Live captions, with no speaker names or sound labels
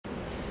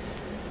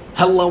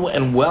Hello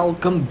and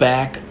welcome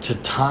back to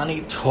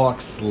Tani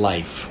Talks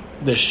Life,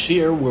 the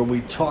shir where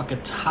we talk a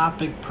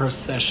topic per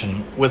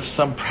session with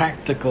some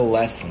practical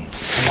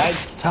lessons.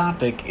 Tonight's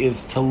topic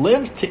is to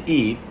live to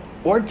eat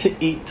or to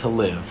eat to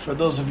live. For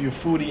those of you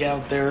foodie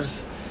out there,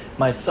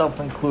 myself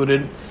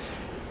included,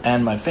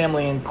 and my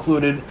family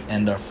included,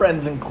 and our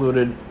friends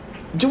included,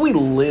 do we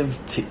live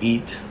to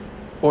eat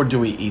or do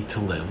we eat to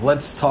live?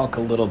 Let's talk a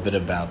little bit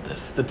about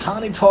this. The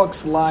Tani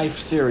Talks Live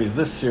series,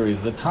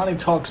 the Tani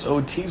Talks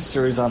OT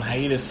series on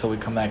hiatus, so we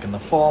come back in the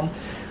fall.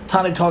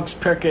 Tani Talks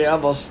Pirkei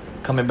Avos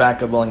coming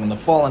back in the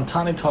fall, and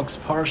Tani Talks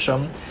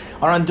Parsha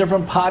are on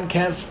different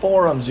podcast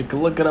forums. You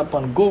can look it up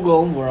on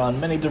Google. We're on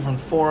many different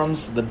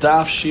forums. The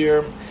Daf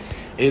Shir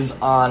is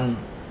on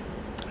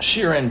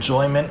Shir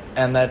Enjoyment,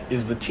 and that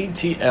is the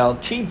TTL,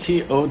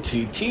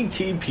 TTOT,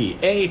 TTP,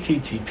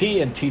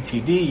 ATTP, and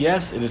TTD.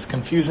 Yes, it is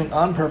confusing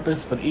on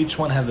purpose, but each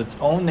one has its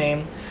own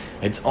name,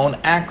 its own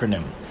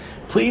acronym.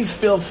 Please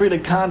feel free to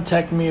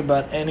contact me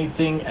about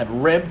anything at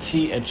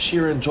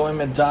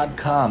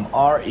rebT@shirenjoyment.com,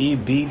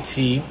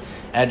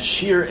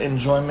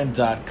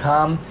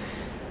 REBT@shirenjoyment.com.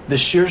 The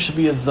shir should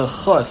be a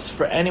zachus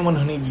for anyone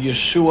who needs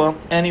Yeshua,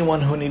 anyone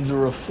who needs a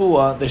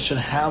refuah. They should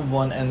have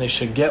one, and they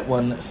should get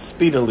one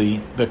speedily,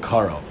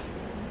 bekarov.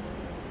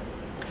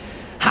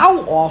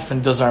 How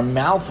often does our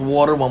mouth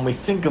water when we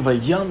think of a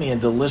yummy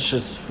and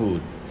delicious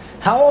food?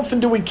 How often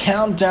do we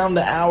count down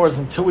the hours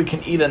until we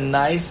can eat a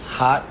nice,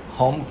 hot,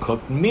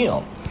 home-cooked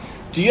meal?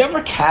 Do you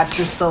ever catch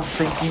yourself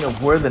thinking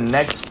of where the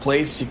next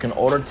place you can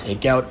order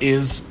takeout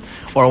is,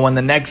 or when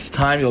the next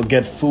time you'll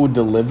get food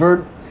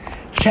delivered?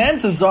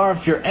 Chances are,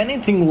 if you're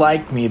anything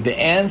like me, the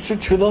answer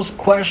to those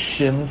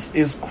questions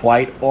is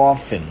quite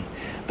often.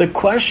 The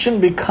question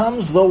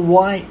becomes, though,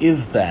 why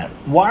is that?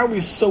 Why are we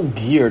so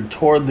geared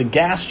toward the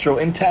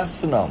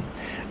gastrointestinal?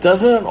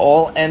 Doesn't it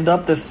all end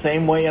up the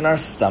same way in our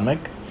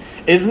stomach?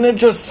 Isn't it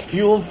just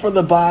fuel for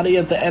the body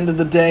at the end of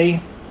the day?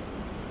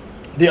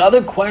 The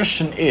other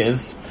question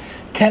is,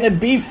 can it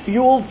be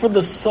fuel for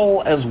the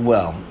soul as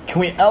well?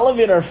 Can we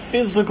elevate our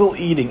physical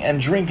eating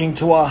and drinking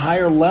to a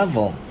higher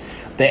level?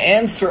 The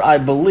answer, I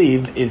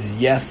believe, is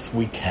yes,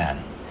 we can.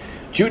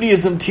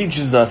 Judaism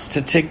teaches us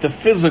to take the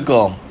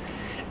physical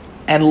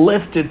and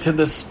lift it to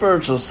the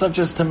spiritual, such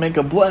as to make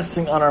a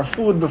blessing on our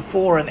food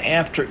before and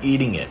after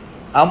eating it.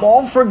 I'm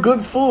all for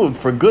good food,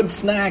 for good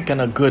snack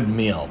and a good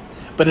meal.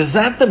 But is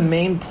that the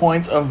main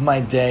point of my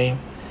day?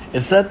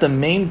 Is that the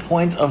main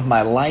point of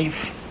my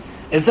life?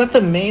 Is that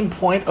the main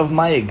point of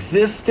my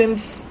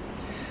existence?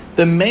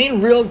 The main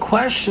real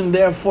question,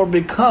 therefore,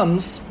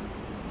 becomes,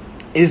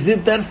 is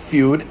it that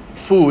food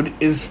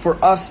is for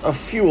us a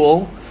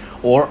fuel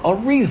or a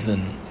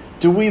reason?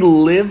 Do we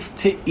live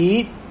to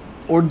eat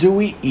or do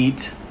we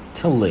eat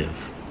to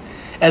live?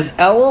 As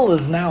Elul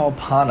is now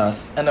upon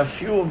us and a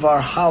few of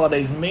our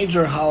holidays,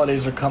 major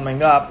holidays are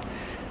coming up,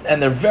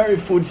 and they're very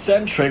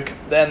food-centric,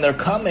 and they're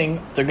going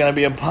to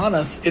be upon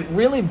us, it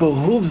really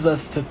behooves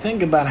us to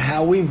think about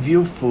how we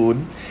view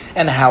food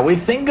and how we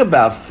think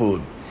about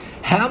food.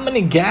 How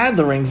many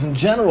gatherings in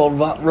general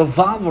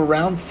revolve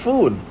around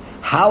food?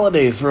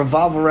 Holidays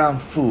revolve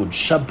around food.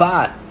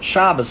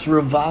 Shabbos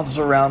revolves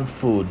around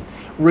food.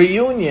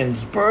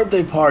 Reunions,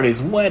 birthday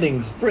parties,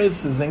 weddings,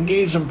 brises,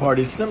 engagement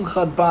parties,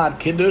 simchat bat,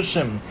 kiddush,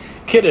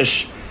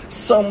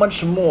 so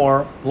much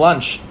more,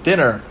 lunch,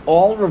 dinner,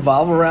 all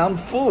revolve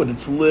around food.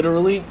 It's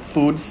literally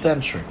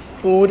food-centric.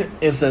 Food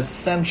is a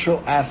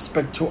central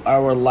aspect to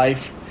our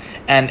life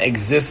and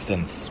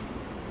existence.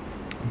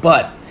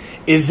 But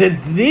is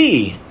it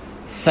the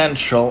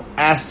central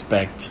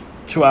aspect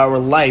to our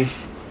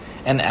life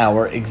and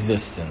our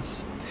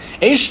existence?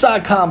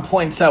 Aish.com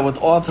points out with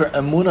author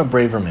Emunah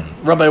Braverman,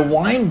 Rabbi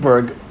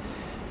Weinberg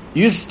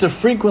used to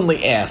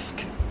frequently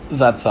ask,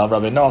 Zatzal,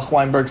 Rabbi Noach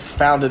Weinberg's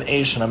founded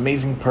Aish, an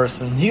amazing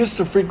person, he used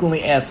to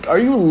frequently ask, are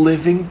you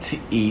living to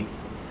eat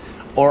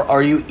or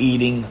are you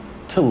eating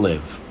to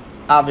live?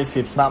 Obviously,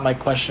 it's not my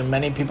question.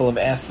 Many people have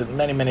asked it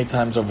many, many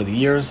times over the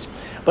years,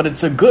 but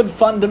it's a good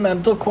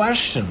fundamental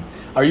question.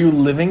 Are you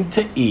living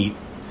to eat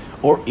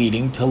or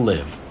eating to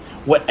live?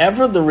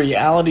 Whatever the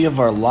reality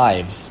of our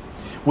lives,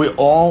 we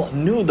all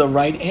knew the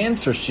right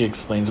answer, she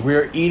explains. We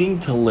are eating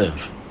to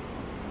live.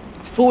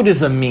 Food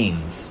is a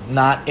means,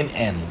 not an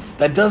ends.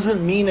 That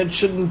doesn't mean it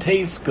shouldn't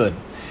taste good.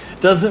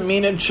 Doesn't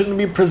mean it shouldn't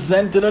be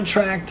presented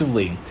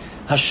attractively.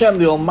 Hashem,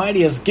 the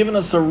Almighty, has given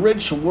us a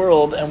rich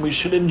world and we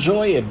should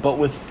enjoy it, but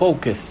with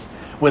focus,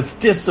 with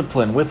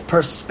discipline, with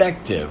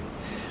perspective.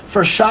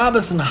 For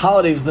Shabbos and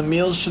holidays, the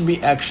meals should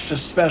be extra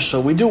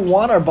special. We do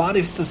want our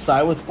bodies to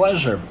sigh with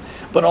pleasure,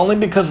 but only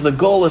because the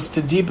goal is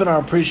to deepen our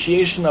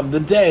appreciation of the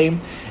day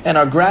and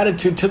our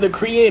gratitude to the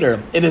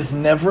Creator. It is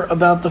never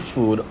about the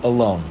food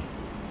alone.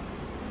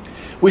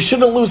 We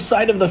shouldn't lose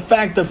sight of the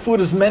fact that food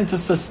is meant to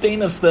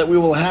sustain us, so that we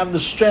will have the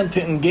strength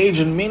to engage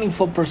in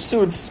meaningful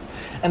pursuits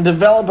and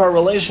develop our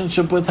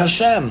relationship with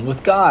Hashem,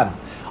 with God.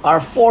 Our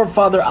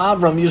forefather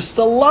Avram used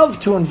to love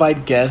to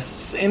invite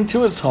guests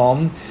into his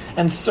home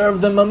and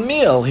serve them a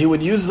meal. He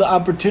would use the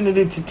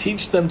opportunity to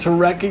teach them to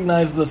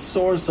recognize the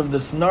source of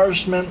this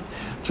nourishment,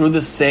 through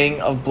the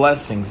saying of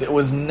blessings. It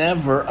was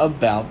never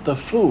about the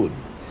food.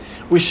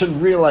 We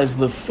should realize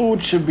the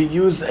food should be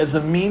used as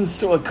a means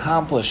to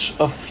accomplish,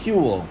 a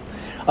fuel,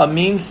 a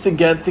means to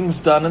get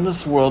things done in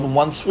this world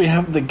once we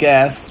have the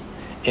gas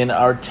in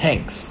our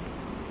tanks.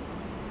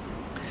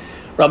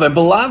 Rabbi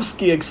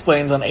Belovsky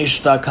explains on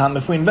Aish.com,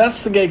 if we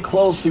investigate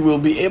closely, we will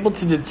be able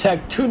to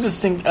detect two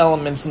distinct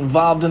elements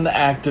involved in the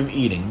act of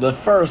eating. The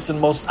first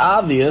and most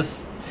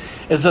obvious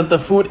is that the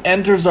food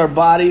enters our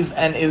bodies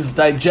and is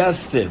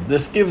digested.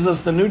 This gives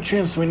us the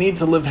nutrients we need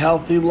to live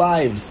healthy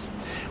lives.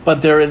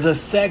 But there is a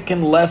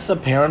second, less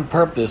apparent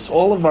purpose.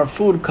 All of our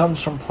food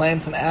comes from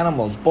plants and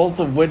animals, both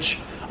of which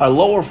are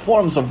lower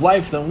forms of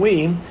life than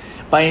we.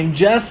 By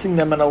ingesting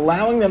them and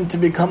allowing them to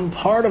become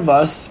part of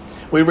us,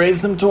 we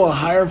raise them to a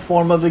higher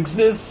form of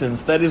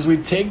existence. That is, we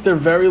take their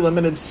very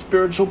limited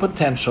spiritual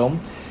potential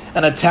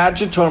and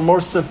attach it to a more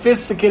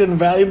sophisticated and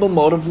valuable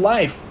mode of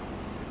life.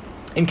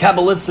 In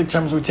Kabbalistic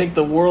terms, we take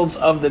the worlds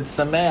of the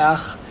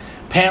Tzemeach,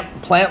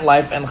 plant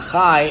life, and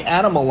Chai,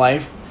 animal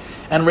life,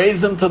 and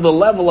raise them to the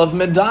level of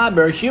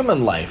Medaber,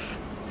 human life.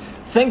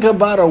 Think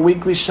about our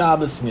weekly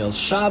Shabbos meals.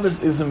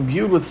 Shabbos is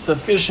imbued with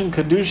sufficient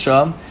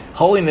Kedusha,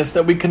 holiness,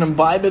 that we can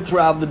imbibe it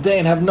throughout the day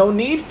and have no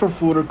need for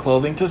food or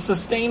clothing to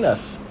sustain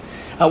us.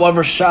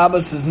 However,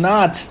 Shabbos is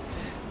not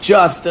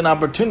just an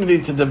opportunity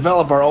to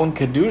develop our own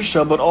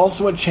Kedusha, but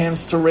also a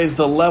chance to raise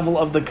the level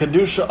of the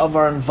Kedusha of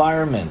our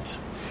environment.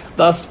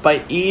 Thus,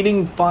 by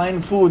eating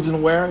fine foods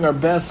and wearing our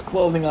best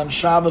clothing on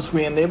Shabbos,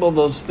 we enable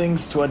those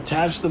things to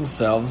attach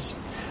themselves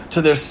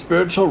to their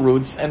spiritual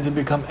roots and to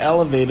become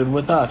elevated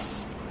with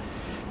us.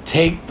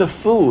 Take the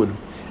food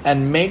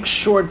and make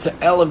sure to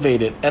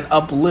elevate it and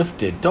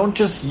uplift it. Don't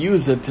just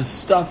use it to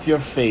stuff your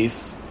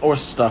face or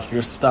stuff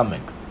your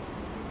stomach.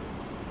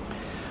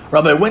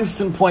 Rabbi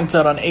Winston points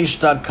out on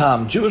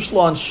Aish.com, Jewish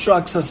law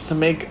instructs us to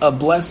make a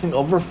blessing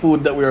over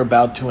food that we are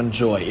about to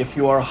enjoy. If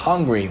you are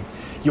hungry,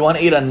 you want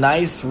to eat a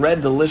nice,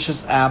 red,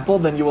 delicious apple,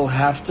 then you will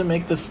have to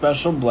make the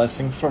special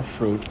blessing for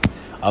fruit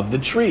of the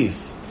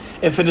trees.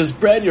 If it is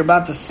bread you're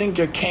about to sink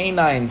your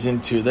canines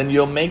into, then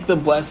you'll make the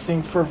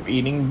blessing for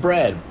eating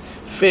bread.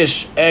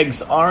 Fish,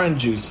 eggs,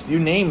 orange juice, you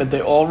name it,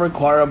 they all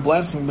require a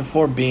blessing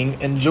before being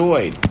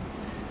enjoyed.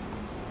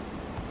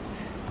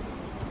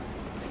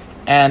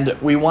 And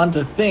we want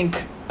to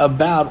think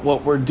about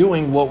what we're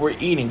doing, what we're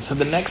eating. So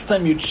the next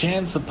time you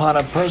chance upon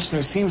a person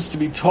who seems to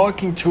be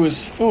talking to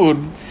his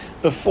food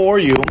before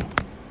you,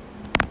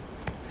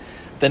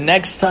 the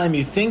next time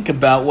you think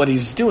about what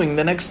he's doing,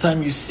 the next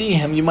time you see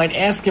him, you might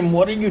ask him,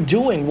 what are you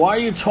doing? Why are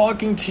you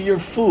talking to your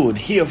food?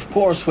 He, of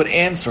course, would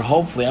answer,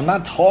 hopefully, I'm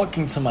not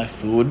talking to my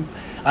food.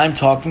 I'm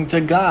talking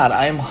to God.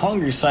 I am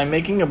hungry, so I'm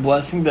making a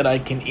blessing that I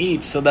can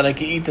eat so that I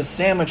can eat the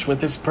sandwich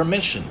with his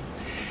permission.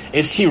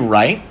 Is he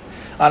right?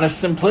 On a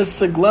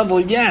simplistic level,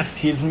 yes,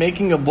 he's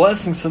making a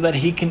blessing so that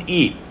he can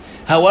eat.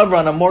 However,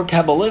 on a more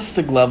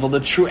Kabbalistic level,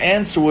 the true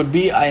answer would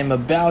be, I am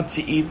about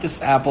to eat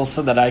this apple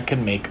so that I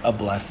can make a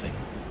blessing.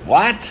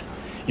 What?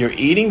 You're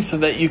eating so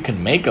that you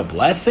can make a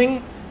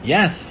blessing?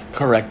 Yes,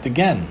 correct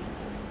again.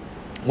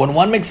 When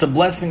one makes a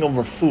blessing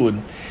over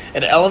food,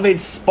 it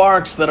elevates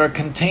sparks that are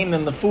contained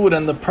in the food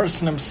and the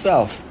person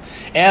himself.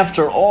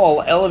 After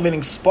all,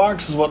 elevating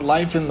sparks is what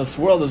life in this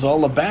world is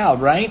all about,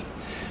 right?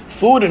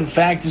 Food, in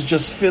fact, is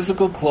just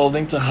physical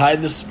clothing to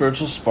hide the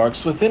spiritual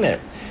sparks within it.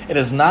 It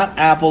is not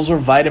apples or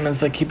vitamins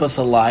that keep us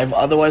alive,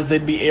 otherwise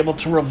they'd be able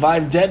to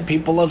revive dead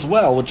people as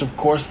well, which of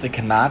course they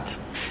cannot.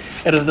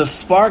 It is the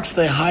sparks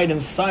they hide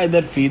inside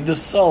that feed the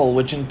soul,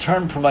 which in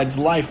turn provides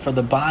life for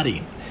the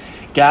body.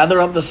 Gather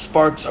up the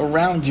sparks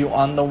around you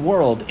in the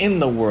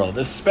world,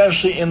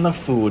 especially in the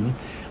food.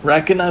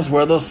 Recognize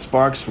where those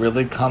sparks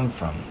really come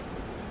from.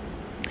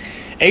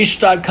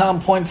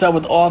 Aish.com points out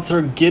with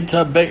author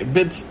Gita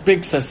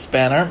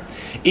Bixespanner,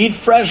 eat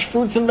fresh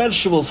fruits and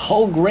vegetables,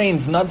 whole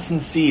grains, nuts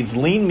and seeds,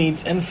 lean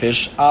meats and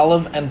fish,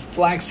 olive and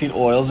flaxseed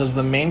oils as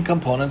the main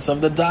components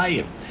of the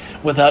diet.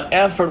 Without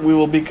effort, we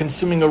will be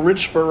consuming a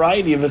rich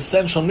variety of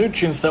essential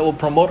nutrients that will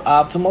promote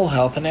optimal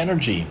health and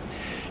energy.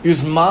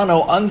 Use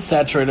mono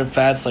unsaturated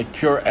fats like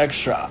pure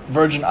extra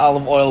virgin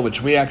olive oil,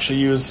 which we actually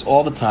use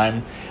all the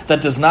time,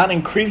 that does not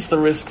increase the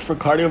risk for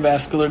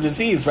cardiovascular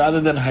disease,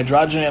 rather than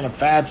hydrogenated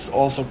fats,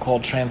 also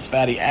called trans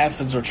fatty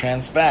acids or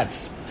trans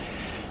fats.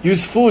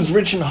 Use foods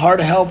rich in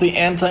heart-healthy,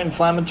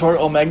 anti-inflammatory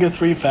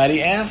omega-3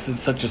 fatty acids,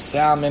 such as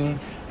salmon,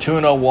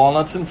 tuna,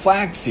 walnuts, and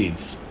flax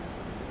seeds.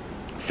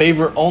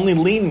 Favor only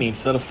lean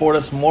meats that afford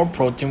us more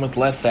protein with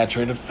less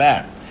saturated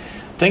fat.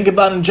 Think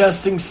about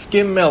ingesting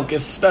skim milk,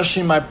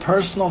 especially my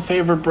personal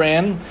favorite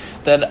brand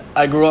that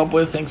I grew up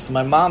with, thanks to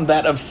my mom,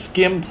 that of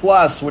Skim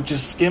Plus, which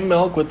is skim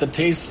milk with the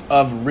taste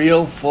of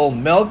real full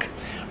milk.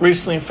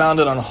 Recently found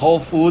it on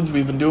Whole Foods.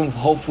 We've been doing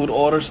Whole Food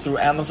orders through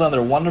Amazon.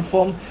 They're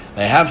wonderful.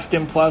 They have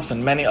Skim Plus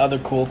and many other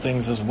cool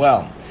things as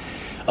well.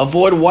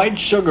 Avoid white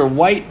sugar,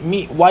 white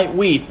meat, white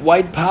wheat,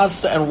 white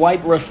pasta, and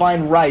white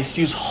refined rice.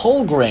 Use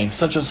whole grains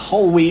such as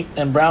whole wheat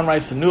and brown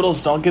rice and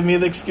noodles. Don't give me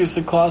the excuse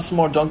it costs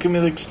more. Don't give me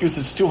the excuse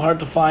it's too hard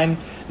to find.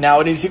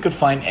 Nowadays you could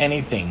find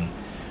anything.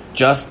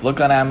 Just look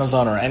on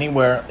Amazon or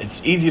anywhere.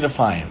 It's easy to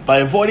find. By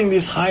avoiding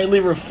these highly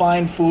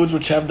refined foods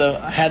which have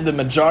had the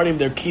majority of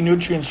their key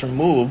nutrients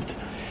removed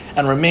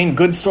and remain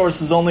good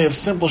sources only of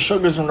simple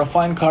sugars and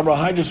refined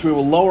carbohydrates, we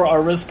will lower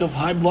our risk of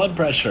high blood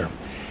pressure,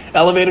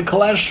 elevated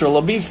cholesterol,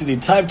 obesity,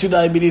 type 2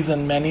 diabetes,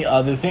 and many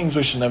other things.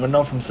 We should never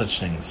know from such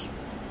things.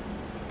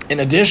 In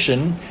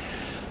addition,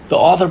 the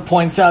author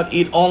points out,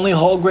 eat only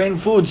whole grain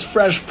foods.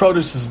 Fresh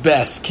produce is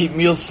best. Keep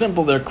meals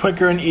simple. They're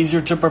quicker and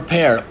easier to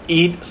prepare.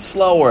 Eat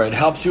slower. It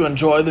helps you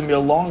enjoy the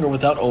meal longer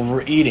without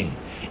overeating.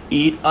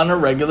 Eat on a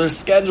regular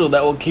schedule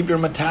that will keep your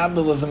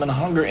metabolism and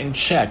hunger in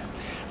check.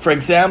 For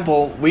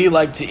example, we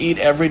like to eat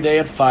every day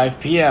at 5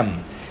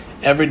 p.m.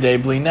 Every day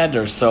bli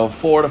neder. So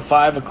 4 to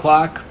 5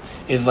 o'clock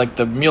is like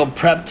the meal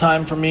prep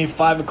time for me.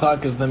 5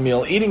 o'clock is the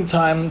meal eating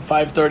time.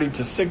 5:30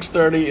 to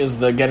 6:30 is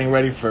the getting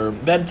ready for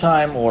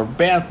bedtime or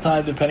bath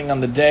time, depending on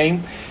the day.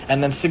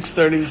 And then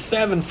 6:30 to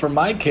 7 for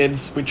my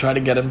kids, we try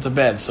to get them to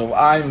bed. So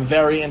I'm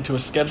very into a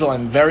schedule.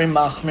 I'm very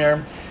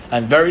machmir.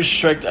 I'm very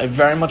strict. I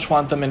very much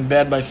want them in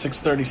bed by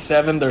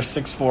 6:37. They're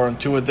 6, 4, and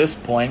 2 at this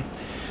point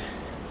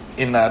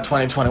in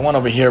 2021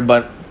 over here.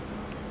 But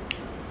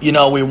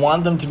we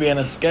want them to be in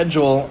a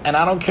schedule, and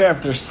I don't care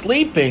if they're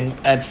sleeping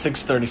at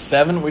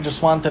 6:37. We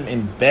just want them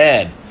in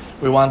bed.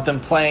 We want them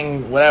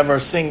playing whatever,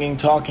 singing,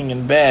 talking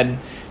in bed.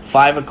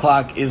 5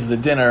 o'clock is the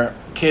dinner.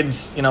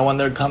 Kids, when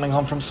they're coming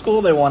home from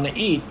school, they want to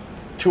eat.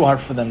 Too hard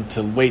for them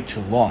to wait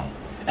too long.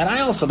 And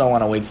I also don't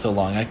want to wait so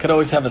long. I could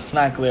always have a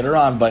snack later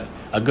on, but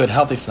a good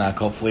healthy snack,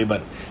 hopefully.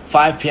 But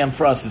 5 p.m.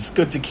 for us, it's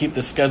good to keep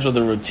the schedule,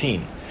 the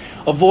routine.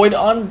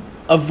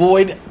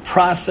 Avoid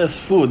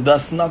processed food,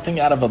 thus nothing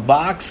out of a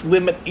box.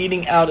 Limit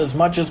eating out as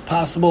much as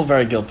possible.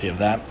 Very guilty of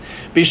that.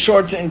 Be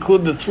sure to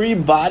include the 3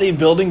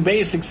 bodybuilding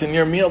basics in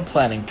your meal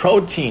planning.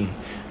 Protein,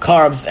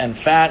 carbs, and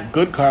fat.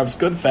 Good carbs,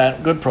 good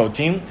fat, good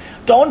protein.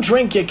 Don't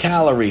drink your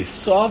calories.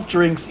 Soft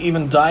drinks,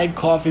 even diet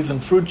coffees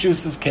and fruit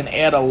juices can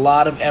add a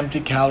lot of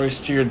empty calories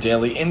to your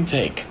daily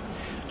intake.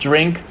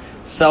 Drink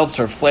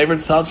seltzer,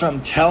 flavored seltzer.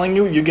 I'm telling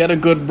you, you get a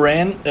good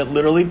brand, it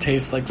literally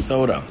tastes like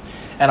soda.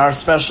 And our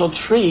special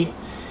treat,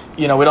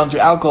 we don't do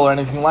alcohol or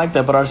anything like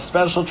that, but our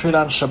special treat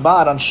on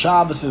Shabbat, on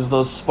Shabbos, is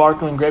those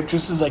sparkling grape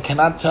juices. I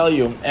cannot tell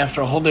you,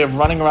 after a whole day of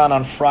running around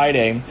on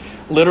Friday,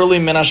 literally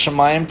min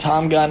hashamayim,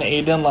 tam gan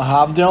eden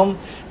lahavdil,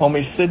 when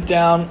we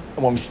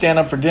stand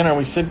up for dinner, and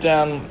we sit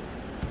down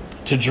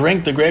to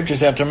drink the grape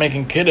juice after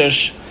making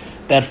kiddush,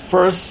 that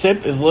first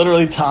sip is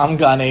literally tam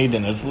gan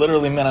eden. It's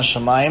literally min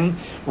hashamayim.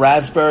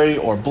 Raspberry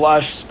or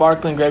blush,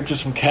 sparkling grape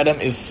juice from Kedem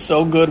is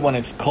so good when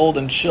it's cold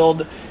and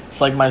chilled.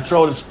 It's like my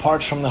throat is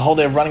parched from the whole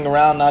day of running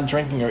around, not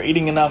drinking or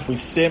eating enough. We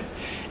sit,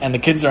 and the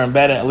kids are in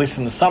bed, at least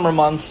in the summer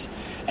months,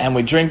 and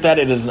we drink that.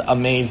 It is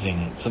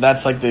amazing. So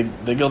that's like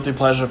the guilty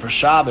pleasure for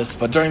Shabbos.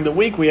 But during the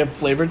week, we have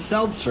flavored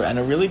seltzer, and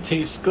it really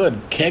tastes good.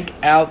 Kick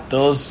out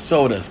those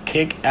sodas.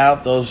 Kick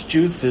out those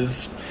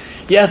juices.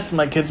 Yes,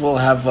 my kids will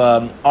have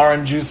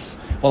orange juice.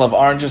 We'll have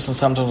orange juice, and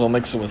sometimes we'll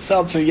mix it with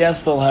seltzer.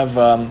 Yes, they'll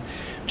have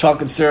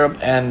chocolate syrup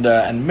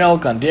and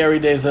milk on dairy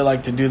days. They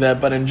like to do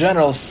that. But in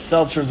general,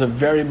 seltzer is a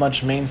very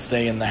much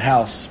mainstay in the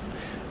house.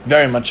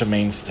 Very much a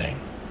mainstay.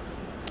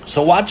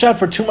 So watch out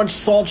for too much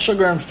salt,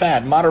 sugar, and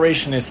fat.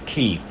 Moderation is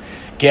key.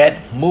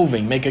 Get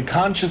moving. Make a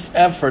conscious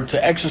effort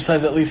to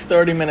exercise at least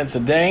 30 minutes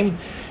a day,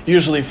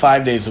 usually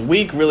 5 days a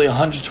week, really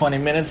 120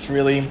 minutes.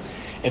 Really,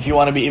 if you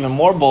want to be even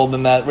more bold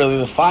than that, really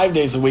the 5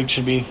 days a week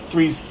should be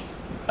 5,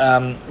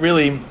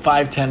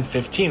 10,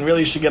 15. Really,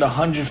 you should get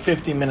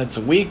 150 minutes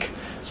a week.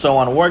 So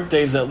on work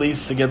days, at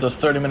least, to get those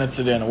 30 minutes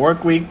a day in a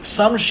work week.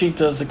 Some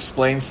shitas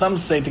explain, some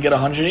say to get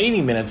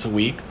 180 minutes a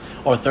week,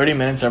 or 30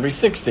 minutes every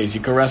 6 days.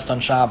 You can rest on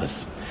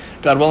Shabbos.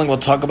 God willing, we'll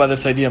talk about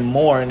this idea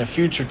more in a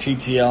future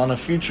TTL, in a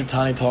future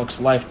Tani Talks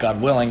Life,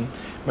 God willing,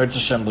 Mirz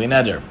Hashem Bli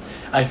Neder.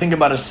 I think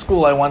about a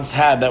school I once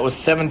had that was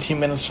 17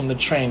 minutes from the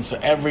train, so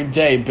every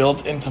day,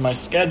 built into my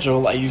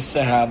schedule, I used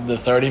to have the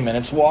 30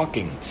 minutes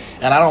walking.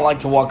 And I don't like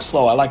to walk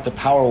slow. I like to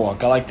power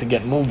walk. I like to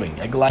get moving.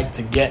 I like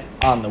to get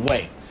on the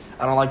way.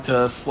 I don't like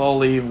to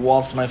slowly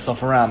waltz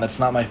myself around. That's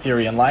not my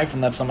theory in life,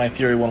 and that's not my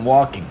theory when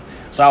walking.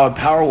 So I would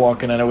power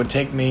walk, and it would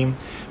take me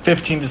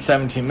 15 to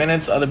 17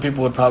 minutes. Other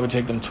people would probably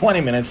take them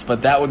 20 minutes,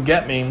 but that would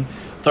get me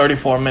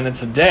 34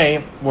 minutes a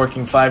day,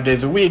 working 5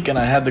 days a week, and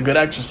I had the good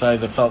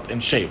exercise. I felt in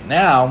shape.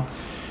 Now,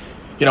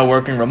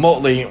 working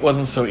remotely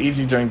wasn't so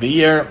easy during the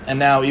year, and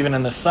now even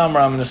in the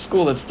summer, I'm in a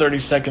school that's 30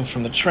 seconds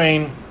from the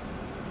train.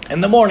 In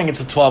the morning, it's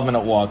a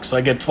 12-minute walk, so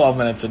I get 12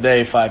 minutes a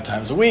day, 5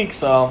 times a week,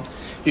 so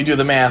you do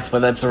the math, but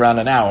that's around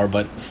an hour.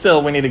 But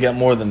still, we need to get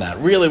more than that.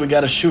 Really, we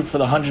got to shoot for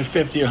the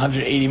 150 or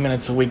 180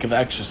 minutes a week of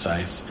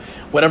exercise.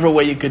 Whatever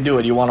way you could do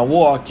it. You want to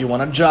walk, you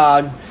want to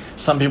jog.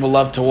 Some people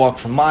love to walk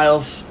for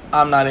miles.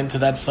 I'm not into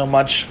that so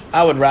much.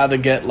 I would rather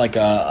get like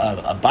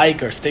a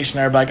bike or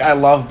stationary bike. I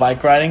love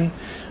bike riding.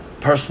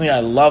 Personally, I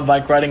love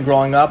bike riding.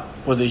 Growing up,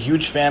 was a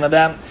huge fan of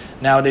that.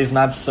 Nowadays,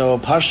 not so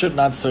pashut,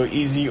 not so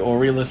easy or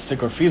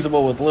realistic or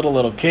feasible with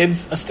little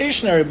kids. A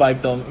stationary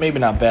bike, though, maybe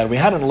not bad. We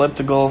had an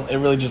elliptical. It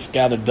really just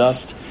gathered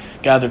dust.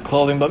 gather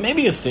clothing, but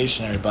maybe a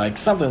stationary bike,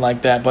 something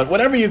like that. But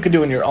whatever you could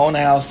do in your own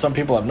house. Some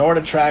people have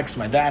NordicTrax.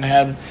 My dad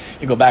had.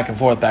 You go back and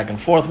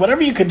forth.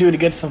 Whatever you could do to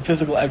get some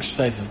physical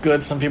exercise is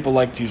good. Some people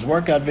like to use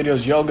workout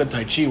videos, yoga,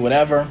 tai chi,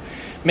 whatever.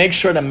 Make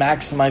sure to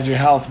maximize your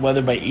health,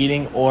 whether by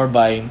eating or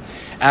by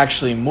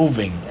actually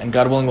moving. And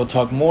God willing, we'll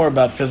talk more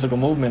about physical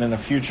movement in a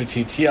future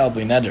TTL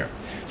Bli Neder.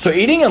 So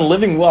eating and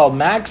living well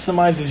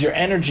maximizes your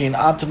energy and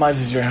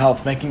optimizes your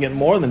health, making it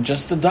more than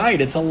just a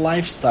diet. It's a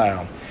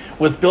lifestyle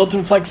with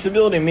built-in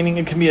flexibility, meaning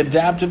it can be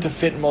adapted to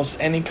fit most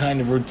any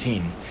kind of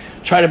routine.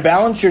 Try to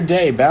balance your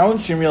day,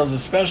 balance your meals,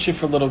 especially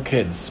for little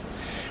kids.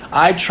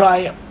 I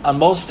try on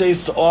most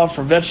days to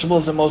offer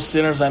vegetables at most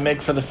dinners I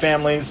make for the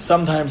family,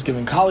 sometimes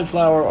giving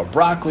cauliflower or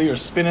broccoli or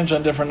spinach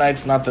on different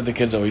nights. Not that the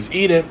kids always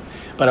eat it,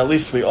 but at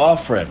least we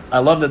offer it. I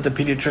love that the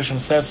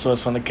pediatrician says to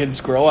us when the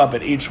kids grow up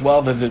at each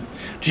well visit,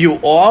 do you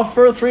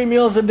offer 3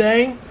 meals a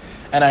day?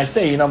 And I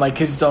say, my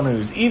kids don't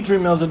always eat 3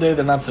 meals a day.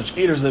 They're not such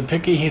eaters. They're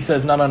picky. He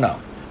says,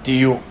 no. Do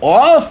you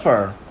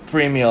offer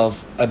 3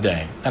 meals a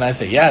day? And I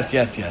say, yes.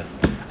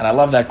 And I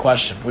love that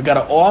question. We got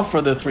to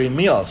offer the 3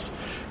 meals.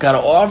 Got to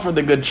offer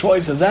the good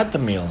choices at the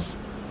meals.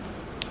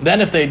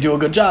 Then if they do a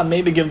good job,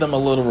 maybe give them a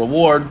little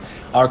reward.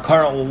 Our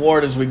current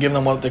reward is we give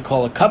them what they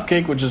call a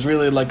cupcake, which is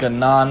really like a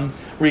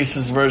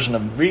non-Reese's version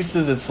of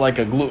Reese's. It's like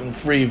a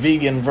gluten-free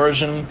vegan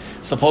version,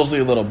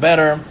 supposedly a little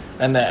better.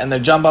 And they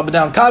jump up and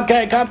down,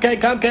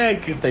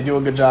 cupcake, if they do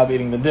a good job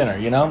eating the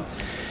dinner,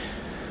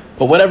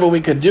 But whatever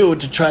we could do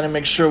to try to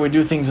make sure we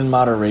do things in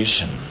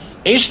moderation.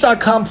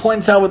 H.com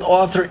points out with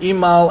author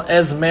Imal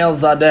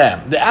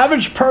Esmailzadeh, the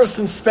average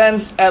person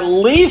spends at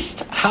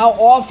least how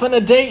often a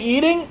day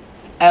eating?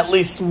 At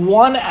least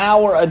 1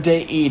 hour a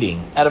day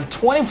eating. Out of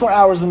 24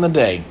 hours in the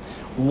day,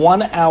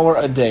 1 hour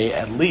a day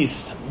at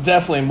least,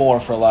 definitely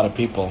more for a lot of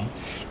people,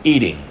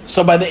 eating.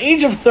 So by the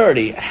age of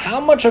 30, how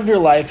much of your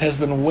life has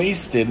been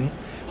wasted,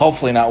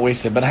 hopefully not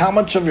wasted, but how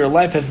much of your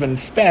life has been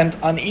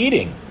spent on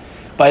eating?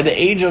 By the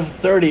age of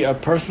 30, a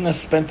person has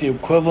spent the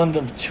equivalent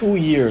of 2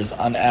 years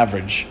on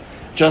average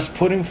just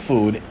putting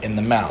food in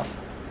the mouth.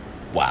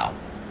 Wow.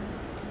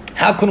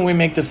 How can we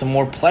make this a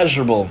more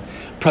pleasurable,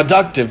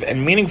 productive,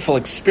 and meaningful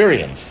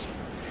experience?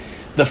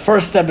 The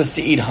first step is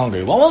to eat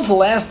hungry. When was the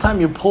last time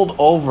you pulled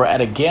over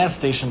at a gas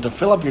station to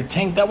fill up your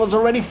tank that was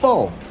already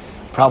full?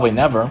 Probably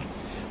never.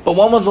 But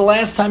when was the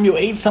last time you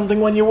ate something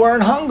when you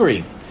weren't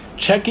hungry?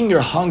 Checking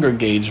your hunger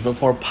gauge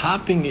before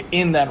popping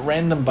in that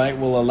random bite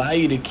will allow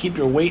you to keep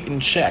your weight in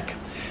check,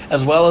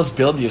 as well as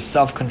build your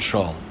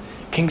self-control.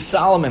 King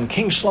Solomon,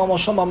 King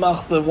Shlomo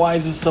Melech, the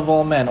wisest of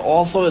all men,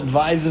 also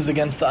advises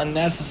against the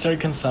unnecessary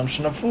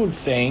consumption of food,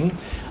 saying,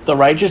 the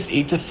righteous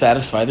eat to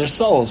satisfy their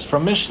souls,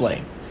 from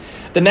Mishlei.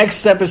 The next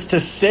step is to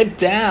sit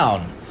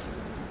down.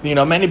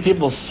 Many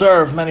people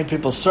serve,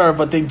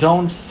 but they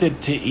don't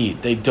sit to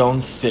eat. They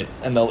don't sit,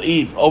 and they'll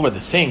eat over the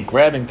sink,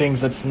 grabbing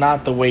things. That's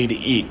not the way to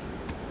eat.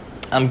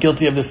 I'm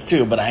guilty of this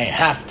too, but I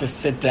have to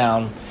sit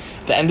down.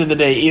 At the end of the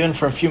day, even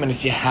for a few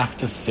minutes, you have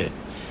to sit.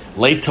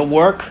 Late to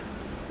work,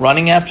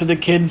 running after the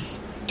kids,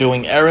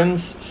 doing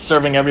errands,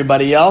 serving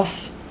everybody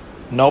else,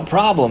 no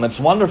problem. It's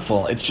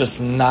wonderful. It's just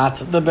not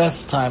the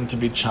best time to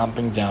be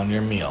chomping down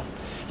your meal.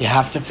 You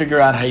have to figure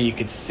out how you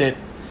could sit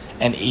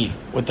and eat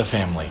with the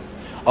family.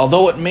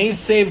 Although it may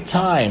save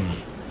time,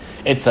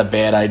 it's a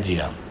bad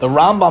idea. The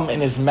Rambam in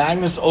his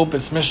Magnus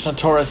Opus Mishnah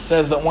Torah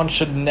says that one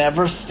should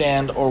never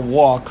stand or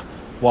walk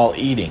while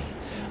eating.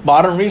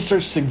 Modern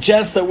research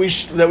suggests that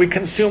we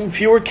consume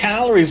fewer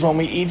calories when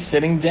we eat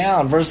sitting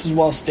down versus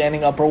while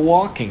standing up or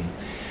walking.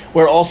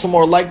 We're also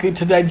more likely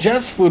to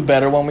digest food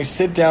better when we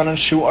sit down and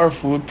chew our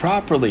food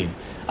properly.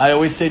 I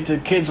always say to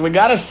kids, we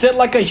gotta sit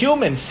like a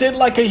human. Sit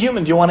like a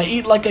human. Do you want to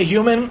eat like a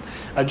human?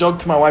 I joke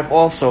to my wife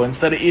also,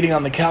 instead of eating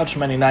on the couch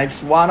many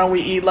nights, why don't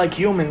we eat like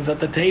humans at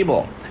the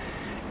table?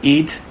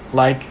 Eat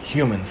like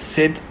humans.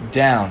 Sit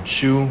down.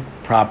 Chew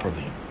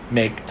properly.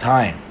 Make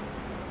time.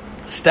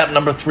 Step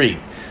number 3.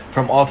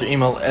 From author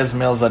Imal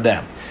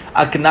Esmailzadeh.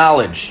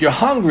 Acknowledge. You're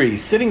hungry.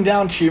 Sitting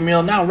down to your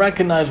meal, now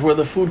recognize where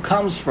the food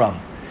comes from.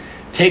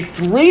 Take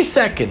 3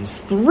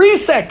 seconds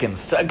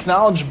to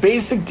acknowledge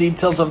basic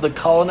details of the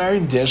culinary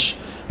dish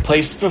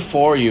placed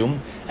before you,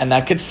 and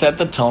that could set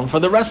the tone for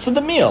the rest of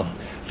the meal.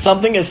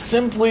 Something as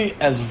simply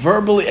as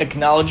verbally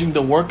acknowledging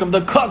the work of the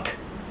cook,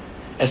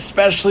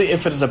 especially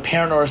if it is a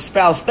parent or a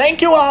spouse.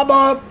 Thank you,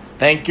 Abba.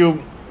 Thank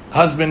you,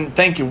 husband.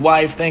 Thank you,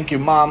 wife. Thank you,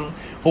 mom.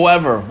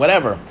 Whoever,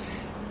 whatever.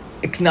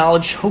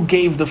 Acknowledge who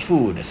gave the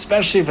food,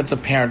 especially if it's a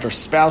parent or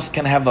spouse,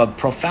 can have a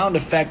profound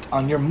effect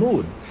on your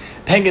mood.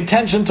 Paying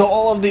attention to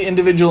all of the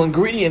individual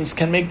ingredients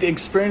can make the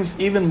experience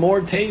even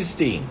more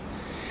tasty.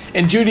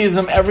 In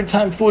Judaism, every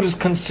time food is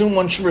consumed,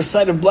 one should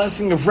recite a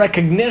blessing of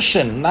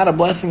recognition, not a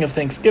blessing of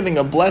thanksgiving,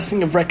 a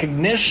blessing of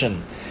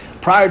recognition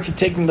prior to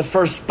taking the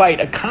first bite.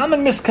 A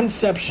common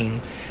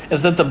misconception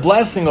is that the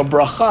blessing or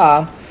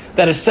bracha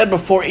that is said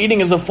before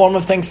eating is a form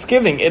of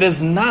thanksgiving. It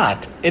is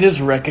not. It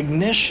is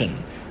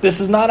recognition. This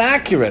is not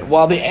accurate.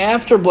 While the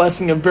after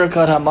blessing of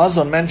Birkat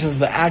HaMazon mentions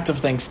the act of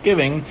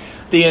thanksgiving,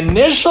 the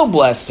initial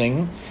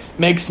blessing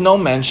makes no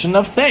mention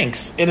of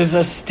thanks. It is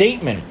a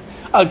statement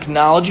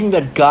acknowledging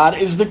that God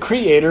is the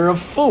creator of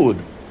food,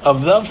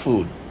 of the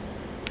food.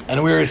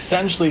 And we're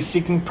essentially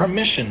seeking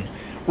permission,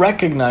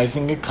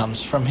 recognizing it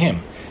comes from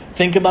Him.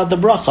 Think about the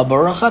bracha.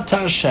 Baruch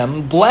atah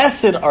Hashem.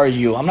 Blessed are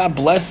you. I'm not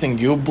blessing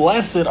you.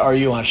 Blessed are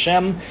you,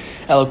 Hashem.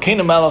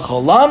 Elokeinu melech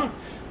olam.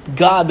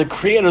 God, the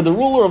creator, the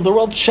ruler of the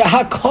world.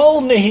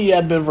 Shehakol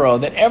nehiyad bivro.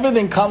 That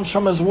everything comes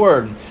from His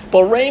word.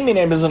 Borei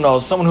minei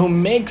mizano. Someone who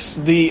makes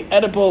the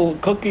edible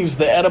cookies,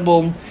 the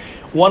edible,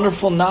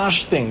 wonderful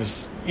nash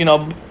things.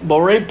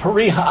 Borei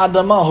peri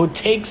ha'adama. Who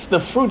takes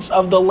the fruits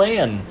of the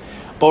land.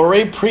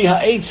 Borei pri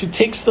ha'etz, who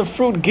takes the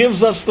fruit,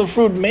 gives us the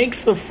fruit,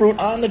 makes the fruit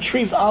on the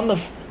trees, on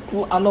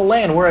the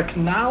land. We're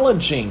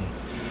acknowledging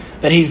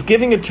that He's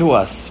giving it to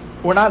us.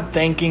 We're not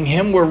thanking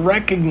Him, we're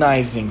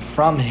recognizing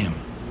from Him.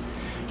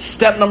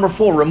 Step number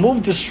 4,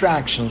 remove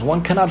distractions.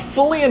 One cannot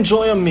fully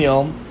enjoy a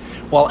meal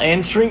while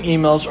answering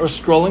emails or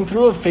scrolling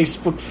through a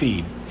Facebook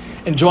feed.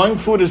 Enjoying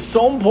food is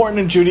so important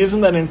in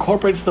Judaism that it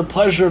incorporates the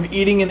pleasure of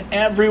eating in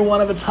every one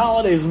of its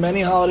holidays.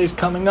 Many holidays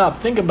coming up.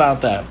 Think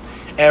about that.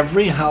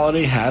 Every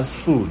holiday has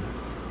food.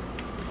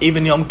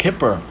 Even Yom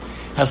Kippur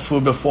has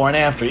food before and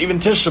after. Even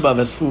Tisha B'Av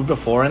has food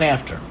before and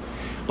after.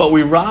 But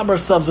we rob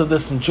ourselves of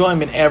this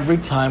enjoyment every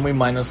time we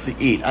mindlessly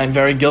eat. I'm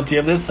very guilty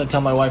of this. I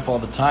tell my wife all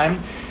the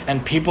time.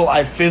 And people,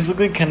 I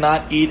physically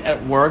cannot eat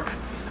at work,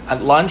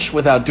 at lunch,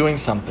 without doing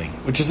something,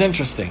 which is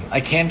interesting. I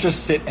can't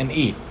just sit and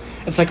eat.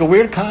 It's like a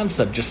weird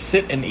concept, just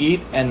sit and eat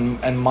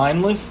and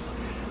mindless.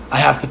 I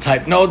have to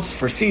type notes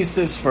for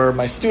CSIS, for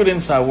my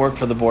students. I work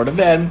for the Board of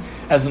Ed.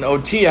 As an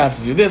OT, I have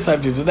to do this, I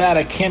have to do that.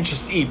 I can't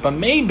just eat. But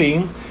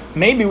maybe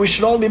we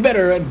should all be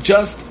better at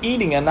just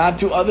eating and not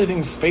do other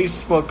things,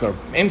 Facebook or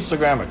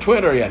Instagram or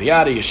Twitter, yada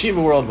yada,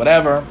 Yeshiva World,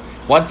 whatever,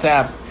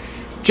 WhatsApp.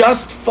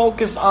 Just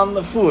focus on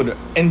the food.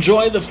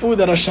 Enjoy the food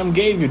that Hashem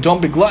gave you.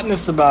 Don't be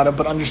gluttonous about it,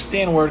 but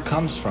understand where it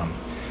comes from.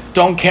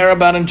 Don't care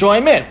about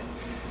enjoyment.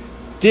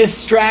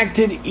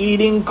 Distracted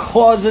eating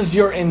causes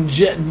your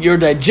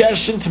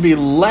digestion to be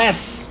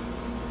less.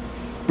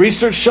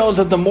 Research shows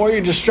that the more you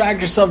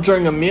distract yourself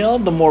during a meal,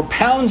 the more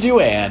pounds you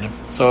add.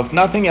 So if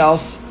nothing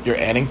else, you're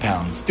adding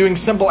pounds. Doing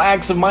simple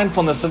acts of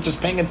mindfulness, such as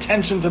paying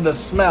attention to the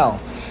smell,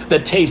 the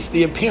taste,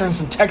 the appearance,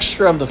 and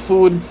texture of the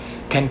food,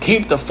 can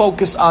keep the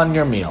focus on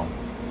your meal.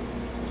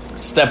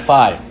 Step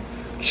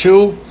 5.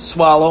 Chew,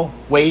 swallow,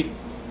 wait,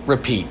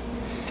 repeat.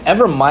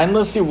 Ever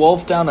mindlessly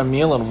wolf down a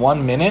meal in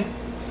 1 minute?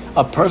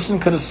 A person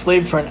could have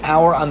slaved for an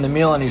hour on the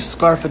meal and you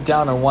scarf it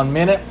down in 1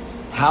 minute?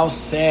 How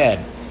sad,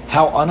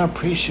 how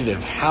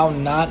unappreciative, how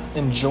not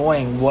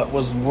enjoying what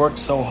was worked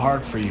so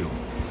hard for you.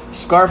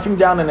 Scarfing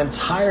down an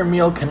entire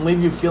meal can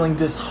leave you feeling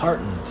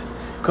disheartened.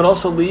 Could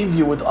also leave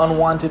you with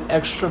unwanted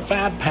extra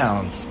fat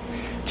pounds.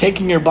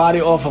 Taking your body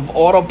off of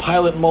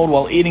autopilot mode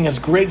while eating has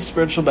great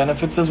spiritual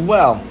benefits as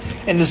well.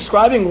 In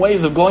describing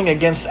ways of going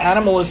against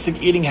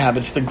animalistic eating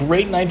habits, the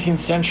great 19th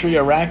century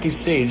Iraqi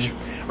sage,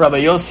 Rabbi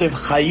Yosef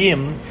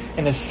Chaim,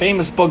 in his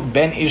famous book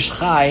Ben Ish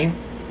Chai,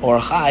 or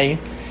Chai,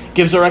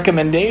 gives a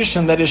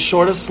recommendation that is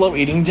short of slow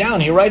eating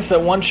down. He writes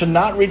that one should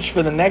not reach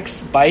for the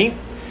next bite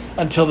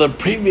until the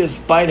previous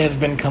bite has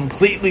been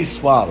completely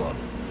swallowed.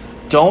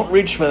 Don't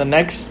reach for the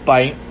next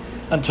bite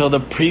until the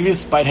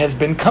previous bite has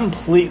been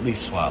completely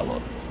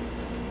swallowed.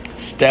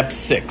 Step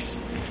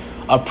 6.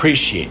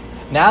 Appreciate.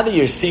 Now that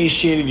you're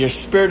satiated, your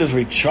spirit is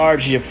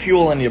recharged, you have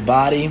fuel in your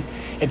body,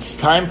 it's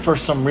time for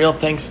some real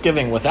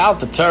Thanksgiving without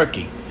the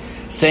turkey.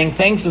 Saying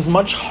thanks is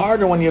much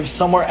harder when you have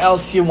somewhere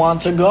else you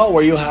want to go,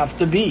 where you have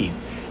to be.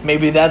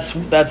 Maybe that's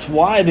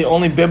why the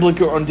only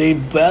biblically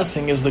ordained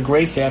blessing is the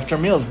grace after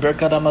meals,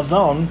 Birkat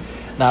Hamazon,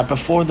 not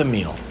before the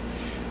meal.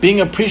 Being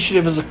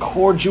appreciative is a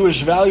core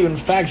Jewish value. In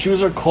fact,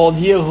 Jews are called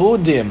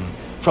Yehudim,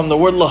 from the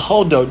word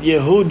lahodot,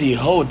 Yehudi,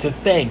 hod, to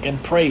thank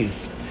and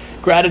praise.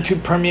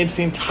 Gratitude permeates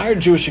the entire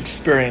Jewish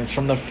experience,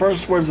 from the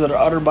first words that are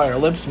uttered by our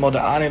lips,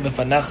 Moda'ani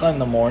lefanecha, in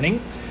the morning,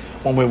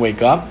 when we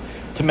wake up,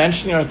 to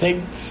mentioning our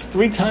thanks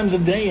 3 times a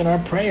day in our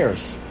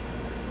prayers.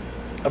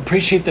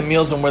 Appreciate the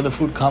meals and where the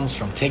food comes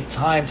from. Take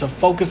time to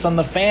focus on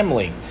the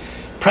family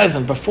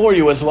present before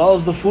you, as well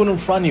as the food in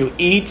front of you.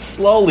 Eat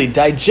slowly,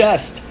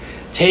 digest,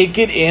 take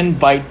it in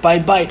bite by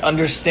bite.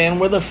 Understand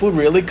where the food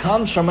really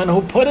comes from and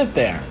who put it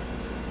there.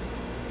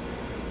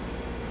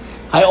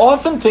 I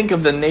often think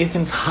of the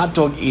Nathan's hot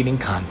dog eating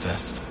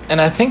contest, and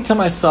I think to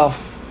myself,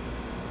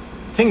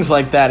 things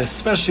like that,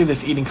 especially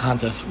this eating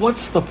contest,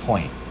 what's the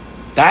point?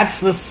 That's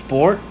the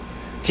sport?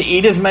 To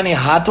eat as many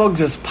hot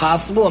dogs as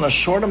possible in a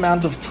short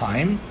amount of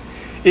time?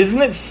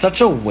 Isn't it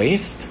such a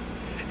waste?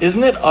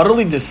 Isn't it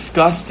utterly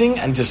disgusting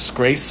and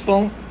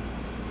disgraceful?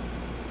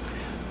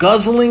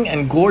 Guzzling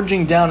and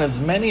gorging down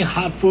as many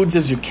hot foods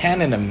as you can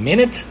in a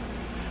minute,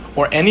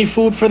 or any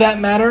food for that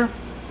matter,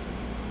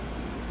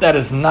 that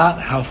is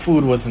not how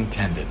food was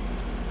intended.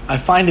 I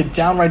find it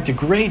downright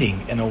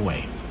degrading in a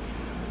way.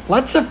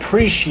 Let's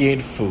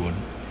appreciate food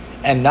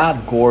and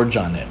not gorge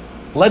on it.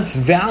 Let's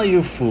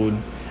value food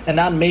and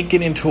not make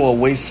it into a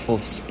wasteful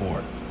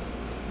sport.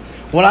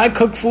 When I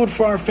cook food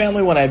for our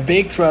family, when I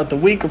bake throughout the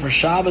week or for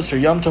Shabbos or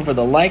Yom Tov or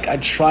the like, I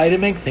try to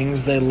make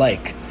things they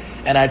like.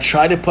 and I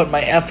try to put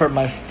my effort,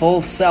 my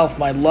full self,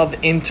 my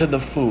love into the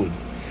food.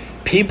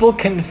 People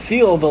can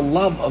feel the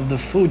love of the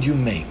food you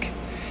make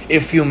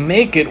if you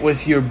make it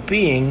with your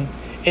being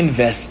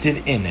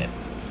invested in it.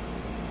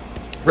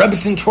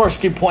 Rebbetzin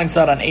Twersky points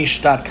out on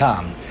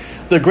Aish.com,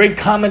 the great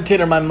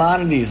commentator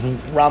Maimonides,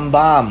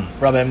 Rambam,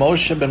 Rabbi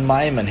Moshe ben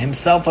Maimon,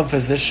 himself a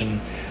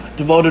physician,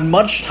 devoted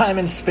much time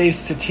and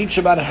space to teach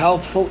about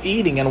healthful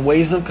eating and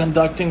ways of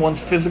conducting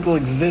one's physical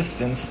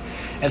existence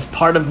as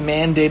part of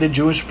mandated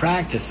Jewish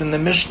practice. In the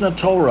Mishnah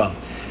Torah,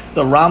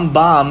 the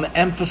Rambam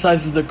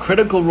emphasizes the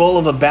critical role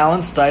of a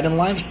balanced diet and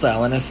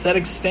lifestyle. An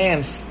aesthetic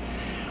stance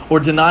or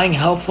denying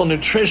healthful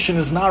nutrition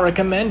is not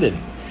recommended.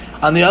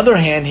 On the other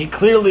hand, he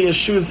clearly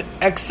eschews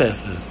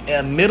excesses.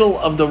 A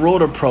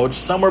middle-of-the-road approach,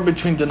 somewhere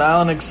between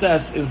denial and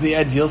excess, is the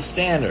ideal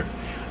standard.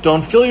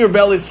 Don't fill your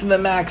bellies to the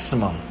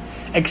maximum.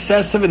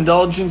 Excessive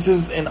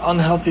indulgences in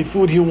unhealthy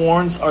food, he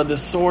warns, are the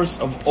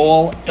source of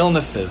all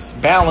illnesses.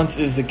 Balance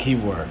is the key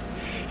word.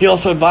 He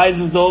also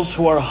advises those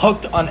who are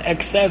hooked on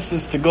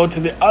excesses to go to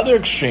the other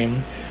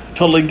extreme,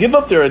 totally give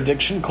up their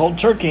addiction cold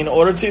turkey in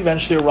order to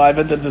eventually arrive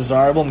at the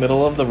desirable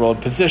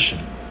middle-of-the-road position.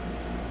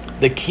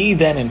 The key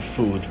then in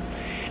food,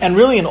 and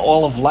really in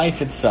all of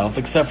life itself,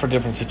 except for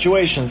different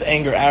situations,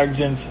 anger,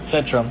 arrogance,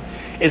 etc.,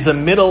 is a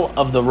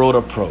middle-of-the-road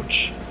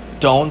approach.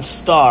 Don't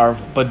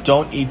starve, but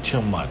don't eat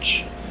too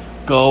much.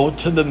 Go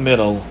to the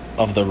middle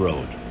of the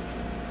road.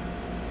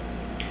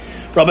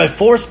 Rabbi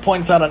Force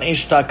points out on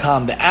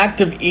Aish.com, the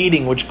act of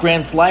eating, which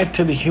grants life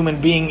to the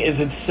human being, is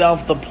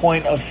itself the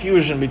point of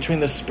fusion between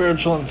the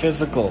spiritual and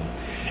physical.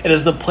 It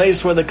is the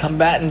place where the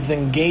combatants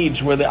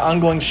engage, where the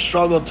ongoing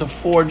struggle to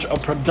forge a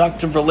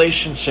productive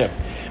relationship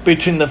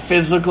between the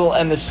physical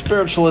and the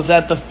spiritual is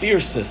at the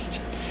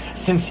fiercest.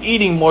 Since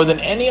eating, more than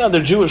any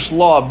other Jewish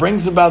law,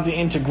 brings about the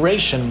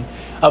integration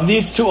of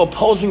these two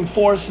opposing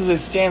forces, it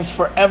stands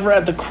forever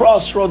at the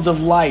crossroads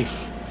of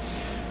life.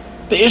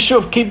 The issue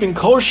of keeping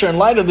kosher in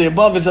light of the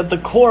above is at the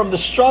core of the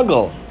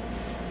struggle.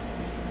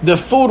 The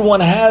food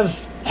one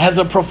has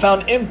a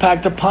profound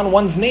impact upon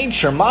one's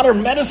nature.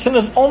 Modern medicine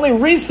has only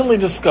recently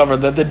discovered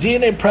that the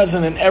DNA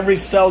present in every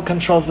cell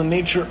controls the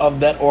nature of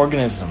that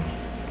organism.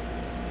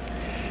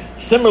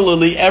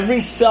 Similarly, every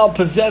cell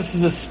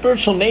possesses a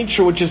spiritual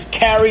nature which is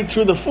carried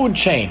through the food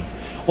chain.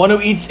 One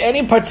who eats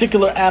any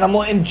particular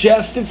animal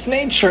ingests its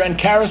nature and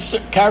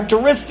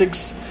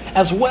characteristics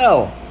as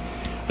well.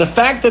 The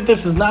fact that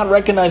this is not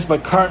recognized by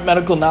current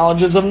medical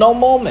knowledge is of no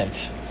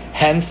moment.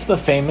 Hence the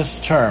famous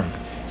term,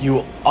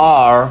 you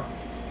are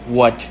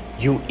what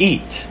you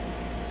eat.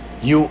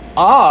 You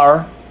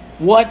are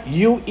what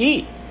you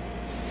eat.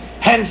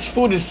 Hence,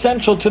 food is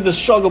central to the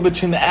struggle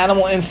between the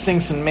animal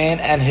instincts in man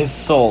and his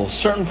soul.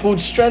 Certain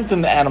foods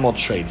strengthen the animal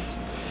traits.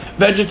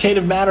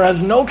 Vegetative matter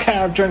has no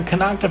character and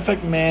cannot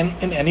affect man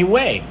in any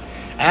way.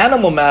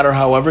 Animal matter,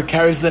 however,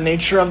 carries the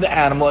nature of the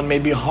animal and may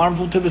be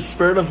harmful to the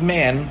spirit of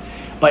man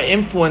by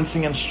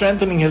influencing and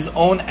strengthening his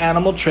own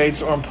animal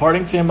traits or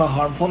imparting to him a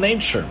harmful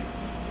nature.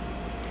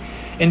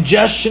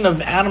 Ingestion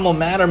of animal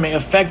matter may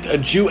affect a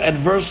Jew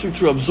adversely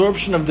through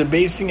absorption of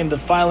debasing and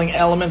defiling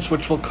elements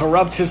which will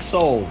corrupt his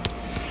soul.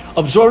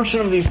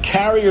 Absorption of these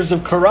carriers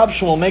of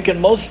corruption will make it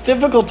most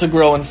difficult to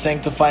grow in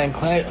sanctifying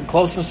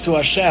closeness to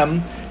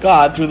Hashem,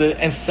 God, through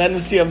the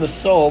ascendancy of the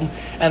soul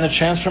and the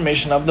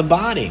transformation of the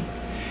body.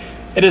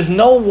 It is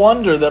no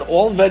wonder that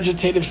all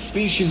vegetative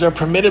species are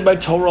permitted by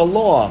Torah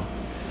law.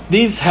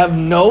 These have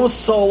no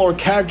soul or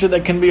character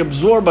that can be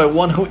absorbed by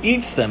one who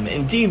eats them.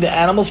 Indeed, the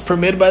animals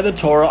permitted by the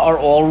Torah are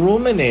all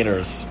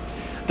ruminators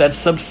that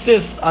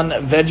subsist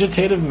on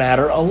vegetative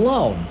matter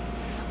alone.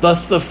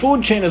 Thus, the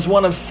food chain is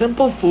one of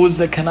simple foods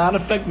that cannot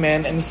affect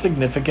man in a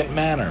significant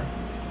manner.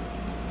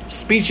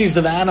 Species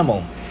of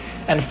animal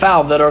and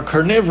fowl that are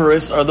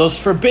carnivorous are those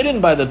forbidden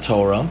by the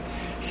Torah,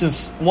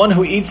 since one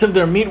who eats of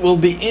their meat will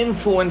be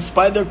influenced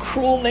by their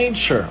cruel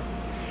nature.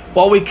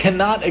 While we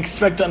cannot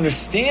expect to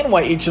understand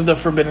why each of the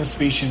forbidden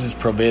species is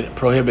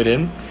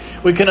prohibited,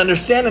 we can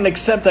understand and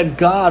accept that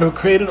God, who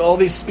created all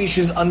these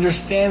species,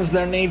 understands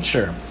their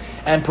nature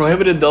and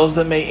prohibited those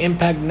that may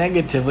impact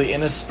negatively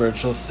in a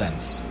spiritual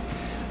sense.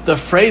 The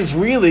phrase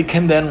really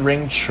can then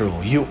ring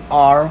true. You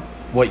are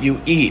what you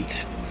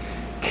eat.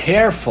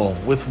 Careful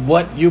with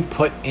what you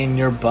put in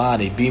your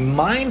body. Be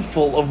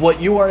mindful of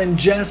what you are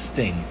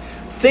ingesting.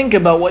 Think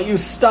about what you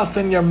stuff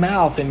in your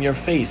mouth and your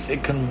face.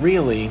 It can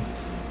really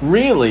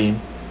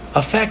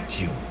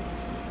affect you.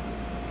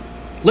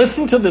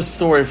 Listen to this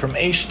story from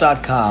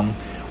Aish.com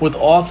with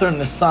author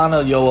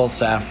Nisana Yoel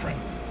Safran.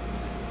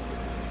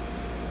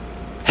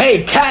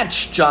 "Hey,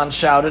 catch!" John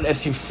shouted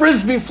as he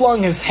frisbee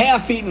flung his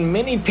half-eaten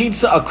mini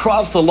pizza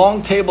across the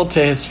long table to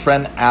his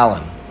friend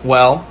Alan.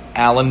 Well,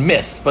 Alan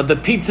missed, but the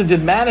pizza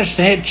did manage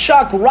to hit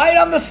Chuck right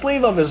on the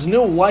sleeve of his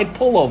new white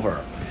pullover,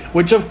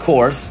 which of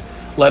course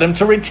led him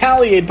to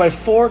retaliate by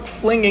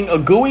flinging a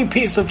gooey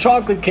piece of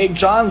chocolate cake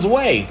John's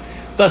way,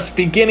 thus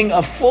beginning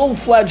a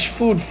full-fledged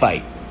food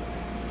fight.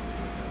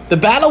 The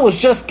battle was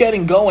just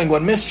getting going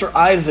when Mr.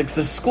 Isaacs,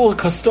 the school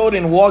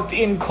custodian, walked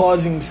in,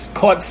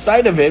 caught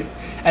sight of it,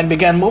 and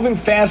began moving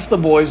fast the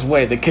boy's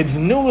way. The kids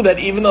knew that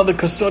even though the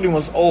custodian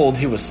was old,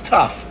 he was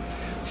tough.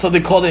 So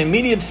they called an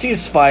immediate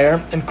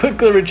ceasefire and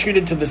quickly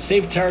retreated to the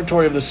safe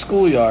territory of the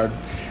schoolyard,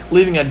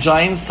 leaving a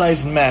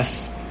giant-sized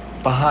mess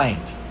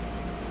behind.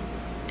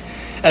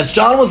 As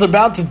John was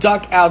about to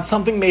duck out,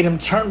 something made him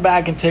turn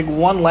back and take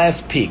one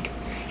last peek.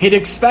 He'd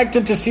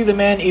expected to see the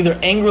man either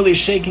angrily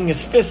shaking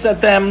his fists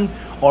at them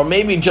or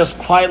maybe just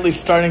quietly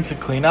starting to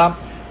clean up,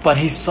 but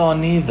he saw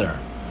neither.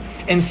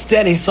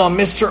 Instead, he saw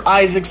Mr.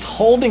 Isaacs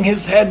holding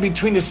his head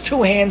between his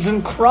two hands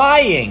and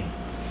crying.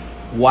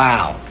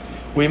 Wow,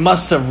 we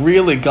must have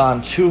really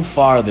gone too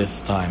far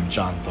this time,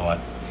 John thought.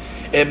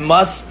 It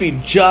must be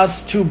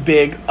just too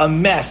big a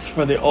mess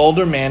for the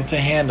older man to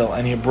handle,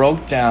 and he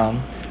broke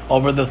down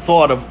over the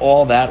thought of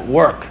all that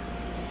work.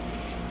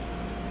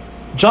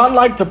 John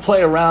liked to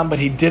play around, but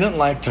he didn't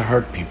like to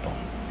hurt people.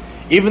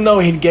 Even though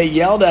he'd get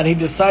yelled at, he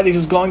decided he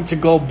was going to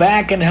go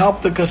back and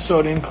help the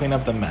custodian clean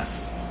up the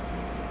mess.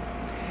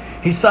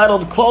 He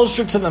sidled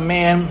closer to the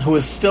man who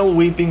was still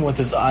weeping with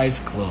his eyes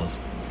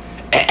closed.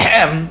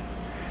 Ahem,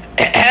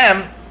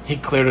 ahem, he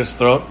cleared his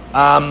throat.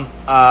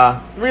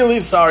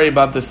 Really sorry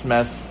about this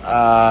mess.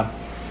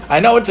 I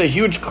know it's a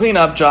huge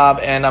cleanup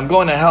job, and I'm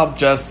going to help,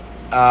 just,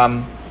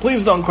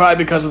 please don't cry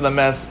because of the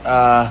mess,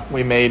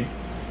 we made.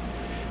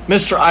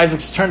 Mr.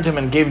 Isaacs turned to him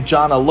and gave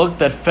John a look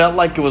that felt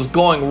like it was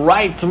going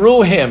right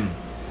through him.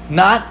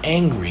 Not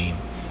angry,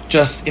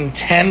 just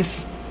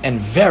intense and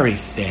very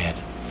sad.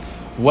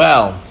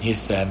 Well, he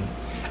said,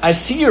 I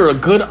see you're a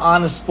good,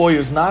 honest boy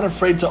who's not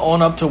afraid to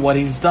own up to what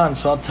he's done,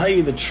 so I'll tell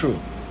you the truth.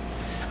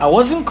 I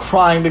wasn't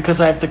crying because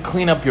I have to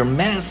clean up your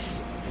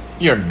mess.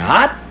 You're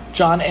not?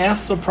 John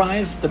asked,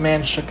 surprised. The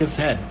man shook his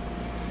head.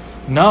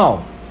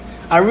 No.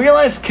 I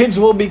realize kids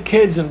will be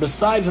kids, and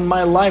besides, in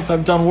my life,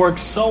 I've done work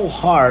so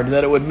hard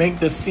that it would make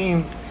this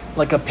seem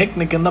like a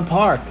picnic in the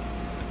park.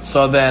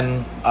 So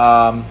then,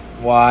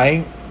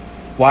 why?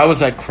 Why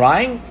was I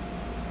crying?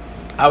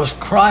 I was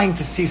crying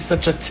to see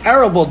such a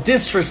terrible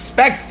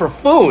disrespect for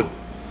food.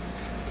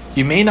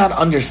 You may not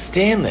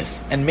understand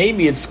this, and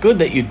maybe it's good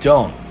that you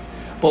don't.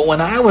 But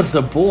when I was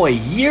a boy,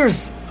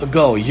 years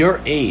ago,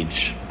 your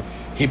age,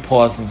 he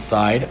paused and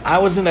sighed, I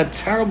was in a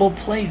terrible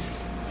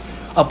place.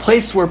 A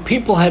place where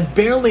people had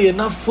barely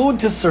enough food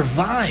to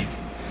survive.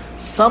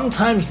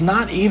 Sometimes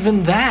not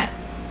even that.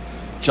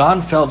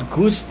 John felt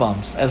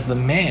goosebumps as the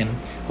man,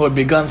 who had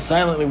begun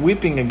silently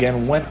weeping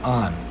again, went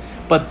on.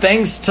 But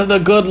thanks to the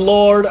good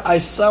Lord, I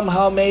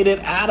somehow made it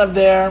out of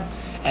there.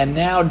 And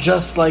now,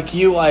 just like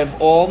you, I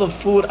have all the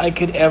food I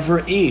could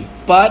ever eat.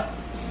 But,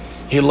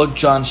 he looked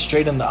John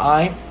straight in the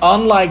eye,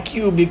 unlike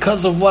you,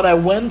 because of what I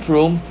went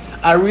through,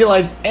 I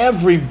realize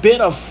every bit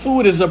of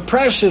food is a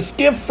precious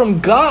gift from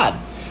God.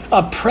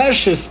 A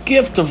precious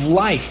gift of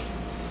life.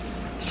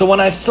 So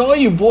when I saw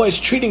you boys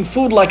treating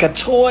food like a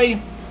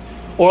toy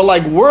or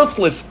like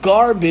worthless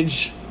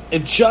garbage,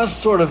 it just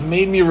sort of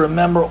made me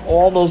remember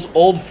all those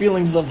old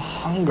feelings of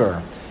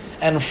hunger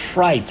and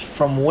fright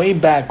from way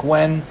back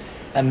when,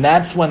 and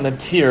that's when the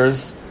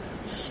tears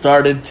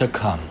started to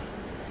come.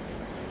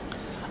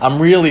 I'm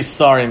really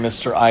sorry,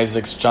 Mr.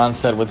 Isaacs, John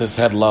said with his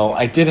head low.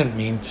 I didn't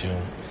mean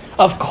to.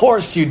 Of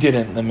course you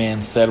didn't, the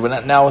man said,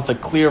 now with a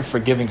clear,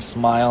 forgiving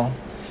smile.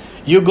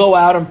 You go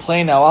out and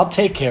play now. I'll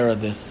take care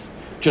of this.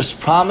 Just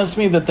promise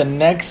me that the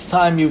next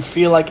time you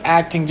feel like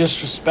acting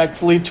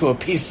disrespectfully to a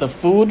piece of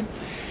food,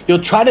 you'll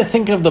try to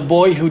think of the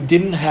boy who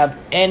didn't have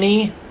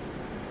any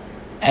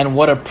and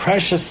what a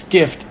precious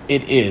gift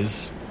it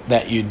is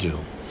that you do.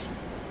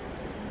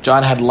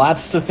 John had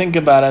lots to think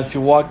about as he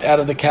walked out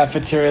of the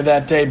cafeteria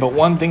that day, but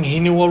one thing he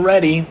knew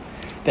already,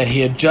 that he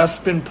had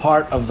just been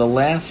part of the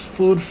last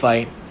food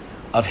fight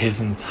of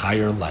his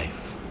entire life.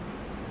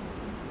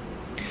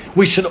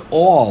 We should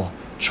all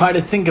try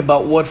to think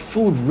about what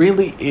food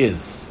really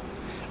is,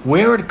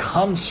 where it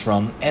comes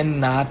from, and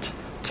not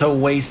to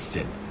waste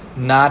it,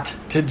 not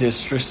to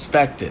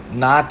disrespect it,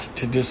 not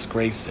to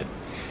disgrace it.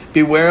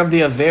 Beware of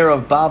the avera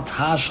of Bal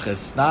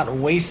Tashchis, not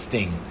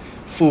wasting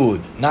food,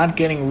 not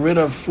getting rid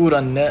of food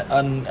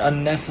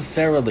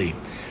unnecessarily,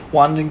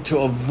 wanting to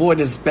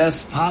avoid as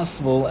best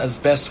possible as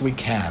best we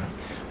can.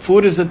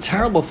 Food is a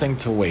terrible thing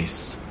to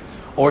waste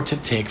or to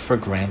take for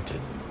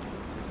granted.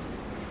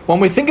 When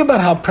we think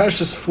about how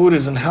precious food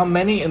is and how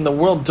many in the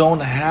world don't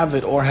have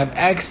it or have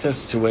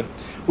access to it,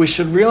 we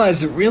should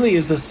realize it really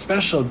is a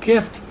special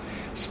gift,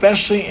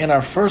 especially in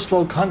our first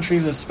world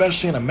countries,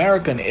 especially in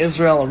America and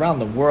Israel, around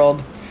the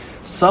world.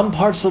 Some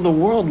parts of the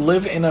world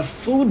live in a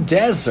food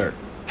desert.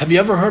 Have you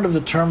ever heard of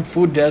the term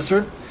food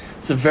desert?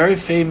 It's a very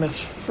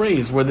famous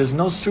phrase where there's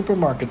no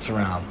supermarkets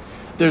around.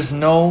 There's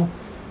no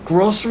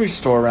grocery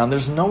store around.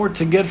 There's nowhere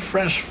to get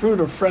fresh fruit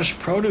or fresh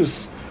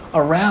produce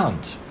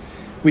around.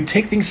 We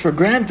take things for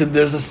granted.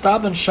 There's a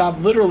Stop and Shop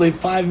literally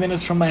 5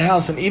 minutes from my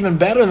house. And even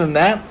better than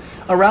that,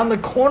 around the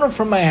corner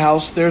from my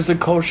house, there's a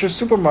kosher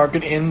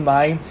supermarket in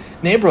my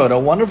neighborhood. A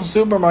wonderful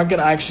supermarket.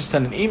 I actually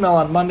send an email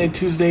on Monday,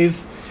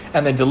 Tuesdays,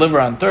 and they deliver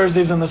on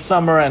Thursdays in the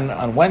summer and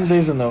on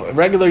Wednesdays in the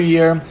regular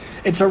year.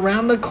 It's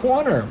around the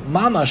corner.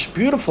 Mamash,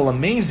 beautiful,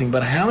 amazing.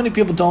 But how many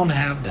people don't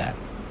have that?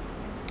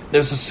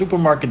 There's a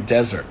supermarket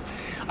desert.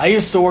 I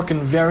used to work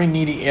in very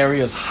needy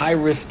areas,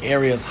 high-risk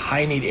areas,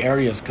 high-need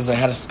areas, because I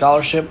had a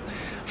scholarship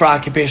for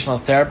occupational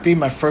therapy.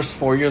 My first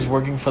 4 years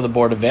working for the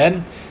Board of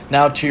Ed.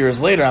 Now, 2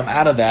 years later, I'm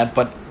out of that,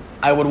 but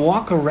I would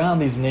walk around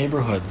these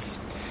neighborhoods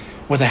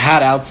with a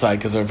hat outside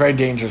because they're very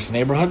dangerous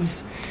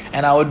neighborhoods,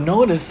 and I would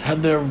notice how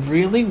there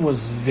really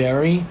was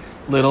very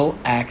little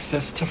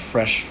access to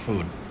fresh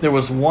food. There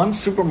was one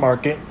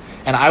supermarket,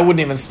 and I wouldn't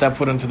even step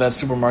foot into that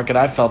supermarket.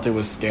 I felt it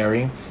was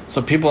scary.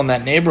 So people in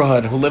that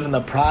neighborhood who live in the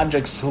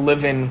projects, who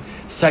live in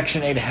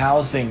Section 8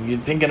 housing, you're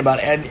thinking about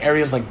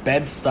areas like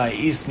Bed-Stuy,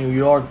 East New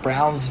York,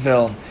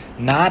 Brownsville,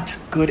 not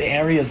good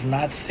areas,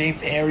 not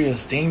safe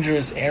areas,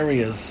 dangerous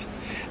areas.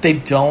 They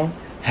don't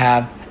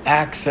have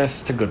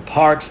access to good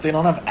parks. They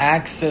don't have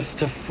access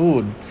to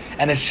food.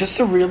 And it's just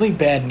a really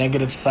bad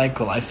negative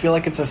cycle. I feel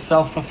like it's a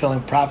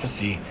self-fulfilling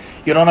prophecy.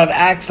 You don't have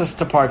access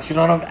to parks. You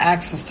don't have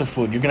access to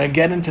food. You're going to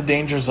get into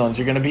danger zones.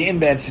 You're going to be in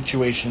bad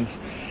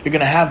situations. You're going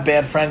to have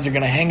bad friends. You're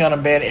going to hang out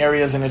in bad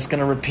areas, and it's going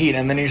to repeat.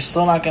 And then you're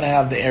still not going to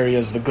have the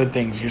areas, the good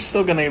things. You're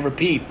still going to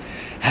repeat.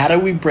 How do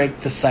we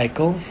break the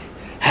cycle?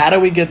 How do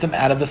we get them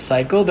out of the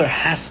cycle? There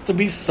has to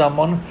be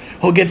someone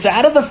who gets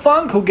out of the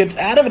funk, who gets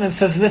out of it and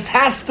says, this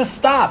has to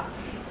stop.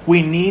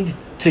 We need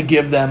to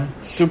give them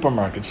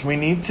supermarkets. We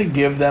need to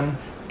give them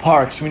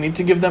parks. We need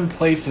to give them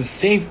places,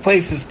 safe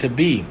places to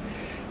be.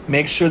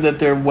 Make sure that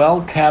they're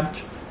well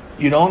kept.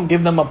 You don't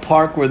give them a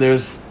park where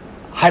there's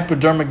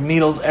hypodermic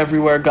needles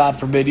everywhere, God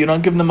forbid. You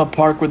don't give them a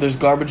park where there's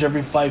garbage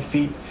every 5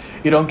 feet.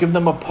 You don't give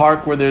them a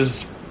park where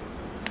there's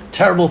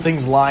terrible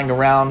things lying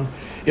around.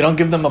 You don't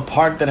give them a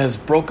park that has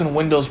broken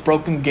windows,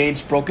 broken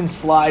gates, broken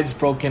slides,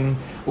 broken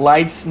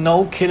lights.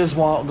 No kid is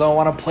going to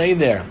want to play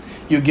there.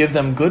 You give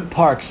them good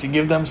parks. You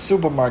give them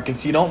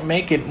supermarkets. You don't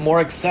make it more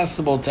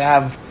accessible to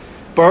have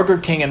Burger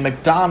King and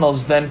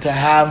McDonald's than to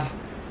have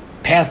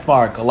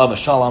Pathmark, Alav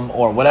Shalom,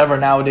 or whatever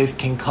nowadays,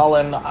 King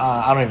Cullen,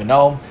 I don't even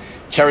know,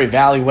 Cherry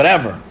Valley,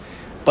 whatever.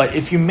 But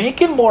if you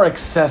make it more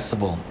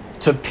accessible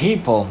to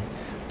people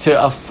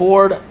to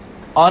afford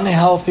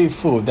unhealthy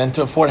food than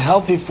to afford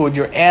healthy food,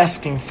 you're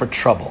asking for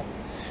trouble.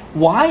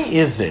 Why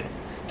is it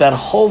that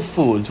Whole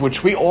Foods,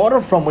 which we order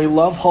from, we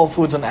love Whole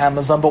Foods on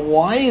Amazon, but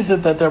why is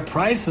it that their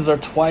prices are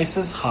twice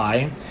as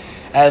high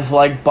as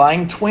like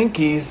buying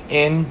Twinkies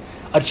in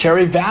a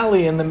Cherry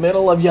Valley in the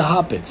middle of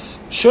Yehupitz?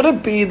 Should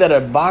it be that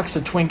a box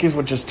of Twinkies,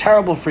 which is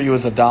terrible for you,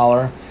 is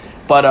 $1,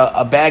 but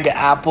a bag of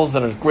apples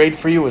that are great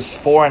for you is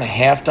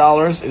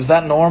 $4.50? Is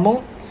that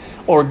normal?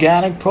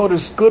 Organic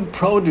produce, good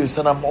produce,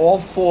 and I'm all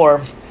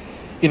for,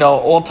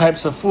 all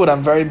types of food.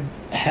 I'm very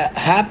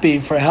happy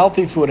for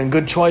healthy food and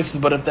good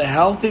choices, but if the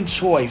healthy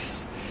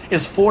choice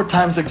is 4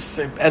 times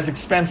as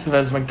expensive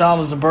as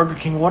McDonald's and Burger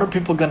King, what are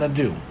people going to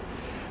do?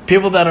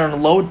 People that are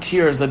in low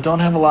tiers, that don't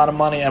have a lot of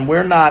money, and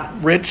we're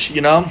not rich, I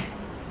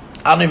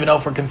don't even know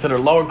if we're considered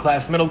lower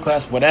class, middle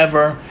class,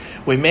 whatever.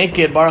 We make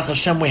it, Baruch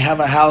Hashem, we have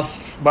a house,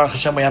 Baruch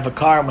Hashem, we have a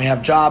car, and we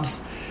have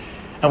jobs,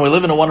 and we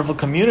live in a wonderful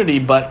community,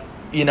 but,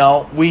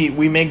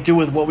 we make do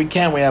with what we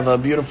can. We have a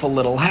beautiful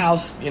little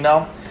house,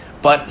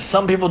 but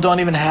some people don't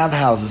even have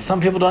houses.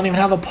 Some people don't even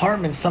have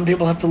apartments. Some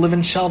people have to live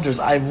in shelters.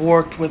 I've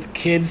worked with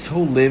kids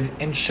who live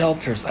in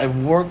shelters.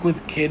 I've worked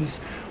with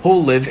kids who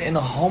live in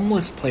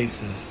homeless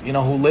places,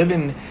 who live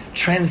in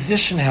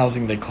transition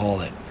housing, they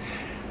call it.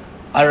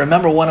 I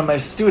remember one of my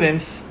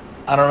students,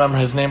 I don't remember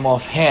his name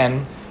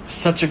offhand,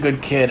 such a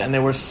good kid, and they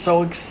were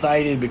so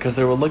excited because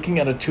they were looking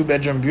at a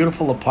 2-bedroom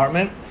beautiful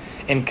apartment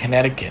in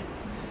Connecticut.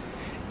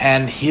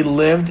 And he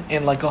lived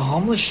in like a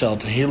homeless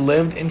shelter. He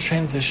lived in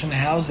transition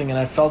housing, and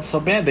I felt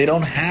so bad. They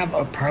don't have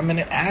a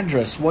permanent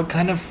address. What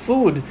kind of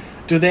food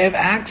do they have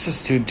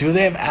access to? Do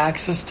they have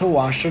access to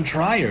washer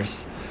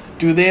dryers?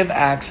 Do they have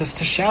access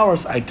to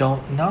showers? I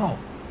don't know.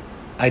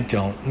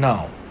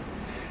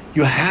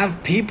 You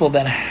have people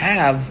that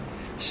have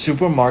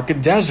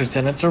supermarket deserts,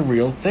 and it's a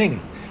real thing.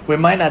 We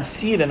might not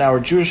see it in our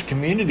Jewish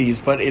communities,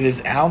 but it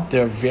is out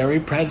there, very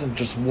present.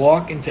 Just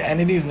walk into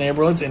any of these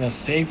neighborhoods in a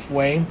safe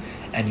way,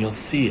 and you'll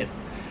see it.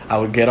 I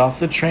would get off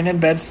the train in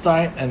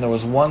Bed-Stuy, and there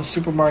was one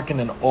supermarket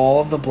in all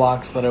of the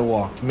blocks that I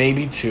walked,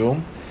 maybe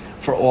 2,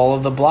 for all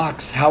of the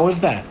blocks. How is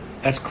that?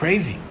 That's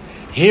crazy.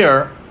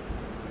 Here,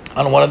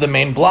 on one of the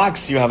main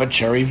blocks, you have a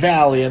Cherry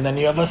Valley, and then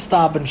you have a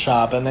Stop and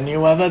Shop, and then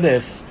you have a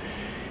this.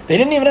 They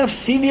didn't even have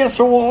CVS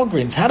or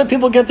Walgreens. How do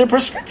people get their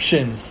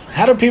prescriptions?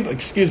 How do people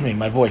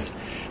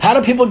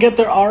get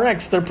their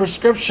RX, their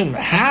prescription?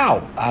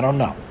 How? I don't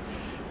know.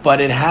 But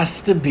it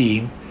has to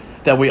be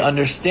that we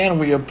understand,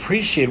 we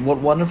appreciate what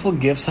wonderful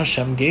gifts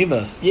Hashem gave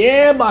us.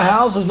 Yeah, my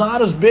house is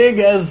not as big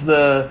as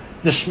the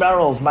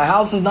Schmerels. My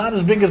house is not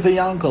as big as the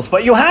Yonkels.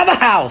 But you have a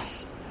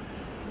house.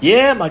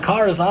 Yeah, my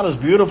car is not as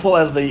beautiful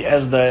as the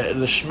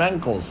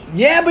Schmenkels.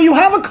 Yeah, but you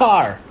have a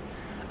car.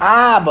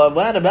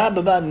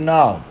 But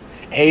no.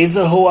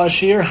 Ezehu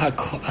Ashir had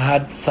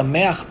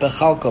Sameach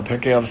Bechalko.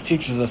 Pirkei Avos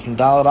teaches us in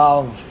Daled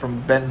Aleph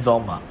from Ben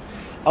Zoma.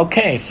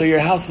 Okay, so your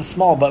house is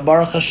small, but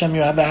Baruch Hashem,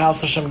 you have a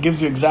house. Hashem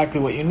gives you exactly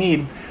what you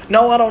need.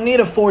 No, I don't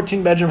need a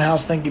 14-bedroom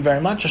house. Thank you very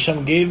much.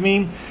 Hashem gave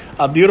me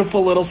a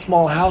beautiful little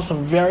small house.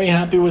 I'm very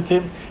happy with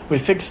it. We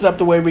fix it up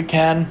the way we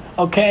can.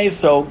 Okay,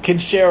 so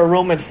kids share a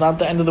room. It's not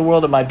the end of the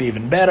world. It might be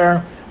even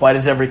better. Why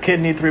does every kid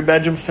need 3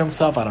 bedrooms to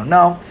himself? I don't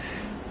know.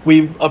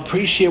 We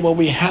appreciate what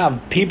we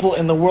have. People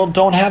in the world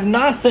don't have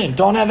nothing,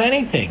 don't have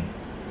anything.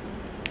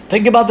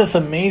 Think about this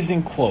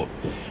amazing quote,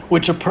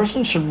 which a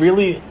person should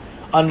really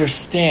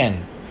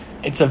understand.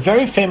 It's a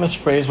very famous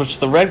phrase which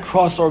the Red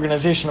Cross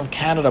Organization of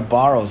Canada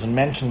borrows and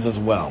mentions as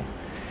well.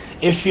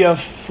 If you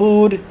have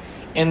food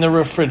in the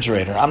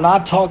refrigerator, I'm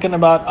not talking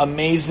about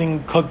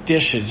amazing cooked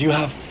dishes. You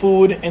have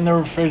food in the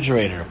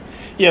refrigerator.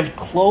 You have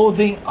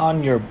clothing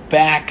on your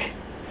back.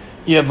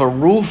 You have a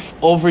roof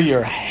over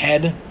your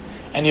head.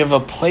 And you have a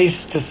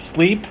place to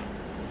sleep.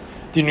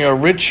 Then you're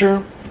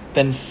richer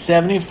than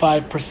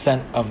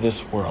 75% of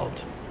this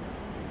world.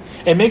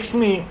 It makes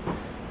me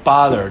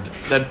bothered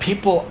that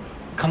people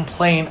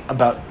complain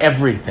about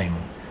everything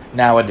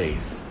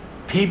nowadays.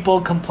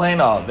 People complain,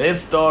 oh,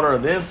 this daughter,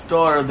 this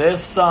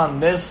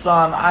son,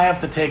 I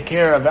have to take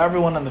care of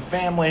everyone in the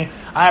family.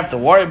 I have to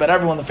worry about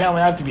everyone in the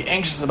family. I have to be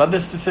anxious about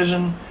this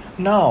decision.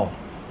 No,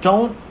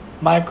 don't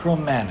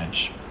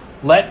micromanage.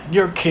 Let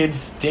your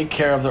kids take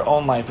care of their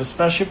own life,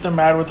 especially if they're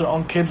married with their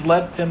own kids.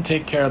 Let them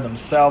take care of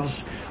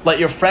themselves. Let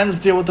your friends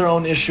deal with their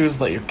own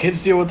issues. Let your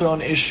kids deal with their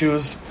own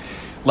issues.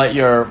 Let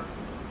your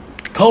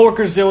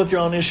coworkers deal with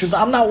your own issues.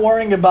 I'm not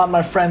worrying about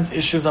my friends'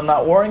 issues. I'm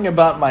not worrying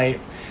about my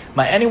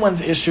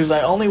anyone's issues.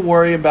 I only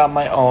worry about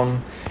my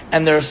own.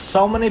 And there's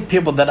so many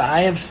people that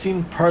I have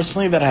seen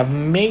personally that have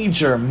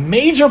major,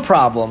 major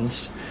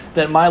problems,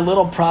 that my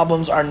little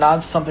problems are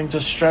not something to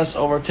stress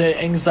over,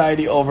 to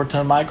anxiety over, to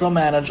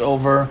micromanage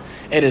over.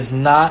 It is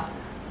not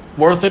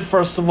worth it,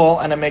 first of all,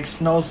 and it makes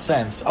no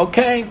sense.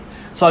 Okay,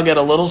 so I'll get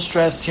a little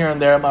stressed here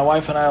and there. My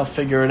wife and I will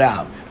figure it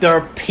out. There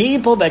are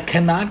people that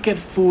cannot get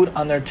food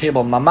on their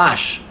table,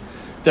 mamash.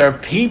 There are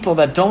people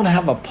that don't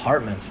have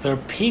apartments. There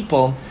are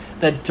people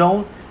that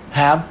don't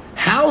have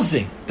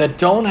housing, that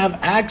don't have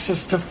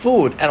access to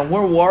food. And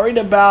we're worried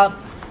about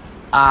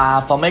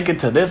if I'll make it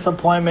to this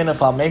appointment,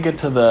 if I'll make it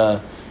to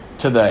the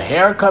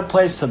haircut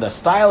place, to the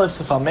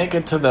stylist, if I'll make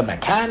it to the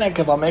mechanic,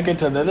 if I'll make it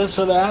to the this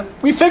or that.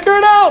 We figure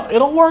it out.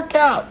 It'll work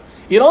out.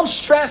 You don't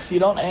stress. You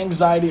don't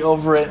anxiety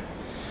over it.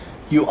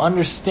 You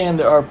understand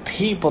there are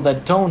people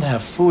that don't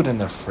have food in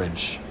their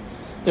fridge.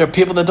 There are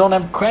people that don't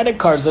have credit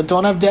cards, that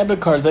don't have debit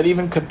cards, that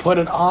even could put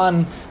it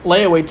on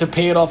layaway to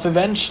pay it off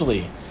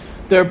eventually.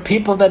 There are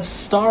people that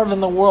starve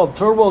in the world.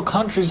 Third world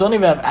countries don't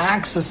even have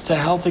access to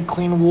healthy,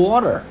 clean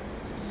water.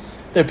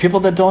 There are people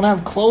that don't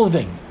have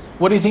clothing.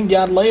 What do you think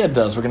Yad Leah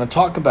does? We're going to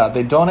talk about.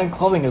 They donate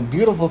clothing, a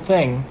beautiful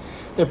thing.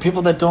 There are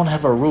people that don't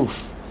have a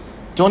roof,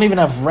 don't even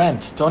have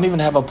rent, don't even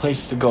have a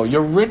place to go.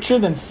 You're richer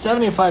than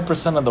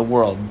 75% of the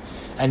world.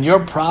 And your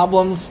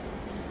problems,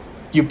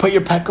 you put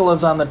your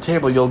pekolas on the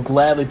table, you'll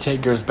gladly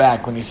take yours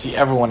back when you see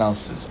everyone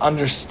else's.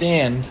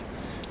 Understand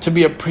to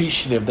be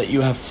appreciative that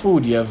you have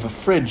food, you have a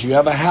fridge, you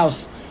have a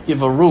house, you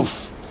have a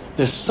roof.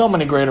 There's so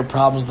many greater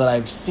problems that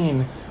I've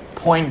seen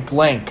point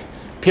blank.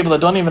 People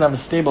that don't even have a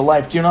stable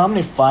life. Do you know how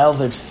many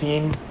files I've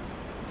seen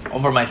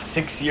over my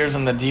 6 years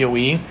in the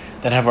DOE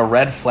that have a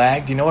red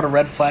flag? Do you know what a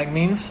red flag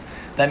means?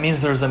 That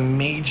means there's a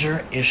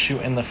major issue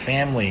in the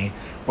family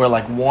where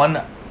like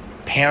one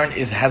parent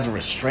has a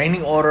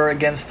restraining order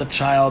against the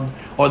child,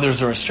 or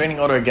there's a restraining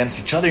order against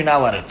each other. You're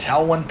not allowed to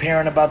tell one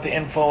parent about the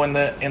info in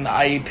the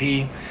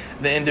IEP,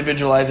 the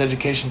Individualized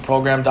Education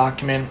Program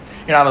document.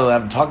 You're not allowed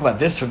to talk about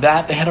this or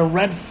that. They had a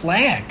red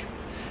flag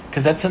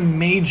because that's a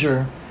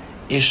major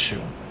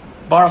issue.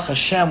 Baruch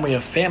Hashem, we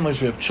have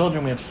families, we have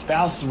children, we have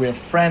spouses, we have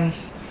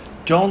friends.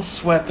 Don't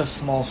sweat the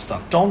small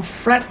stuff. Don't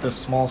fret the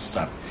small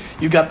stuff.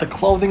 You got the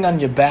clothing on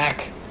your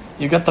back.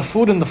 You got the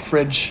food in the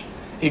fridge.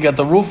 You got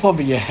the roof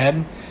over your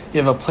head.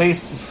 You have a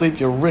place to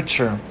sleep. You're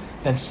richer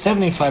than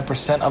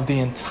 75% of the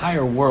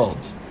entire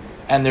world.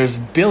 And there's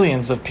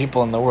billions of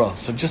people in the world.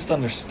 So just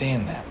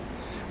understand that.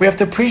 We have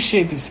to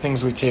appreciate these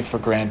things we take for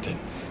granted.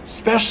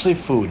 Especially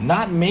food.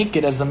 Not make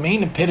it as a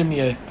main epitome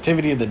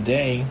activity of the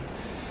day,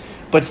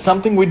 but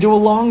something we do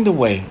along the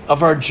way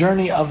of our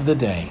journey of the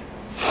day.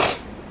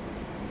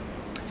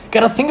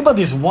 Got to think about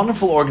these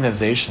wonderful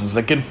organizations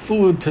that give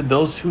food to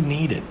those who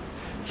need it,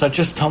 such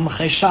as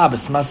Tomchei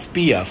Shabbos,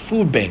 Maspia,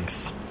 food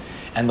banks,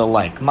 and the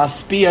like.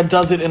 Maspia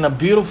does it in a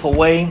beautiful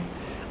way.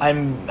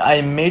 I'm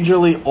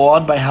majorly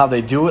awed by how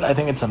they do it. I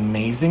think it's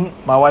amazing.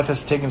 My wife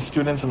has taken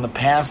students in the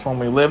past when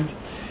we lived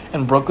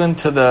in Brooklyn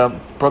to the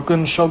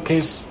Brooklyn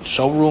Showcase,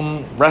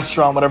 showroom,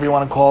 restaurant, whatever you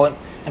want to call it,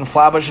 in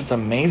Flatbush. It's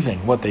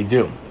amazing what they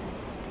do.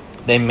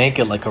 They make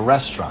it like a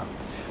restaurant.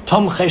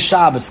 Tomchei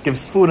Shabbos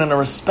gives food in a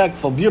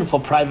respectful, beautiful,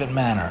 private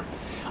manner.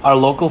 Our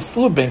local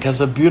food bank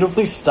has a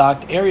beautifully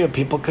stocked area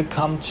people could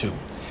come to.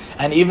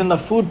 And even the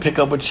food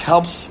pickup, which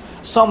helps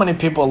so many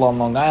people along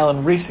Long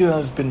Island, recently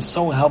has been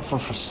so helpful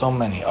for so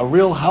many. A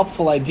real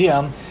helpful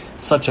idea,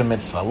 such a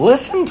mitzvah.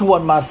 Listen to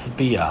what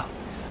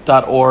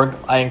Masbia.org.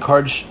 I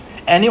encourage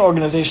any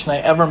organization I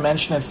ever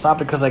mention. It's not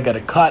because I get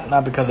a cut,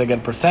 not because I get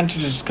a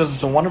percentage, it's because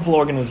it's a wonderful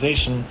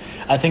organization.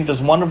 I think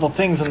does wonderful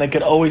things and they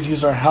could always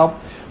use our help.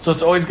 So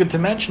it's always good to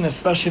mention,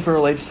 especially if it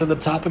relates to the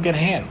topic at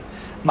hand.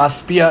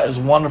 Maspia is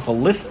wonderful.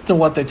 Listen to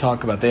what they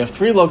talk about. They have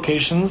 3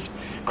 locations,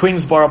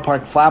 Queensboro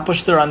Park,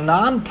 Flatbush. They're a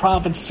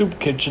non-profit soup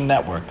kitchen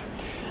network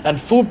and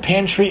food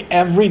pantry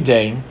every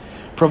day,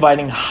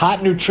 providing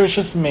hot,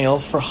 nutritious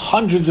meals for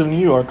hundreds of New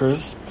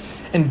Yorkers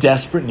in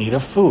desperate need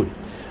of food.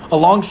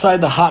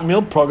 Alongside the hot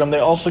meal program, they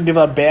also give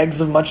out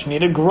bags of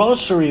much-needed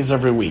groceries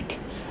every week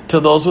to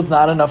those with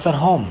not enough at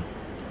home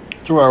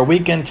through our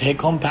weekend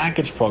take-home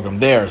package program.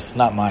 Theirs,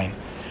 not mine.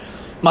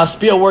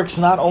 Maspia works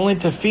not only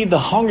to feed the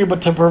hungry,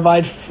 but to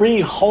provide free,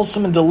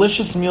 wholesome, and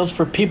delicious meals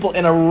for people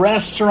in a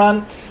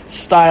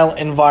restaurant-style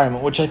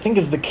environment, which I think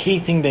is the key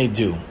thing they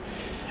do.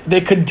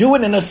 They could do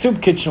it in a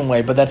soup kitchen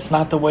way, but that's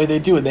not the way they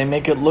do it. They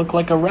make it look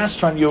like a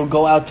restaurant you would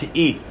go out to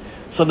eat.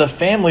 So the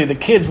family, the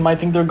kids, might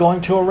think they're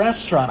going to a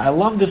restaurant. I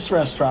love this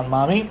restaurant,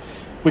 Mommy.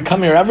 We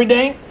come here every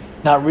day,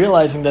 not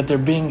realizing that they're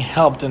being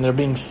helped and they're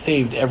being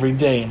saved every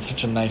day in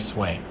such a nice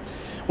way.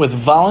 With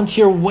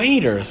volunteer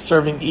waiters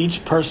serving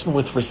each person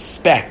with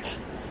respect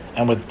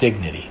and with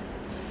dignity.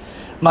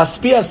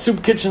 Maspia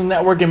Soup Kitchen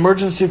Network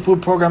emergency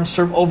food programs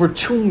serve over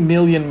 2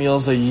 million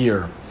meals a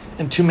year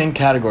in 2 main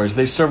categories.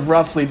 They serve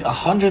roughly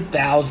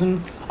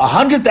 100,000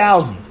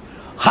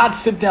 hot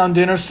sit-down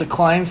dinners to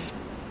clients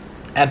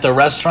at the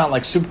restaurant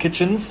like soup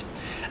kitchens,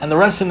 and the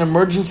rest in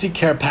emergency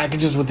care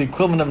packages with the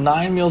equivalent of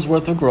 9 meals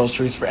worth of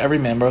groceries for every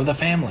member of the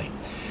family.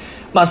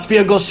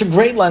 Maspia goes to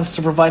great lengths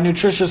to provide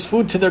nutritious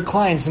food to their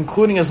clients,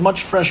 including as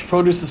much fresh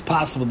produce as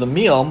possible. The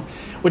meal,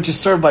 which is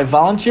served by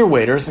volunteer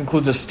waiters,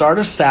 includes a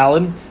starter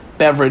salad,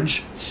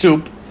 beverage,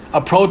 soup, a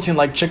protein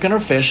like chicken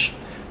or fish,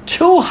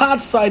 2 hot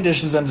side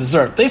dishes, and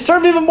dessert. They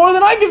serve even more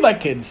than I give my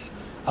kids.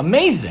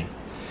 Amazing.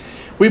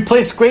 They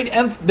place great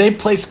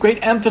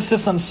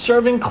emphasis on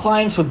serving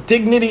clients with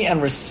dignity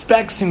and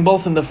respect, seen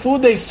both in the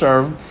food they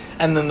serve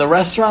and in the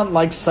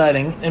restaurant-like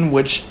setting in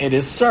which it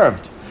is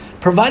served.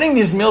 Providing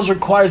these meals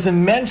requires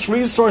immense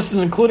resources,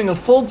 including a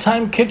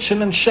full-time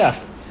kitchen and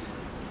chef.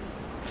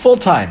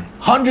 Full-time.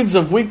 Hundreds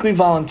of weekly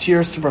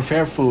volunteers to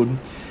prepare food,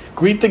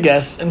 greet the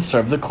guests, and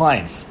serve the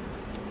clients.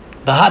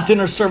 The hot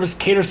dinner service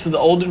caters to the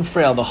old and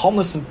frail, the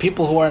homeless, and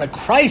people who are in a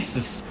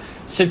crisis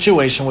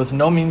situation with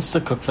no means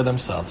to cook for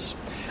themselves.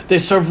 They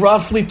serve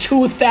roughly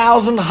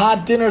 2,000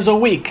 hot dinners a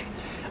week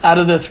out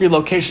of their 3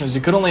 locations.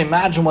 You could only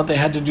imagine what they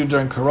had to do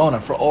during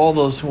Corona for all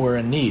those who were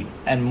in need,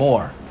 and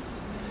more.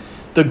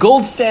 The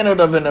gold standard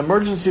of an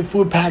emergency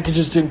food package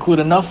is to include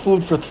enough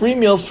food for 3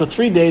 meals for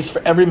 3 days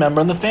for every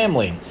member in the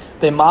family.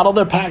 They model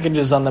their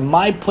packages on the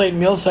My Plate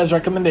meal size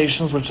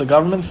recommendations, which the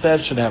government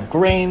says should have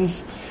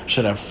grains,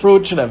 should have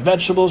fruit, should have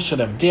vegetables, should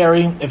have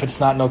dairy, if it's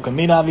not no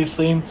meat,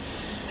 obviously,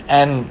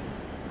 and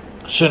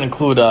should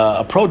include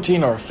a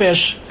protein or a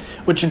fish,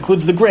 which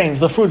includes the grains,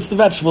 the fruits, the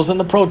vegetables, and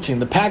the protein.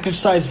 The package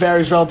size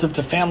varies relative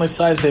to family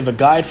size. They have a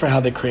guide for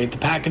how they create the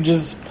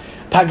packages.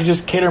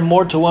 Packages cater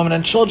more to women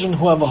and children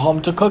who have a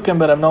home to cook in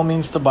but have no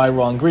means to buy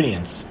raw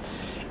ingredients.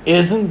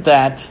 Isn't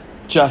that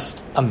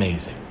just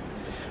amazing?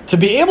 To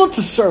be able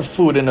to serve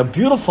food in a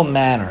beautiful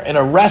manner, in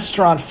a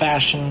restaurant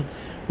fashion,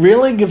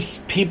 really gives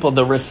people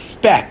the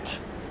respect,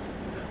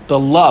 the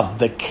love,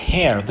 the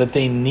care that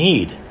they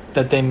need,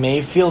 that they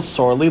may feel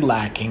sorely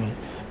lacking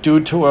due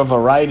to a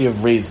variety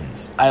of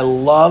reasons. I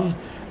love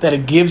that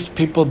it gives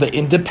people the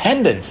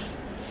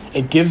independence.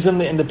 It gives them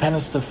the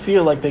independence to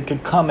feel like they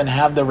could come and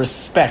have the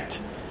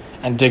respect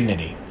and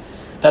dignity.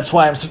 That's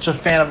why I'm such a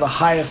fan of the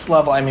highest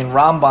level. I mean,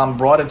 Rambam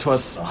brought it to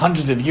us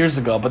hundreds of years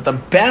ago, but the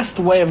best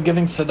way of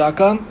giving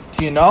tzedakah,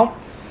 do you know,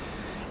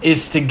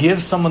 is to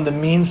give someone the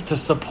means to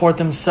support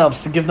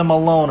themselves, to give them a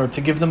loan or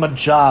to give them a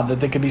job that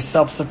they could be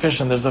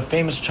self-sufficient. There's a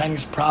famous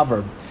Chinese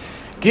proverb.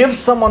 Give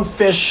someone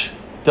fish,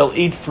 they'll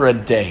eat for a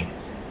day.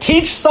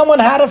 Teach someone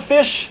how to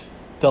fish,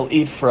 they'll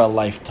eat for a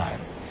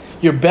lifetime.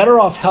 You're better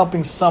off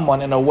helping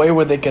someone in a way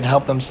where they can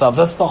help themselves.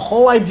 That's the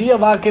whole idea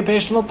of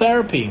occupational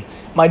therapy.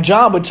 My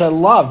job, which I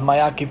love,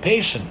 my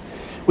occupation.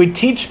 We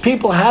teach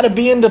people how to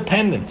be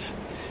independent.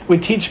 We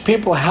teach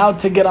people how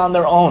to get on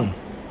their own.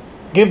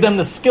 Give them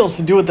the skills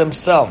to do it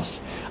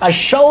themselves. I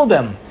show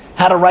them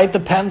how to write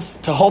the pens,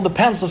 to hold the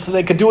pencil so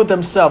they could do it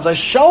themselves. I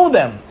show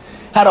them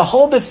how to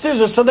hold the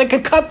scissors so they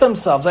could cut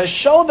themselves. I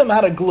show them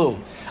how to glue.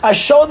 I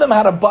show them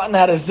how to button,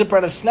 how to zip, how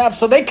to snap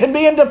so they can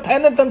be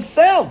independent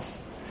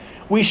themselves.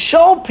 We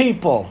show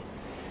people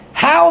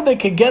how they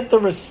could get the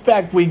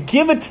respect. We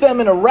give it to them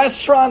in a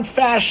restaurant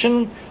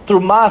fashion through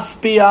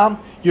Maspia.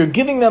 You're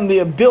giving them the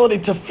ability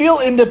to feel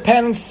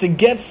independence, to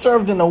get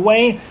served in a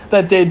way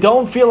that they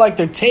don't feel like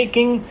they're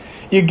taking.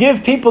 You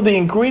give people the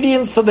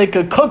ingredients so they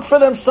could cook for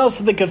themselves,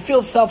 so they could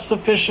feel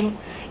self-sufficient.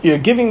 You're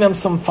giving them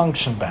some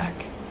function back.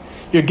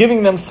 You're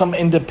giving them some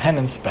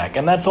independence back.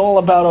 And that's all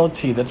about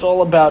OT. That's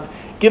all about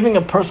giving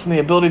a person the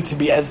ability to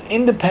be as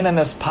independent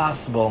as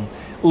possible,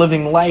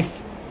 living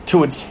life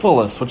to its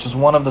fullest, which is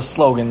one of the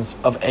slogans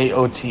of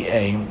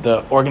AOTA,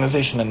 the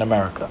organization in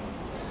America.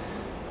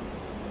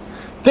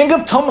 Think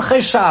of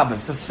Tomchei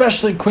Shabbos,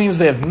 especially Queens.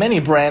 They have many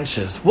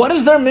branches. What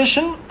is their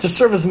mission? To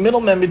serve as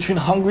middlemen between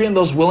hungry and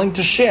those willing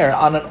to share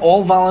on an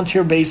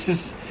all-volunteer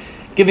basis,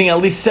 giving at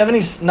least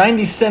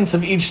 90 cents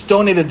of each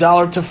donated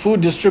dollar to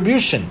food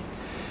distribution.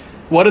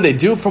 What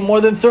do? For more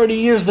than 30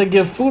 years, they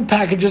give food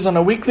packages on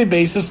a weekly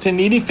basis to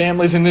needy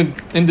families and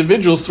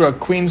individuals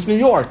throughout Queens, New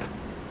York.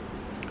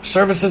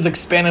 Services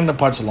expand into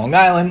parts of Long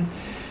Island.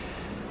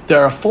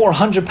 There are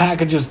 400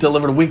 packages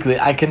delivered weekly.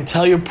 I can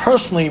tell you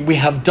personally, we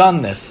have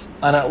done this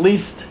on at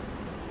least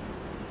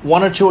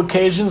one or two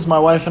occasions. My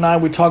wife and I,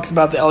 we talked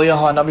about the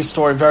Eliyahu Hanavi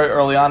story very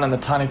early on in the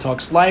Tani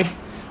Talks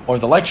Life, or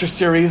the lecture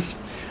series,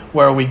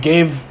 where we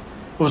gave.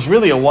 It was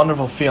really a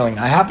wonderful feeling.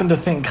 I happen to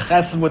think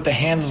chesed with the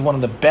hands is one of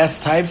the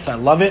best types. I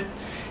love it.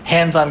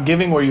 Hands-on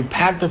giving, where you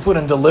pack the food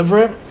and deliver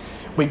it.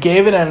 We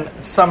gave it,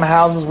 and some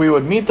houses we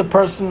would meet the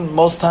person.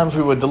 Most times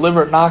we would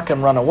deliver it, knock,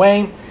 and run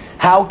away.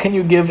 How can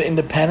you give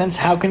independence?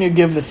 How can you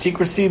give the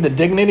secrecy, the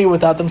dignity,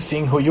 without them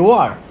seeing who you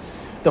are?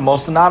 The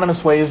most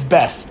anonymous way is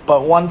best.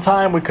 But one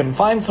time we couldn't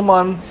find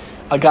someone.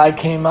 A guy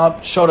came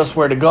up, showed us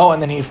where to go,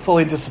 and then he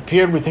fully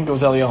disappeared. We think it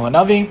was Eliyahu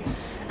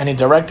Hanavi. And he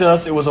directed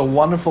us. It was a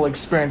wonderful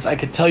experience. I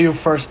could tell you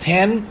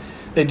firsthand,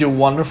 they do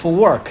wonderful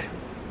work.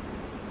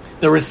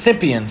 The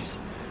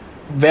recipients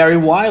vary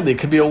widely. It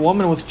could be a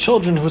woman with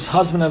children whose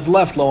husband has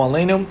left, lo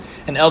aleinu,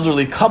 an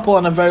elderly couple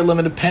on a very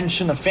limited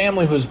pension, a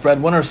family whose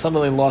breadwinner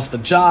suddenly lost a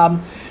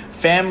job,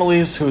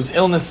 families whose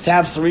illness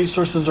saps the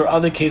resources, or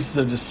other cases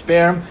of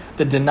despair.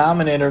 The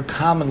denominator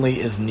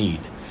commonly is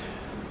need.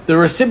 The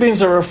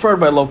recipients are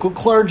referred by local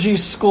clergy,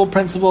 school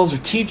principals, or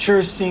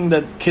teachers, seeing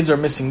that kids are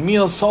missing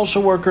meals,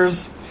 social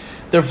workers.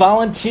 They're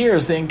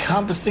volunteers. They're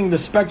encompassing the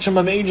spectrum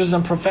of ages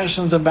and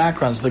professions and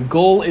backgrounds. The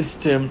goal is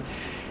to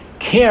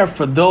care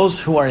for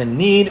those who are in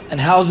need.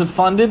 And how is it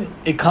funded?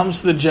 It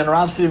comes to the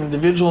generosity of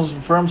individuals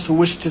and firms who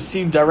wish to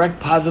see direct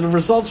positive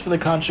results for the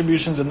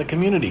contributions in the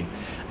community.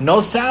 No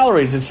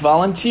salaries. It's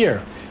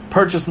volunteer.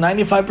 Purchase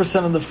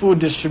 95% of the food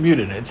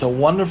distributed. It's a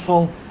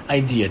wonderful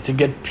idea to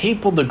get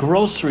people the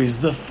groceries,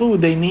 the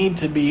food they need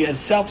to be as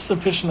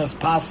self-sufficient as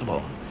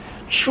possible.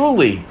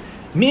 Truly,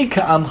 Mi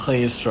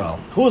ka'amcha Yisrael,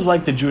 who is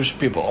like the Jewish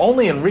people?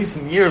 Only in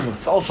recent years, with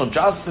social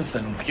justice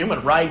and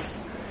human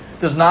rights,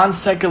 does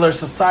non-secular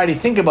society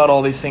think about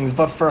all these things.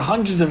 But for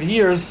hundreds of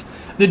years,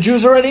 the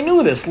Jews already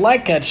knew this.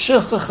 Leket,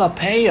 Shechach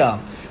Peya,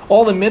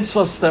 all the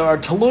mitzvahs that are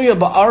Taluya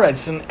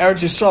Ba'aretz in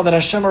Eretz Yisrael that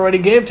Hashem already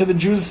gave to the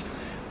Jews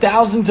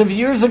thousands of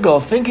years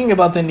ago, thinking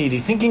about the needy,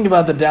 thinking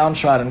about the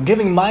downtrodden,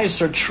 giving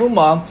Ma'aser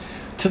Truma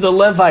to the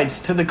Levites,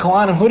 to the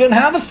Kohanim, who didn't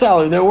have a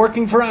salary. They're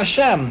working for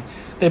Hashem.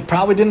 They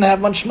probably didn't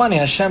have much money.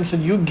 Hashem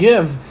said, you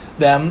give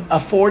them a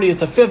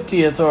 40th, a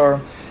 50th,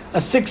 or a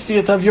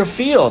 60th of your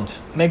field.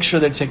 Make sure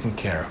they're taken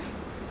care of.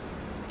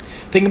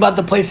 Think about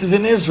the places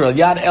in Israel.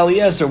 Yad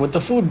Eliezer with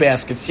the food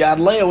baskets. Yad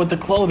Leah with the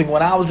clothing.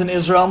 When I was in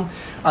Israel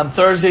on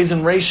Thursdays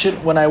in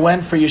Reshit, when I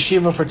went for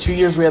yeshiva for 2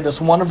 years, we had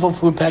this wonderful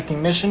food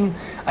packing mission.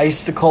 I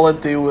used to call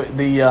it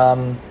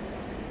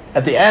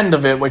at the end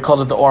of it, we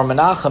called it the Or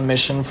Menachem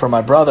mission for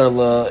my brother,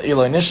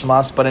 Eloi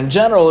Nishmas. But in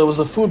general, it was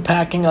a food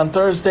packing on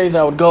Thursdays.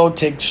 I would go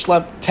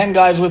schlep 10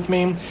 guys with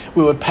me.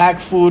 We would pack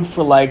food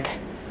for like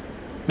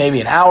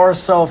maybe an hour or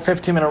so,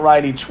 15-minute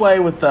ride each way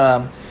with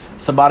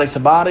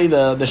Sabari,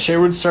 the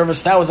Sherut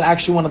service. That was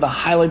actually one of the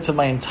highlights of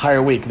my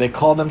entire week. They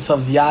called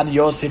themselves Yad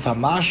Yosef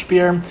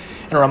HaMashpir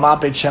in Ramat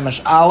Beit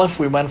Shemesh Aleph.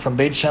 We went from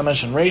Beit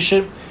Shemesh and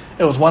Reshit.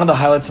 It was one of the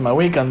highlights of my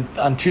week.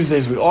 On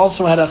Tuesdays, we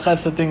also had a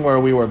chesed thing where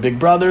we were big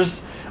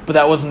brothers, but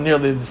that wasn't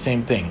nearly the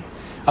same thing.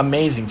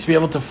 Amazing. To be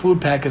able to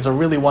food pack is a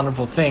really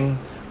wonderful thing.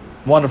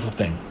 Wonderful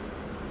thing.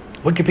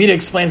 Wikipedia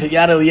explains that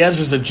Yad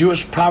Eliezer is a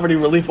Jewish poverty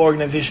relief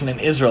organization in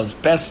Israel. It's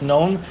best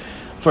known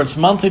for its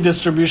monthly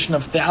distribution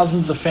of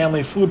thousands of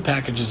family food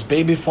packages,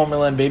 baby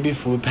formula, and baby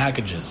food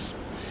packages.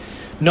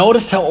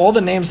 Notice how all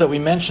the names that we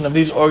mentioned of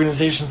these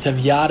organizations have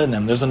Yad in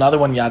them. There's another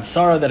one, Yad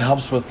Sarah, that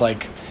helps with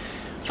like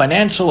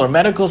financial or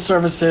medical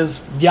services.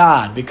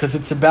 Yad, because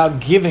it's about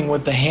giving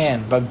with the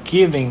hand, about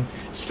giving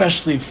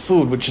especially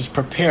food, which is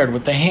prepared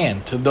with the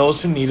hand, to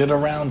those who need it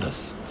around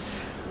us.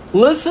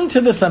 Listen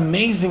to this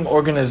amazing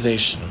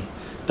organization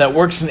that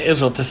works in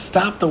Israel to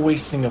stop the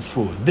wasting of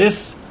food.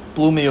 This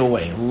blew me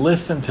away.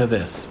 Listen to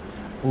this.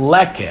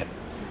 Leket,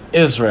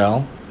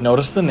 Israel,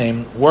 notice the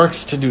name,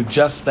 works to do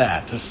just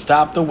that, to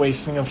stop the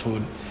wasting of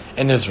food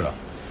in Israel.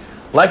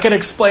 Leket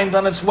explains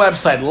on its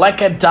website,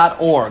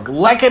 leket.org.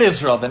 Leket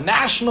Israel, the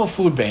National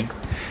Food Bank,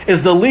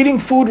 is the leading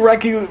food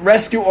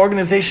rescue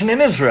organization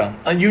in Israel,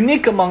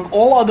 unique among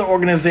all other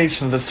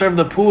organizations that serve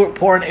the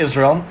poor in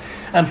Israel.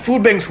 And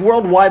food banks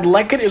worldwide,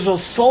 Leket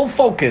Israel's sole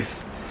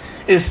focus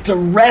is to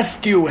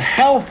rescue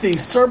healthy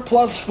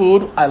surplus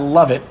food, I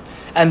love it,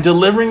 and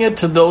delivering it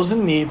to those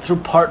in need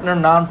through partner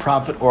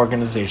nonprofit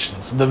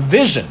organizations. The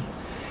vision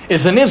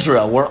is in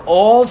Israel, where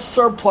all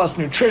surplus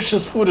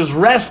nutritious food is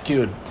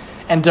rescued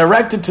and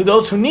directed to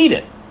those who need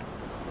it.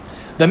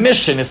 The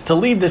mission is to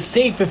lead the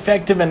safe,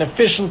 effective, and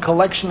efficient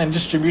collection and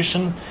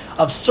distribution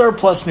of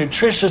surplus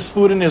nutritious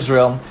food in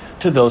Israel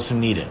to those who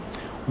need it.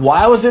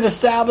 Why was it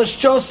established?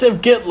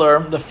 Joseph Gittler,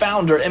 the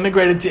founder,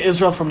 immigrated to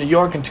Israel from New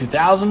York in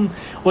 2000,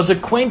 was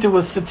acquainted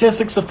with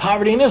statistics of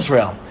poverty in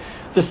Israel.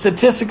 The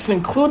statistics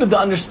included the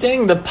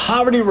understanding that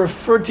poverty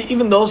referred to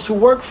even those who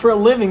work for a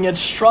living yet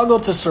struggle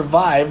to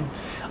survive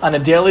on a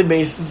daily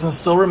basis and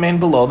still remain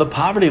below the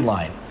poverty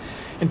line.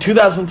 In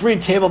 2003,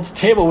 Table to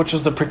Table, which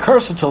was the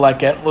precursor to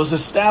Leket, was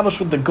established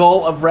with the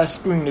goal of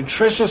rescuing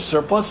nutritious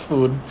surplus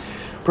food,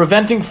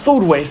 preventing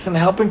food waste, and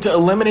helping to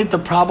eliminate the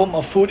problem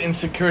of food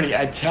insecurity.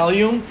 I tell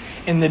you,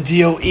 in the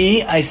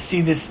DOE, I see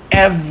this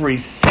every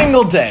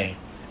single day,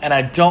 and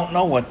I don't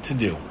know what to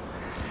do.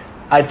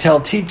 I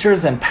tell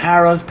teachers and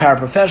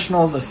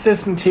paraprofessionals,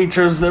 assistant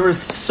teachers, there is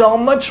so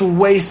much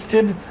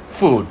wasted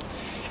food.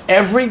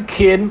 Every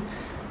kid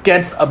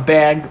gets a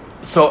bag.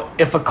 So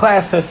if a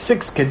class has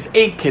 6 kids,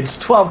 8 kids,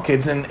 12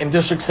 kids in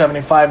District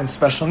 75 in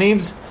special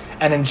needs,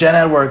 and in Gen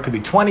Ed where it could be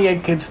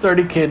 28 kids,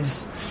 30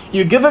 kids,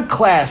 you give a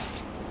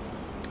class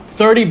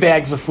 30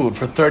 bags of food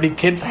for 30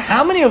 kids.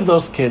 How many of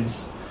those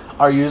kids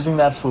are using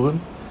that food?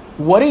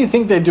 What do you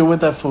think they do with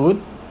that food?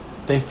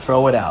 They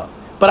throw it out.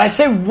 But I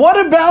say,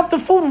 what about the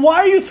food? Why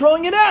are you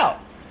throwing it out?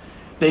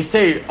 They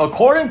say,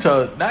 according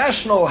to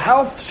national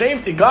health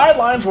safety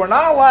guidelines, we're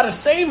not allowed to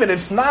save it.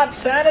 It's not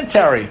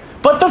sanitary.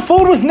 But the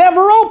food was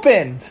never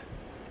opened.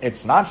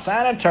 It's not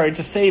sanitary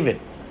to save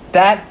it.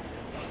 That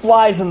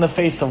flies in the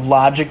face of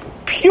logic.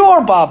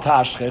 Pure Baal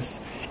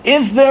Tashchis.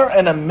 Is there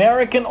an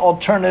American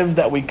alternative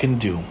that we can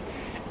do?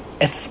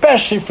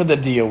 Especially for the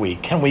DOE.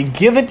 Can we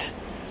give it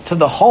to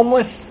the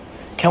homeless?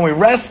 Can we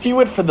rescue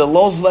it for the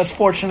less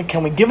fortunate?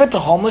 Can we give it to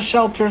homeless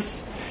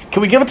shelters?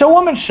 Can we give it to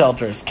women's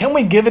shelters? Can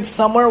we give it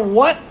somewhere?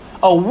 What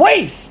a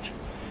waste!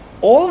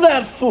 All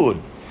that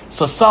food.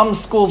 So some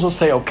schools will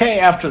say, okay,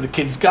 after the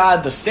kids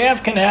got, the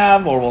staff can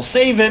have, or we'll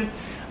save it.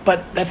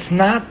 But that's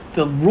not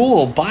the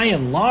rule by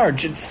and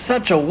large. It's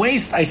such a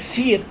waste. I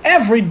see it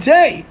every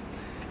day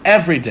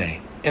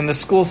in the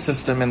school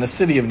system in the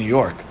city of New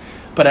York.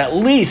 But at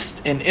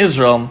least in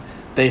Israel,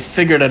 they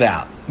figured it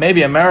out.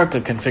 Maybe America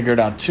can figure it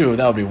out too.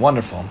 That would be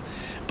wonderful.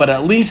 But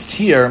at least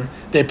here,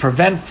 they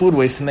prevent food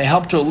waste and they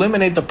help to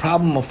eliminate the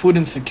problem of food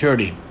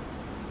insecurity.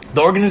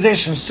 The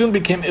organization soon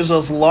became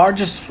Israel's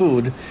largest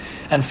food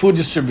and food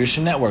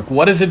distribution network.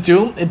 What does it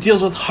do? It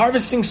deals with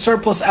harvesting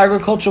surplus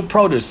agricultural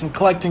produce and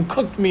collecting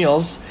cooked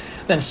meals,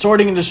 then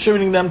sorting and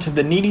distributing them to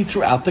the needy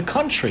throughout the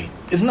country.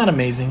 Isn't that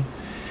amazing?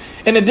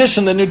 In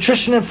addition, the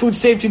Nutrition and Food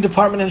Safety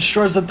Department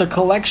ensures that the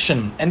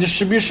collection and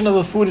distribution of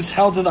the food is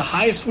held to the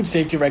highest food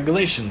safety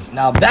regulations.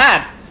 Now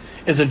that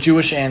is a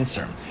Jewish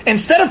answer.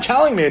 Instead of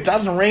telling me it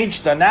doesn't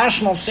reach the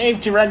national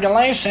safety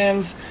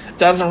regulations,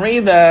 doesn't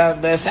read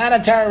the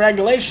sanitary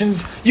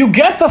regulations, you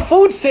get the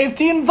food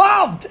safety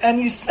involved and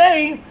you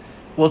say,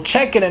 we'll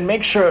check it and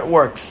make sure it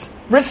works.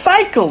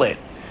 Recycle it.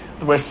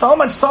 There's so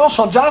much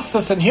social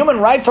justice and human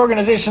rights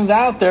organizations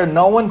out there,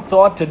 no one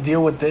thought to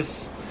deal with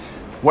this.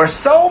 We're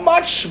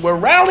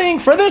rallying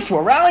for this,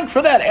 we're rallying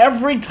for that.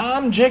 Every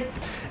Tom, Jane,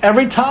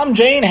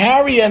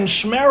 Harry, and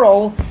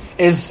Schmerl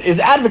is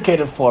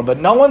advocated for, but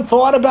no one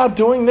thought about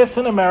doing this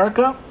in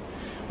America,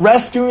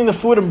 rescuing the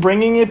food and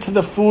bringing it to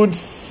the food,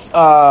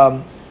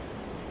 I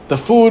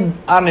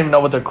don't even know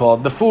what they're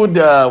called, the food,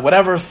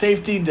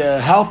 safety, the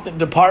health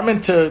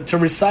department to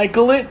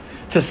recycle it,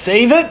 to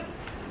save it.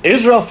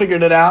 Israel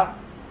figured it out.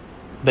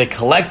 They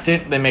collect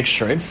it, they make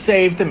sure it's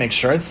safe, they make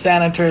sure it's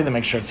sanitary, they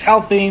make sure it's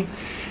healthy,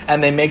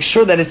 and they make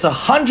sure that it's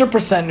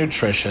 100%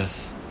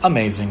 nutritious.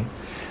 Amazing.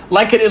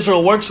 Leket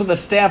Israel works with a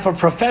staff of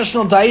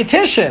professional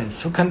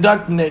dietitians who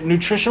conduct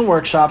nutrition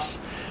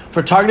workshops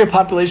for targeted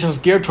populations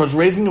geared towards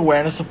raising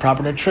awareness of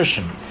proper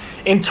nutrition.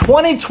 In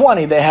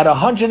 2020, they had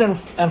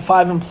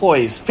 105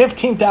 employees,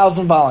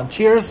 15,000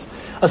 volunteers,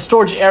 a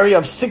storage area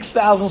of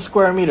 6,000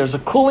 square meters, a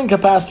cooling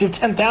capacity of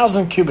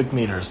 10,000 cubic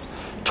meters,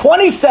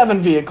 27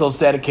 vehicles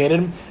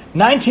dedicated,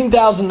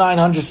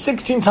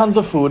 19,916 tons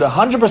of food,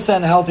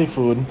 100% healthy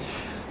food.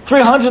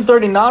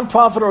 330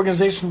 nonprofit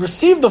organizations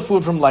received the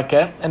food from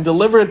Leket and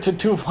delivered it to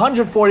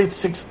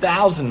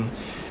 246,000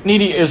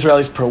 needy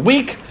Israelis per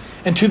week.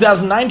 In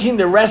 2019,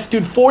 they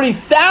rescued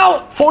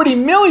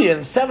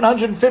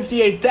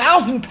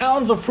 40,758,000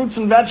 pounds of fruits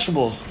and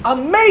vegetables.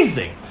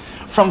 Amazing!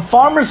 From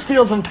farmers'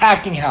 fields and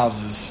packing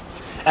houses.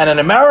 And in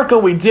America,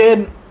 we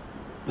did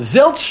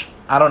zilch?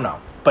 I don't know.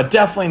 But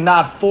definitely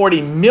not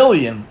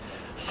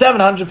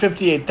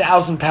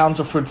 40,758,000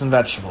 pounds of fruits and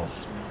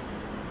vegetables.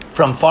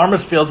 From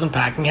farmers' fields and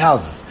packing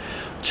houses.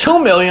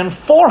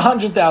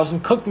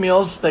 2,400,000 cooked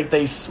meals that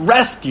they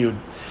rescued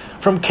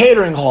from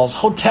catering halls,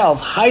 hotels,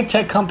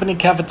 high-tech company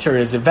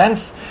cafeterias,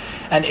 events,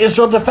 and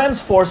Israel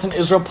Defense Force and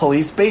Israel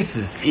police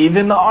bases.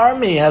 Even the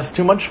army has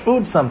too much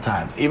food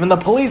sometimes. Even the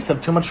police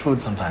have too much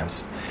food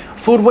sometimes.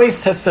 Food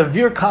waste has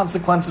severe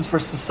consequences for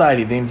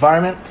society, the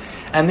environment,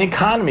 and the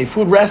economy.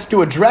 Food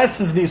rescue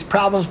addresses these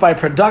problems by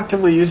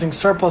productively using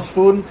surplus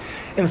food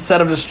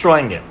instead of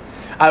destroying it.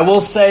 I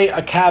will say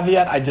a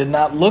caveat, I did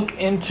not look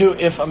into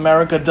if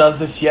America does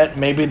this yet.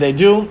 Maybe they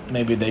do,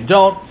 maybe they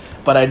don't.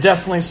 But I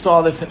definitely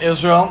saw this in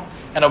Israel,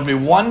 and it would be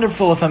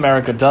wonderful if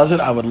America does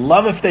it. I would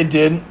love if they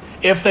did.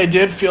 If they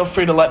did, feel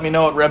free to let me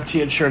know at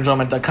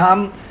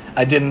rebt@shirjomet.com.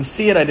 I didn't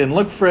see it, I didn't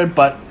look for it,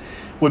 but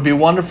would be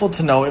wonderful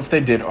to know if they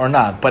did or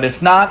not. But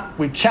if not,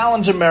 we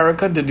challenge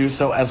America to do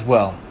so as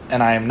well.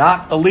 And I am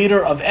not a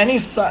leader of any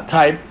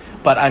type,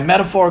 but I'm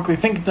metaphorically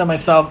thinking to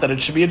myself that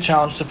it should be a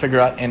challenge to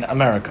figure out in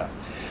America.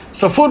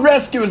 So food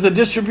rescue is the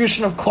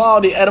distribution of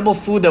quality edible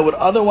food that would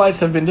otherwise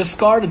have been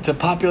discarded to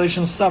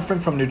populations suffering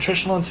from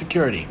nutritional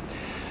insecurity.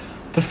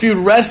 The food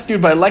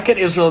rescued by Leket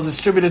Israel is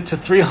distributed to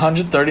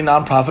 330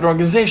 nonprofit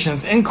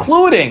organizations,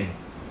 including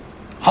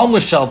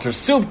homeless shelters,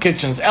 soup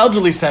kitchens,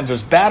 elderly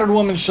centers, battered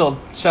women's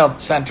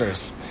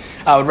centers.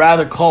 I would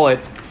rather call it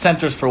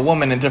centers for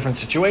women in different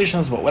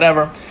situations, but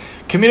whatever.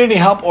 Community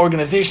help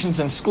organizations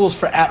and schools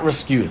for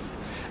at-risk youth.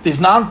 These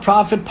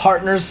nonprofit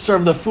partners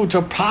serve the food to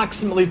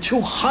approximately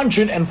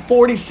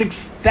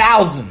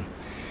 246,000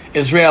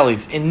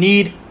 Israelis in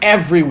need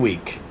every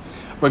week,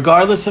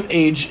 regardless of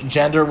age,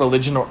 gender,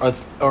 religion,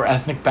 or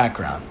ethnic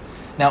background.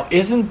 Now,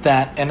 isn't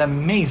that an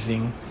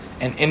amazing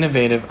and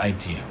innovative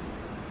idea?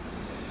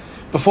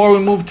 Before we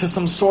move to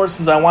some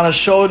sources, I want to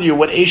show you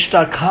what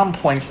Aish.com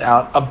points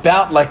out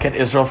about Leket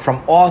Israel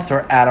from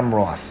author Adam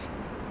Ross.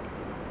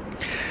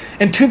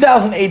 In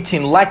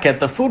 2018, Leket,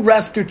 the food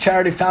rescue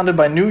charity founded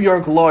by New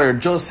York lawyer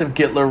Joseph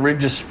Gittler,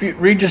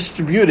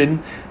 redistributed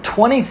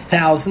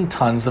 20,000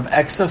 tons of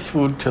excess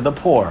food to the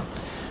poor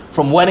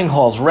from wedding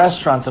halls,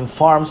 restaurants, and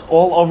farms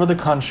all over the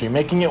country,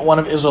 making it one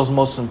of Israel's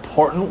most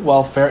important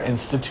welfare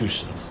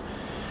institutions.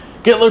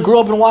 Gittler grew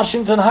up in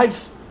Washington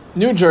Heights,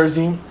 New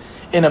Jersey,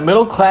 in a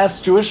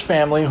middle-class Jewish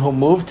family who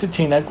moved to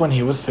Teaneck when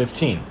he was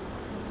 15.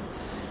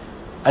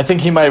 I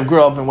think he might have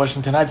grew up in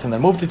Washington Heights and then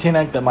moved to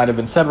Teaneck. That might have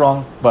been said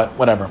wrong, but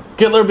whatever.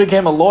 Gittler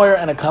became a lawyer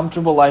and a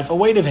comfortable life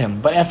awaited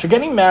him. But after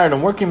getting married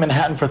and working in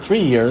Manhattan for 3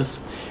 years,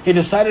 he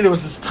decided it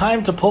was his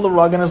time to pull the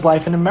rug on his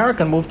life in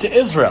America and move to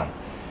Israel.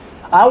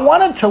 I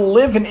wanted to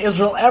live in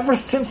Israel ever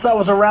since I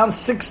was around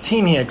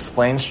 16, he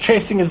explains,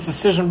 tracing his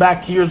decision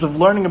back to years of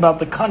learning about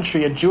the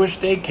country at Jewish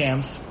day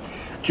camps,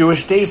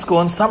 Jewish day school,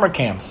 and summer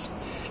camps.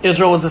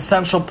 Israel was an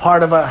essential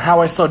part of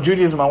how I saw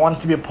Judaism. I wanted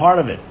to be a part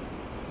of it.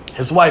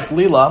 His wife,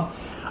 Leela,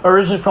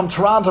 originally from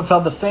Toronto,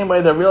 felt the same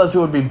way. They realized it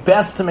would be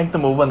best to make the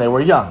move when they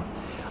were young.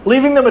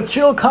 Leaving the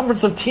material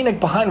comforts of Teaneck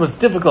behind was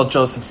difficult,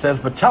 Joseph says,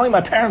 but telling my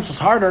parents was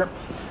harder.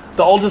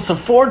 The oldest of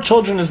 4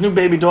 children, his new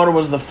baby daughter,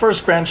 was the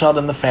first grandchild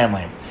in the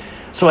family.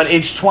 So at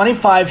age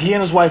 25, he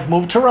and his wife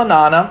moved to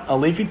Ra'anana, a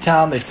leafy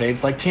town. They say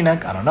it's like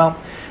Teaneck, I don't know.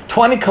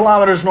 20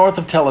 kilometers north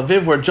of Tel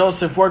Aviv, where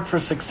Joseph worked for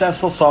a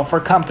successful software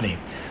company.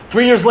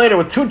 3 years later,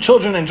 with 2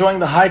 children enjoying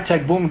the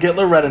high-tech boom,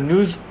 Gittler read a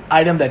news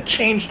item that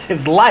changed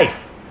his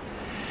life.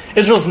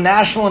 Israel's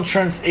National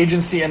Insurance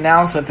Agency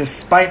announced that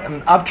despite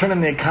an upturn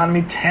in the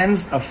economy,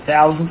 tens of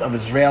thousands of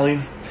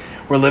Israelis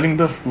were living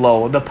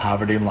below the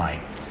poverty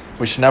line.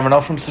 We should never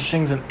know from such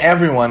things, and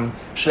everyone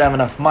should have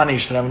enough money,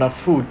 should have enough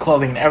food,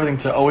 clothing, and everything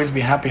to always be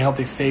happy,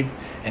 healthy, safe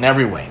in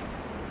every way.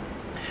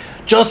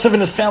 Joseph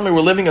and his family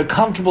were living a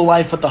comfortable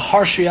life, but the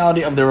harsh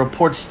reality of their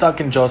report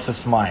stuck in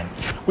Joseph's mind.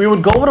 We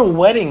would go to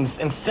weddings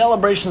and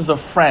celebrations of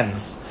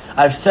friends.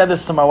 I've said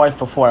this to my wife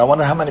before. I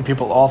wonder how many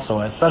people also,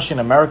 especially in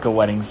America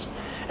weddings,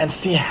 and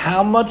see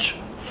how much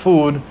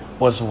food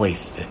was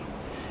wasted.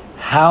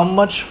 How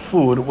much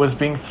food was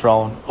being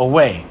thrown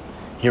away,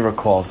 he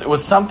recalls. It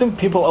was something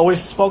people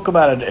always spoke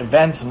about at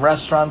events and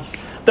restaurants.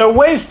 They're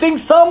wasting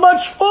so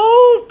much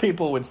food,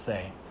 people would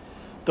say.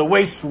 The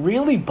waste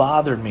really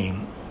bothered me,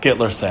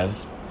 Gittler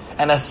says,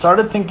 and I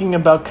started thinking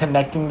about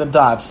connecting the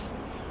dots.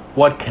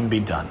 What can be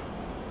done?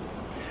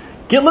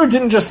 Gittler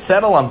didn't just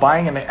settle on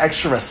buying an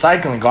extra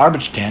recycling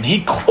garbage can.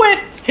 He quit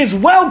his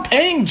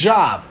well-paying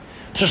job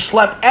to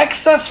schlep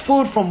excess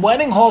food from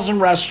wedding halls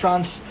and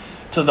restaurants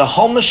to the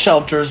homeless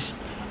shelters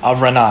of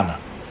Ra'anana.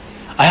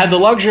 I had the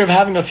luxury of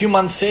having a few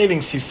months'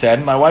 savings, he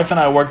said. My wife and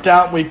I worked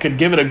out we could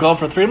give it a go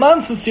for 3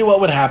 months and see what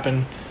would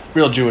happen.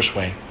 Real Jewish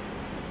way.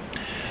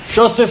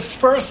 Joseph's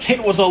first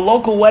hit was a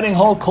local wedding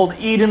hall called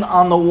Eden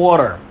on the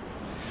Water.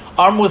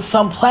 Armed with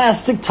some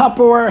plastic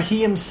Tupperware,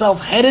 he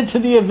himself headed to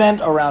the event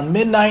around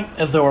midnight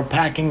as they were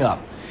packing up.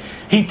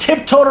 He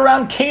tiptoed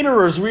around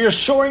caterers,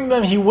 reassuring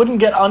them he wouldn't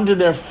get under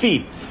their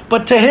feet.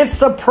 But to his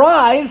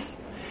surprise,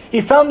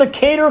 he found the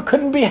caterer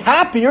couldn't be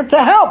happier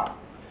to help.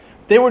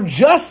 They were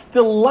just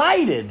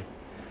delighted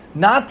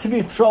not to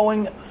be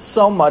throwing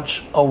so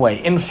much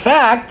away. In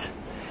fact,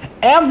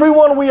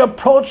 everyone we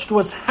approached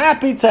was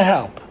happy to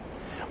help.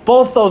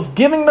 Both those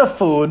giving the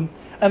food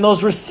and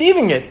those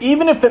receiving it,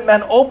 even if it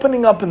meant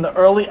opening up in the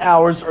early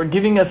hours or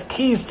giving us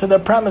keys to their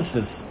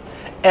premises.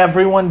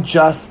 Everyone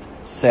just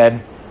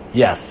said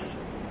yes.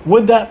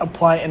 Would that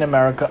apply in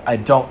America? I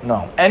don't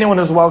know. Anyone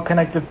who's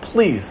well-connected,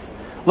 please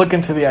look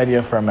into the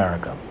idea for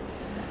America.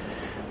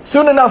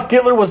 Soon enough,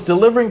 Gittler was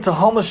delivering to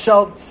homeless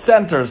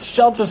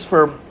shelters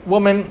for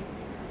women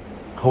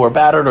who were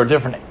battered or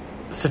different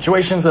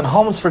situations, and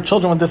homes for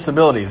children with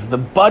disabilities. The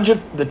budget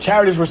the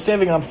charities were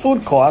saving on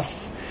food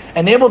costs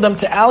enabled them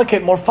to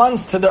allocate more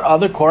funds to their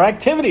other core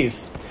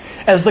activities.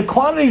 As the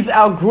quantities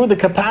outgrew the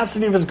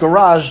capacity of his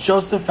garage,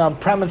 Joseph found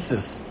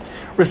premises,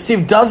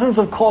 received dozens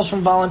of calls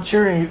from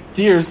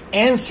volunteers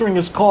answering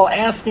his call,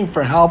 asking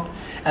for help,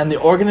 and the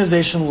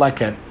organization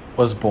Leket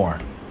was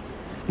born.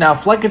 Now,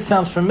 if Leket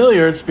sounds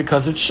familiar, it's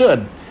because it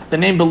should. The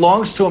name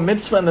belongs to a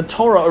mitzvah in the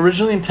Torah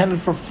originally intended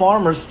for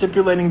farmers,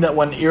 stipulating that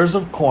when ears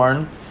of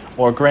corn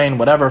or grain,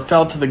 whatever,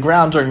 fell to the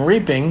ground during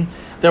reaping,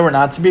 They were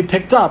not to be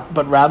picked up,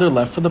 but rather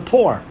left for the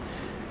poor.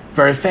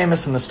 Very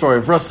famous in the story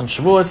of Rus and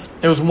Shavuos,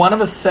 it was one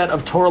of a set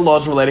of Torah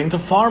laws relating to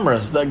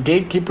farmers, the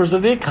gatekeepers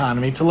of the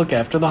economy, to look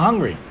after the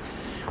hungry.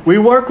 We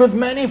work with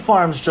many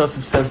farms,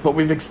 Joseph says, but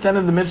we've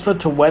extended the mitzvah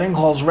to wedding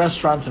halls,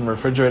 restaurants, and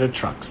refrigerated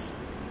trucks.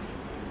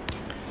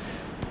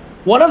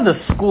 One of the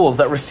schools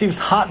that receives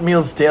hot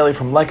meals daily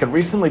from Leket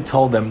recently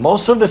told them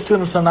most of the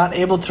students are not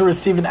able to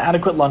receive an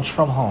adequate lunch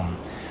from home.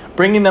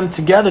 Bringing them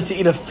together to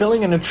eat a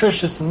filling and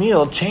nutritious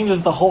meal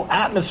changes the whole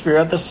atmosphere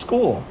at the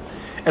school.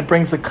 It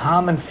brings a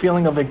common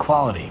feeling of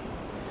equality.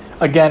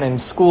 Again, in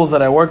schools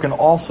that I work in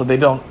also, they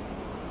don't,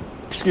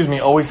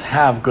 always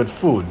have good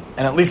food.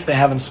 And at least they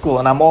have in school,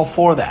 and I'm all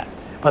for that.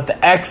 But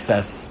the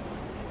excess,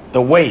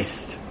 the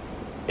waste,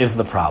 is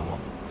the problem.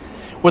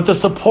 With the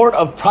support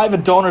of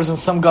private donors and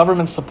some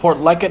government support,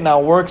 Leket now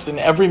works in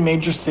every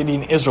major city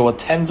in Israel with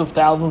tens of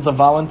thousands of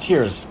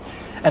volunteers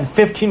and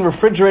 15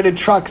 refrigerated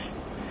trucks.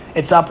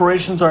 Its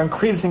operations are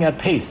increasing at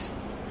pace.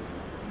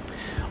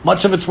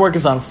 Much of its work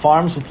is on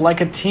farms with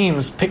Leket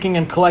teams picking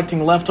and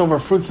collecting leftover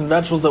fruits and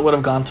vegetables that would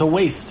have gone to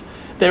waste.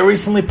 They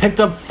recently picked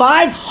up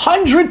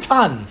 500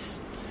 tons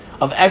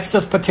of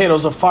excess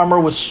potatoes a farmer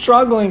was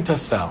struggling to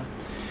sell.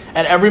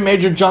 At every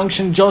major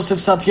junction, Joseph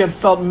said he had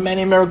felt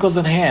many miracles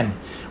at hand.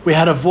 We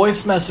had a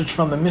voice message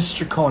from a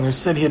Mr. Cohen who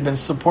said he had been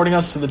supporting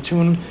us to the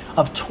tune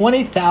of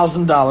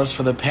 $20,000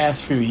 for the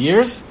past few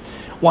years,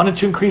 wanted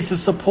to increase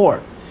his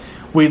support.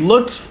 We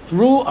looked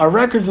through our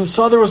records and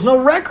saw there was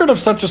no record of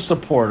such a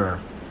supporter.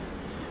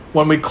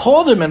 When we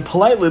called him and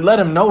politely let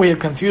him know he had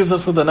confused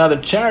us with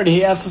another charity,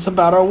 he asked us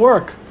about our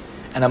work.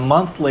 And a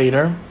month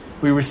later,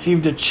 we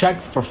received a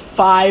check for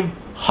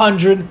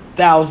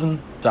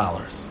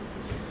 $500,000.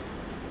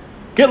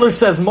 Gittler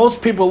says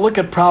most people look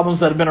at problems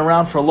that have been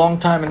around for a long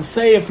time and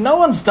say, if no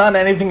one's done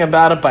anything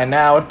about it by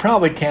now, it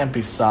probably can't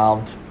be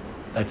solved.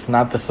 That's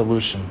not the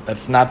solution.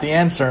 That's not the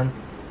answer.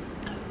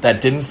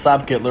 That didn't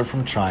stop Gittler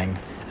from trying,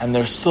 and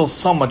there's still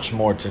so much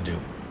more to do.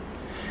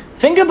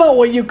 Think about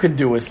what you could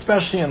do,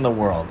 especially in the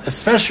world,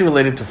 especially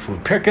related to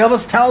food. Pirkei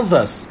Avos tells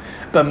us,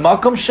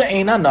 "B'makom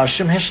she'eina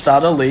nashim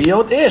hishtada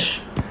liyot ish."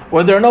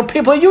 Where there are no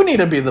people, you need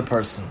to be the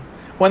person.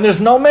 When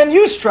there's no man,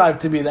 you strive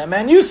to be that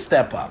man. You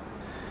step up.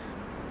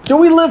 Do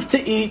we live to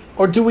eat,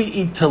 or do we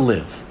eat to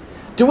live?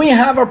 Do we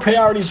have our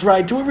priorities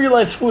right? Do we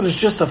realize food is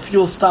just a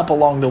fuel stop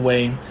along the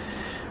way?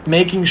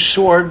 Making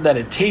sure that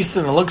it tastes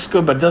and it looks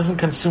good but doesn't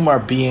consume our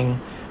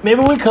being.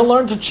 Maybe we can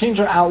learn to change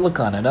our outlook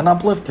on it and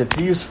uplift it,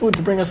 to use food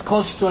to bring us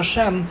closer to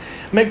Hashem,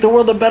 make the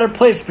world a better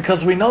place,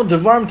 because we know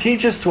Devarim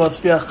teaches to us,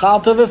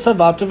 V'achalta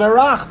v'savata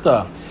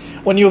v'rachta.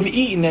 When you have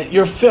eaten it,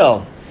 you're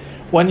filled.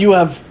 When you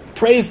have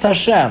praised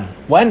Hashem,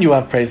 you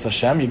got to praise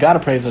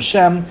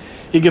Hashem.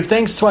 You give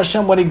thanks to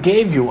Hashem what He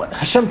gave you.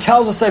 Hashem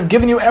tells us, I've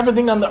given you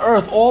everything on the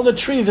earth, all the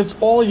trees, it's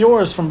all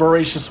yours from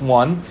Bereshis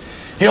 1.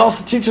 He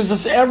also teaches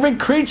us every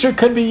creature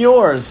could be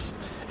yours.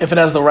 If it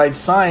has the right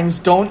signs,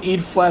 don't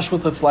eat flesh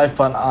with its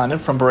life on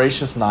it from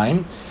Bereshis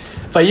 9.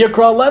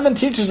 Vayikra 11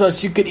 teaches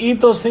us you could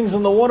eat those things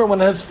in the water when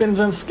it has fins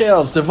and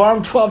scales.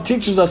 Devarim 12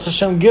 teaches us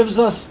Hashem gives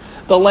us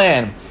the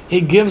land. He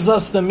gives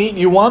us the meat.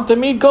 You want the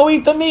meat? Go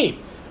eat the meat.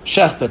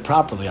 Shecht it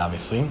properly,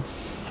 obviously.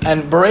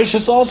 And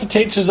Bereshis also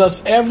teaches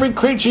us every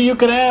creature you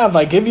could have.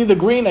 I give you the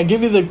green, I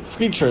give you the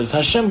creatures.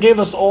 Hashem gave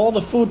us all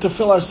the food to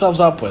fill ourselves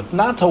up with,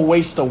 not to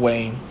waste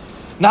away,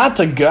 not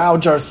to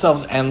gouge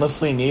ourselves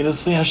endlessly,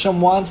 needlessly. Hashem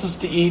wants us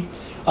to eat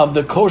of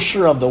the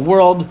kosher of the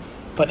world,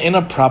 but in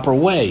a proper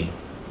way.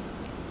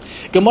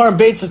 Gemara in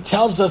Beitzah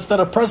tells us that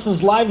a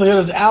person's livelihood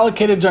is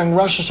allocated during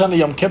Rosh Hashanah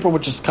Yom Kippur,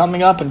 which is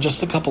coming up in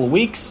just a couple of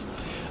weeks.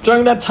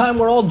 During that time,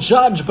 we're all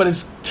judged, but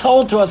it's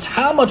told to us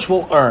how much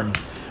we'll earn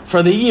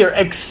for the year,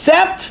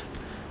 except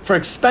for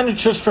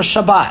expenditures for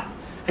Shabbat,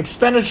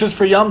 expenditures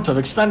for Yom Tov,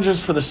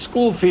 expenditures for the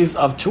school fees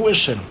of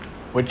tuition,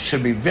 which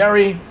should be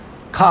very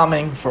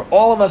calming for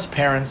all of us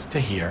parents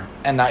to hear,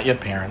 and not yet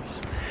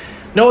parents.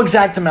 No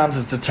exact amount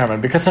is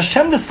determined, because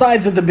Hashem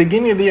decides at the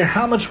beginning of the year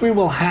how much we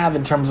will have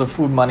in terms of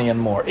food, money, and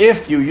more.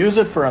 If you use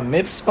it for a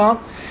mitzvah,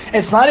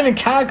 it's not even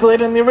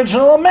calculated in the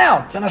original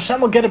amount, and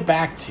Hashem will get it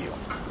back to you.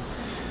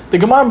 The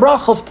Gemara in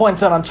Brachos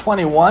points out on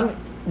 21,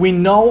 we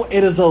know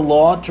it is a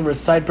law to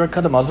recite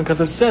Birkat Hamazon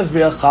because it says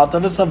V'achalta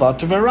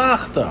v'savata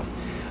v'rachta.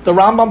 The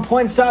Rambam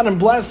points out in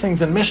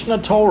Blessings in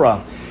Mishnah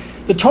Torah,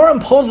 the Torah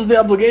imposes the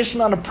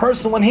obligation on a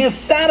person when he is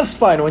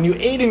satisfied, when you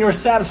eat and you're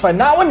satisfied,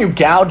 not when you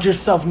gouge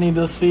yourself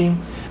needlessly,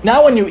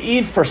 not when you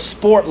eat for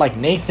sport like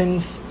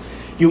Nathan's.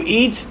 You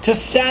eat to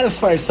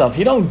satisfy yourself.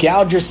 You don't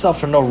gouge yourself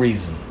for no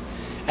reason.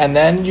 And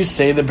then you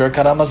say the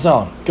Birkat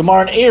Hamazon.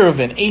 Gemara in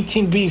Eruvin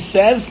 18b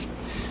says,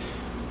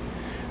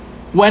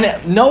 when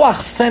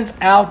Noach sent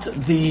out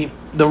the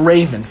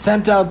raven,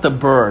 sent out the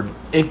bird,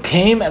 it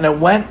came and it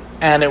went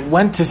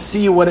to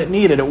see what it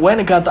needed. It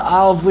went and got the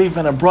olive leaf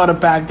and it brought it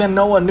back. Then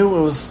Noah knew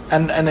it was,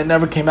 and it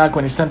never came back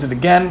when he sent it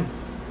again.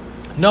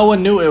 Noah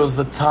knew it was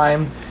the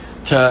time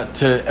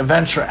to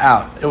venture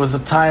out. It was the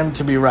time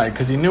to be right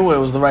because he knew it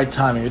was the right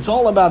timing. It's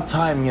all about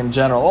timing in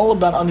general, all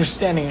about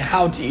understanding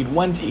how to eat,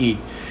 when to eat,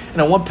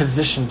 and in what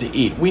position to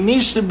eat. We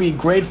need to be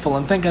grateful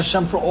and thank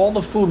Hashem for all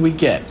the food we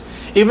get,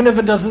 even if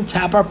it doesn't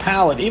tap our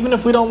palate, even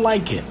if we don't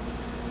like it.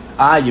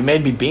 You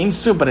made me bean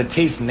soup, but it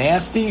tastes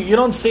nasty. You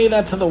don't say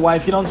that to the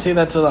wife. You don't say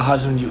that to the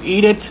husband. You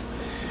eat it,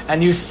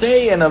 and you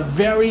say in a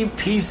very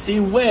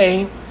PC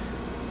way,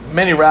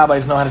 many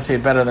rabbis know how to say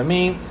it better than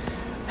me,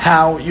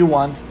 how you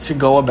want to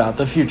go about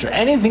the future.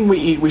 Anything we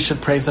eat, we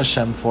should praise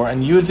Hashem for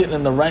and use it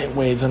in the right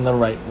ways and the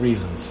right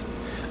reasons.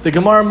 The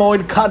Gemara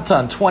Moed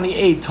Katan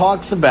 28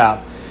 talks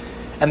about,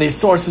 and these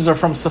sources are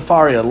from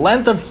Sefaria,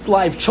 length of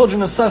life,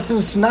 children of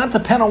sustenance do not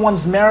depend on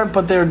one's merit,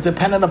 but they're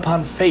dependent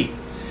upon fate.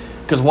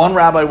 Because one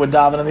rabbi would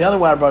daven and the other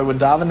rabbi would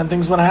daven and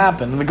things would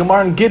happen. And the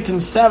Gemara in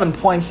Gittin 7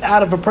 points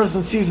out if a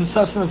person sees his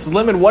sustenance is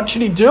limited, what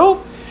should he do?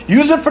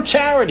 Use it for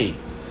charity.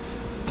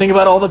 Think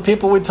about all the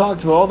people we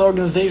talked about, all the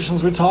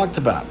organizations we talked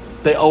about.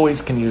 They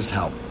always can use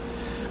help.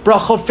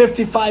 Brachot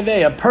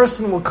 55a, a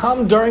person will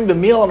come during the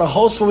meal and a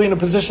host will be in a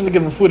position to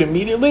give him food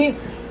immediately.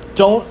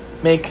 Don't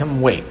make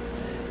him wait.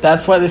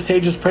 That's why the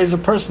sages praise a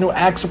person who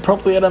acts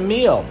appropriately at a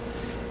meal.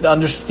 They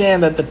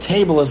understand that the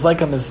table is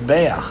like a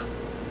mizbeach.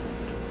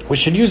 We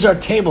should use our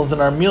tables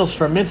and our meals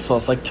for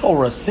mitzvos, like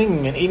Torah,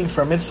 singing and eating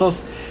for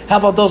mitzvos. How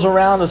about those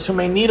around us who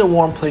may need a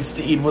warm place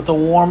to eat with a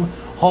warm,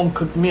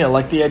 home-cooked meal,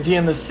 like the idea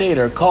in the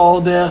Seder,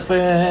 Kol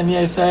dechven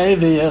yesei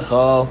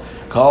v'yechol,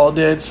 Kol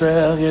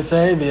ditzrel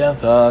yesei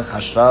v'yatach,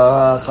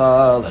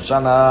 Hashracha,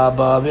 Lashana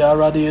ba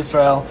v'yaradi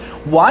Yisrael.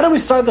 Why do we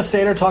start the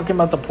Seder talking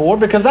about the poor?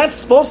 Because that's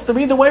supposed to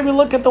be the way we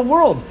look at the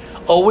world.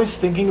 Always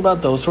thinking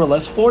about those who are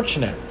less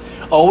fortunate.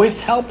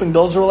 Always helping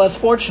those who are less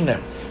fortunate.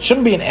 It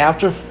shouldn't be an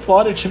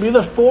afterthought, it should be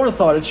the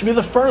forethought, it should be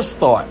the first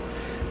thought.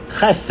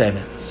 Chesed,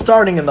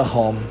 starting in the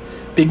home,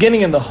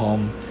 beginning in the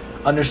home,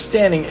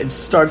 understanding it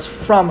starts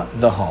from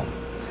the home.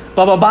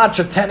 Baba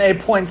Batra 10a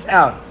points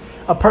out,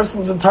 a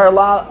person's entire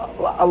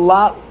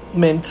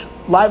allotment,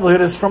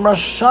 livelihood is from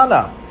Rosh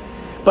Hashanah,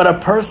 but a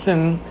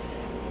person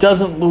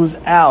doesn't lose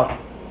out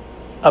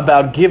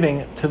about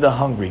giving to the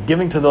hungry,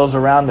 giving to those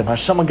around him.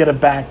 Hashem will get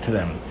it back to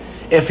them.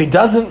 If he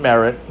doesn't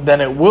merit,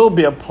 then it will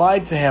be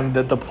applied to him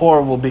that the poor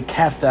will be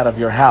cast out of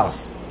your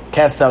house,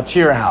 cast out to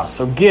your house.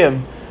 So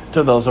give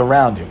to those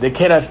around you. The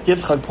Kedas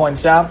Yitzchak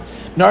points out,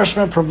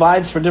 nourishment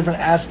provides for different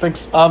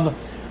aspects of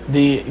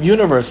the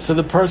universe to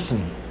the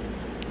person.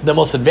 The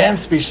most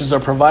advanced species are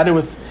provided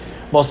with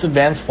most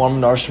advanced form of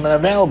nourishment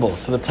available.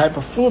 So the type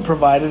of food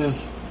provided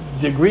is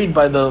degreed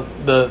by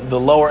the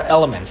lower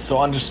elements.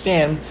 So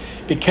understand,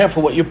 be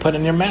careful what you put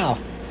in your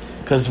mouth,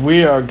 because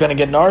we are going to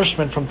get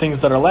nourishment from things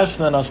that are less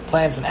than us,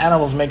 plants and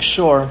animals. Make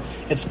sure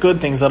it's good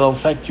things that will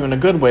affect you in a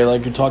good way,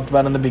 like you talked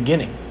about in the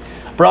beginning.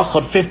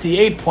 Brachot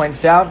 58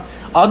 points out,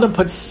 Adam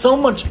put so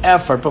much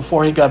effort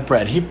before he got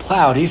bread. He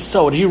plowed, he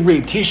sowed, he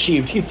reaped, he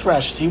sheaved, he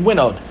threshed, he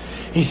winnowed.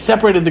 He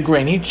separated the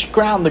grain, he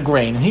ground the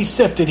grain, he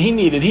sifted, he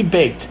kneaded, he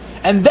baked,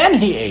 and then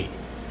he ate.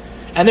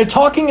 And they're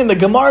talking in the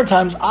Gemara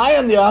times, I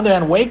on the other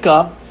hand wake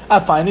up, I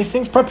find these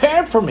things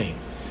prepared for me.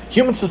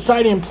 Human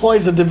society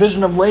employs a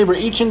division of labor.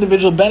 Each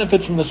individual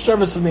benefits from the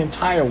service of the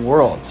entire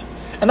world.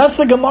 And that's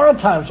the Gemara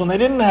times when they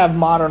didn't have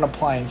modern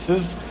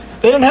appliances.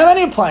 They didn't have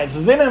any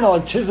appliances. They didn't have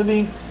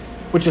electricity,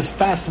 which is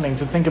fascinating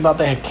to think about.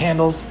 They had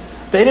candles.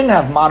 They didn't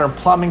have modern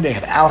plumbing. They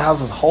had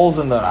outhouses, holes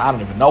in the, I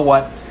don't even know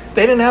what.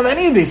 They didn't have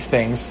any of these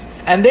things.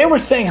 And they were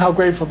saying how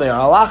grateful they are.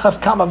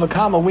 Alachas kama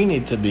v'kama we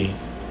need to be.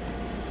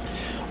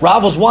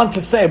 Rav was one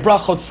to say,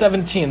 Brachot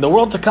 17, the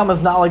world to come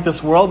is not like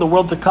this world. The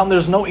world to come,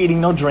 there's no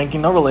eating, no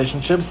drinking, no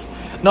relationships,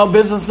 no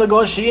business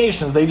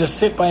negotiations. They just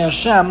sit by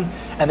Hashem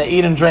and they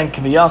eat and drink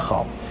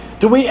k'viyachol.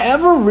 Do we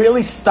ever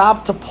really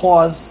stop to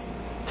pause,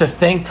 to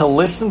think, to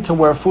listen to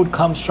where food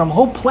comes from?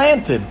 Who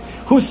planted?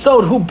 Who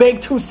sowed? Who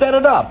baked? Who set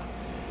it up?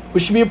 We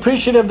should be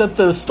appreciative that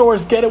the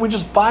stores get it. We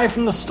just buy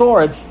from the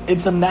store.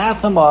 It's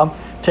anathema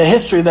to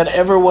history that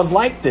ever was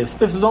like this.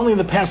 This is only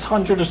the past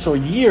 100 or so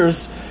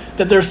years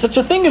that there's such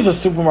a thing as a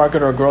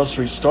supermarket or a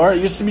grocery store.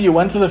 It used to be you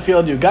went to the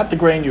field, you got the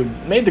grain, you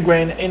made the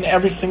grain in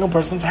every single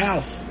person's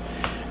house.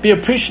 Be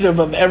appreciative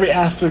of every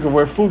aspect of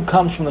where food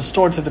comes from the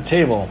store to the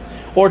table,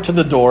 or to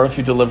the door if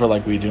you deliver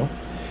like we do.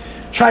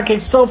 Tractate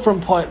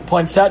Sofrim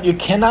points out you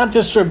cannot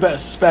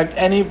disrespect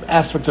any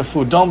aspect of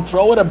food. Don't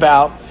throw it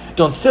about.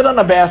 Don't sit on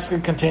a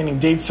basket containing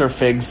dates or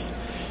figs.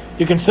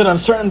 You can sit on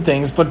certain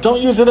things, but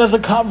don't use it as a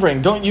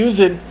covering. Don't use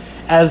it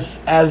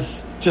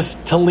as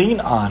just to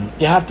lean on.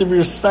 You have to be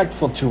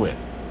respectful to it.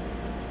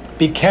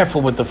 Be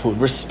careful with the food.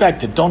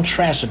 Respect it. Don't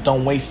trash it.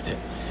 Don't waste it.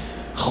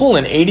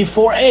 Chulin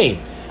 84a.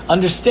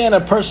 Understand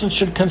a person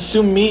should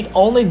consume meat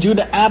only due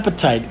to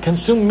appetite.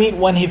 Consume meat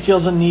when he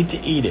feels a need to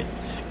eat it.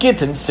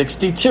 Gittin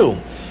 62.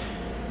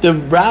 The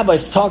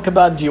rabbis talk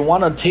about, do you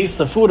want to taste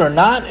the food or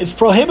not? It's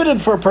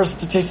prohibited for a person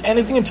to taste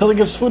anything until he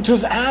gives food to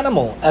his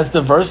animal. As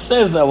the verse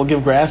says, I will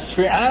give grass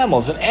for your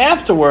animals, and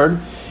afterward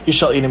you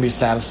shall eat and be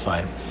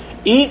satisfied.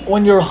 Eat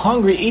when you're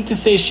hungry. Eat to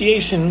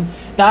satiation.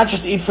 Not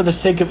just eat for the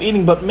sake of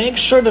eating, but make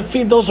sure to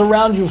feed those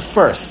around you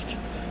first.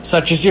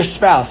 such as your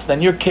spouse,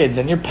 then your kids,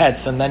 and your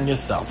pets, and then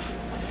yourself.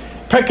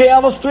 Pirkei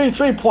Avos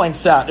 3:3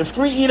 points out, if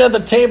three eat at the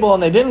table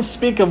and they didn't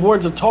speak of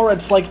words of Torah,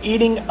 it's like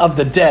eating of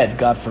the dead,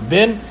 God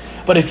forbid.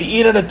 But if you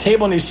eat at a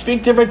table and you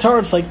speak different Torah,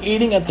 it's like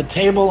eating at the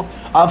table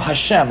of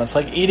Hashem. It's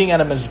like eating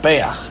at a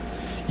Mizbeach.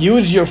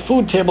 Use your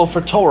food table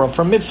for Torah,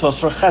 for mitzvahs,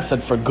 for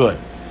chesed, for good.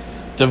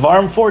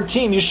 Devarim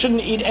 14, you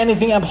shouldn't eat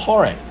anything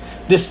abhorrent.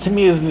 This to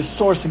me is the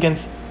source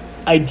against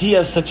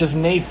ideas such as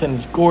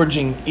Nathan's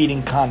gorging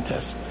eating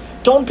contest.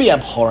 Don't be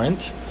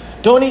abhorrent.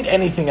 Don't eat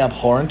anything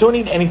abhorrent. Don't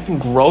eat anything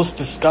gross,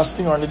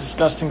 disgusting, or in a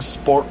disgusting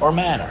sport or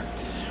manner.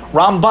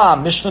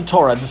 Rambam, Mishnah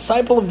Torah,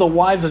 disciple of the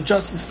wise are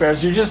just as fair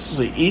as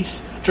judiciously.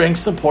 Eats, drinks,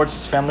 supports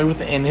his family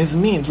within his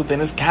means, within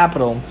his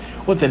capital,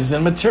 within his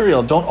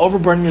material. Don't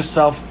overburden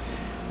yourself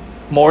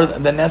more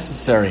than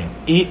necessary.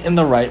 Eat in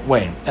the right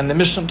way. And the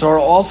Mishnah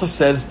Torah also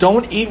says,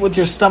 don't eat with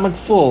your stomach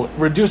full.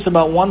 Reduce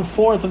about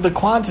 1/4 of the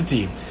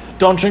quantity.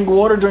 Don't drink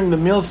water during the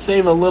meal.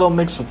 Save a little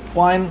mixed with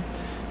wine.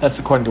 That's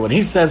according to what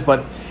he says.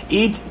 But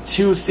eat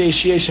to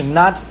satiation,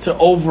 not to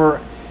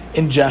over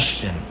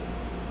ingestion.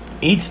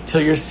 Eat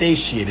till you're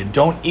satiated.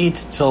 Don't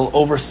eat till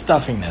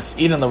overstuffingness.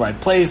 Eat in the right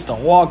place.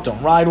 Don't walk.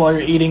 Don't ride while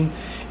you're eating.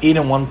 Eat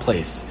in one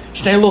place.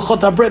 Shnei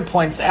Luchot HaBrit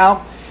points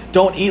out,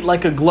 don't eat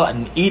like a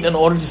glutton. Eat in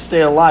order to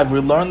stay alive. We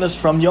learned this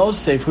from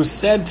Yosef, who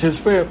said to his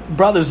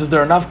brothers, is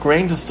there enough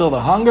grain to still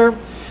the hunger?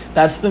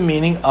 That's the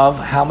meaning of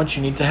how much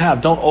you need to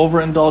have. Don't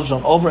overindulge,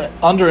 don't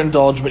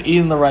underindulge, but eat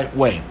in the right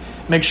way.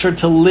 Make sure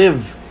to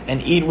live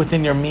and eat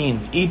within your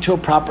means. Eat to a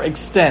proper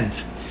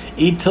extent.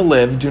 Eat to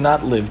live, do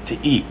not live to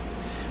eat.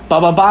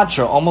 Baba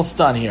Batra, almost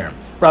done here.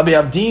 Rabbi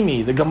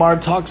Avdimi, the Gemara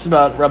talks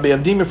about Rabbi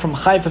Avdimi from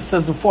Haifa,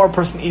 says before a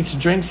person eats or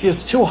drinks, he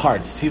has two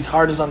hearts. His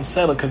heart is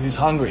unsettled because he's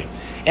hungry.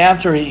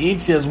 After he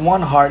eats, he has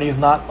one heart. He is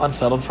not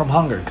unsettled from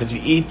hunger because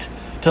you eat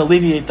to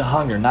alleviate the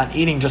hunger, not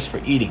eating just for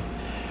eating.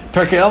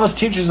 Pirkei Avos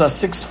teaches us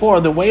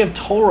 6:4, the way of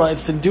Torah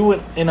is to do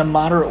it in a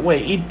moderate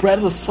way. Eat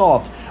bread with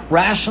salt,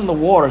 ration the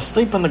water,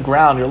 sleep on the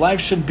ground. Your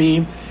life should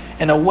be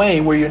in a way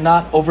where you're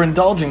not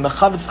overindulging. The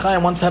Chavetz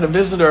Chaim once had a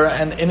visitor,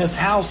 and in his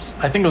house,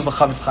 I think it was the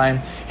Chavetz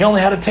Chaim, he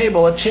only had a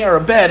table, a chair, a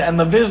bed, and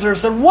the visitor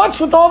said, what's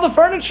with all the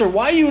furniture?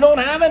 Why you don't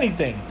have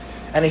anything?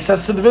 And he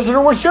says to the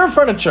visitor, where's your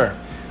furniture?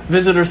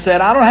 Visitor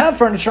said, I don't have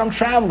furniture, I'm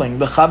traveling.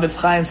 The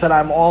Chavetz Chaim said,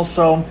 I'm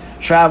also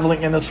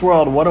traveling in this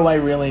world. What do I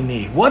really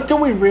need? What do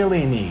we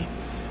really need?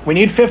 We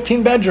need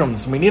 15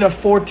 bedrooms. We need a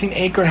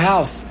 14-acre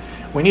house.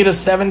 We need a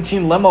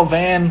 17 limo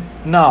van.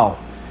 No.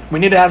 We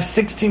need to have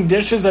 16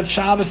 dishes at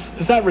Shabbos.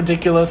 Is that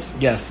ridiculous?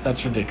 Yes,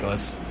 that's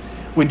ridiculous.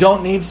 We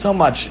don't need so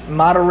much.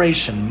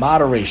 Moderation.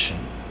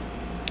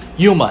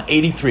 Yuma,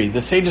 83.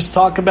 The sages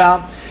talk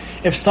about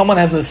if someone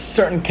has a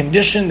certain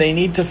condition, they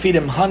need to feed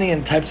him honey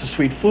and types of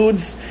sweet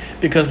foods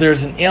because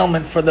there's an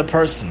ailment for the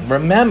person.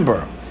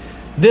 Remember,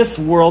 this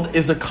world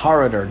is a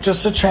corridor,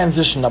 just a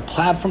transition, a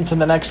platform to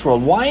the next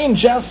world. Why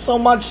ingest so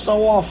much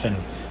so often?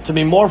 To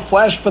be more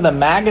flesh for the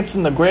maggots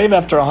in the grave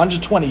after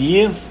 120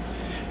 years?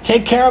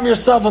 Take care of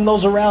yourself and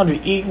those around you.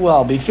 Eat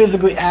well. Be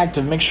physically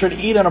active. Make sure to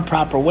eat in a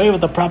proper way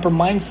with a proper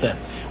mindset,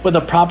 with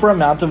a proper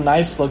amount of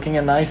nice-looking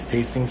and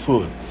nice-tasting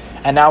food.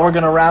 And now we're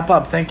going to wrap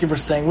up. Thank you for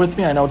staying with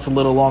me. I know it's a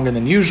little longer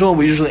than usual.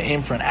 We usually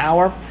aim for an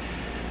hour.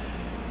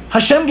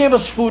 Hashem gave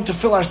us food to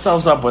fill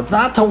ourselves up with,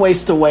 not to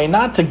waste away,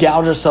 not to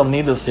gouge ourselves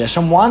needlessly.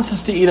 Hashem wants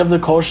us to eat of the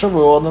kosher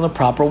world in the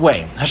proper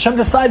way. Hashem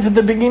decides at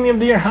the beginning of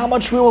the year how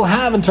much we will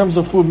have in terms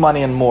of food,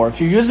 money, and more.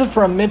 If you use it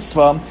for a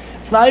mitzvah,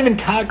 it's not even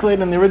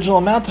calculated in the original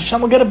amount. Hashem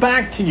will get it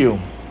back to you.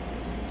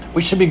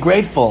 We should be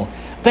grateful.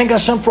 Thank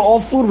Hashem for all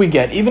food we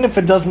get, even if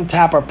it doesn't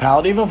tap our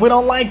palate, even if we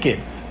don't like it.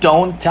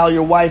 Don't tell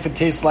your wife it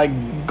tastes like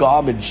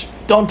garbage.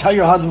 Don't tell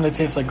your husband it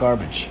tastes like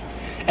garbage.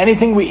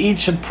 Anything we eat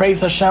should praise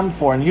Hashem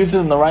for and use it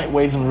in the right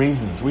ways and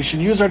reasons. We should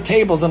use our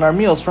tables and our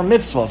meals for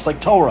mitzvahs like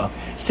Torah,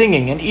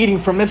 singing, and eating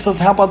for mitzvahs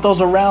to help out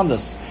those around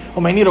us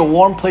who may need a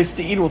warm place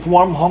to eat with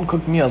warm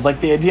home-cooked meals,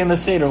 like the idea in the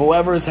Seder.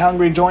 Whoever is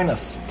hungry, join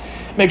us.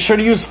 Make sure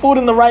to use food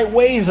in the right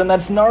ways, and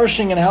that's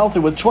nourishing and healthy,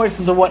 with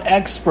choices of what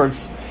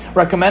experts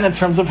recommend in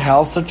terms of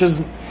health, such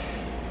as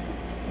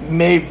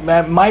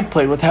might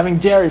plate with having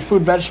dairy,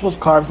 fruit, vegetables,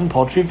 carbs, and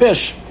poultry,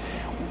 fish.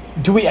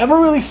 Do we ever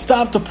really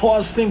stop to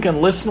pause, think,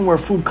 and listen where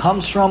food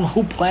comes from,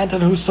 who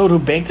planted, who sowed, who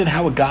baked it,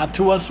 how it got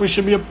to us? We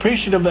should be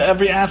appreciative of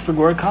every aspect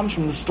where it comes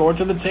from the store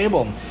to the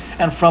table,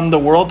 and from the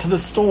world to the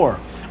store,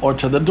 or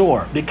to the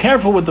door. Be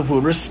careful with the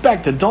food,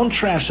 respect it, don't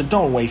trash it,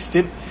 don't waste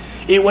it.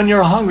 Eat when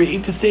you're hungry,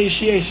 eat to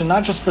satiation,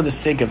 not just for the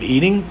sake of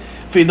eating.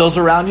 Feed those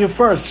around you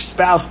first,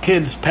 spouse,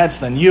 kids, pets,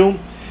 then you.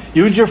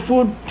 Use your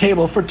food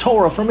table for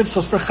Torah, for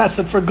mitzvahs, for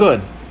chesed, for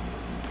good.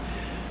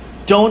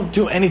 Don't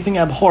do anything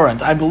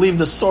abhorrent. I believe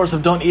the source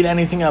of don't eat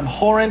anything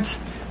abhorrent,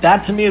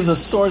 that to me is a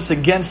source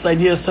against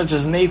ideas such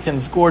as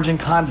Nathan's gorging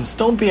contest.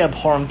 Don't be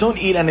abhorrent. Don't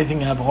eat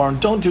anything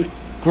abhorrent. Don't do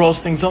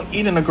gross things. Don't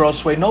eat in a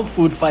gross way. No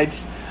food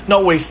fights.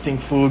 No wasting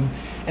food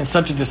in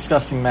such a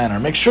disgusting manner.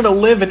 Make sure to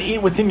live and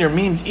eat within your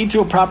means. Eat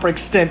to a proper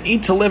extent.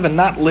 Eat to live and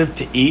not live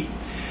to eat.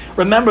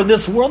 Remember,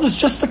 this world is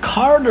just a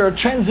corridor, a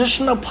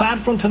transitional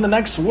platform to the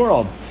next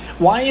world.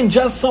 Why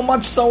ingest so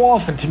much so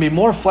often? To be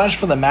more flesh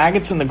for the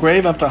maggots in the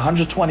grave after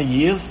 120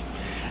 years?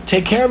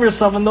 Take care of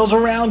yourself and those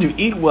around you.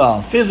 Eat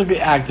well, physically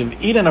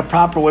active, eat in a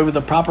proper way with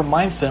a proper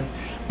mindset,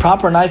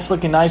 proper,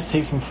 nice-looking,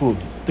 nice-tasting food.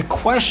 The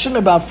question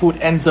about food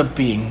ends up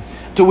being,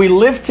 do we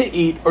live to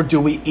eat or do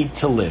we eat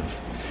to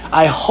live?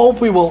 I hope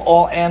we will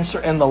all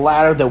answer in the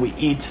latter, that we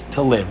eat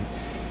to live.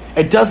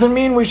 It doesn't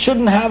mean we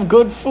shouldn't have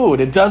good food.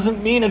 It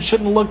doesn't mean it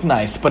shouldn't look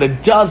nice, but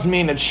it does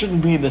mean it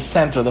shouldn't be the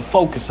center, the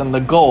focus, and the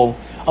goal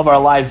of our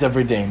lives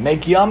every day.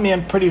 Make yummy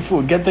and pretty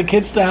food. Get the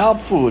kids to help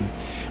food.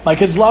 My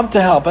kids love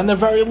to help, and they're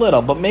very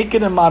little, but make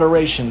it in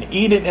moderation.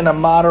 Eat it in a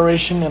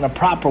moderation, in a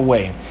proper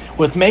way,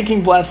 with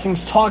making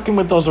blessings, talking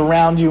with those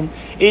around you,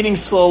 eating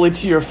slowly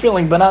to your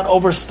filling, but not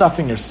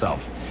overstuffing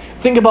yourself.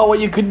 Think about what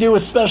you could do,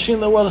 especially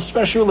in the world,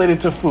 especially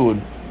related to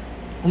food.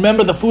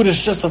 Remember, the food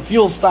is just a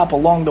fuel stop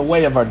along the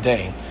way of our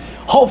day.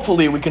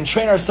 Hopefully, we can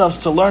train ourselves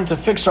to learn to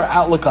fix our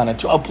outlook on it,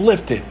 to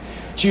uplift it,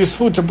 to use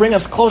food to bring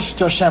us closer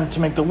to Hashem,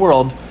 to make the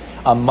world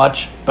a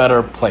much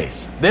better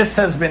place. This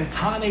has been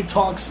Tani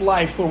Talks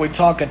Life, where we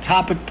talk a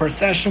topic per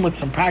session with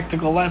some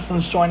practical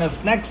lessons. Join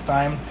us next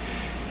time.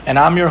 And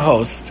I'm your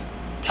host,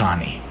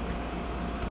 Tani.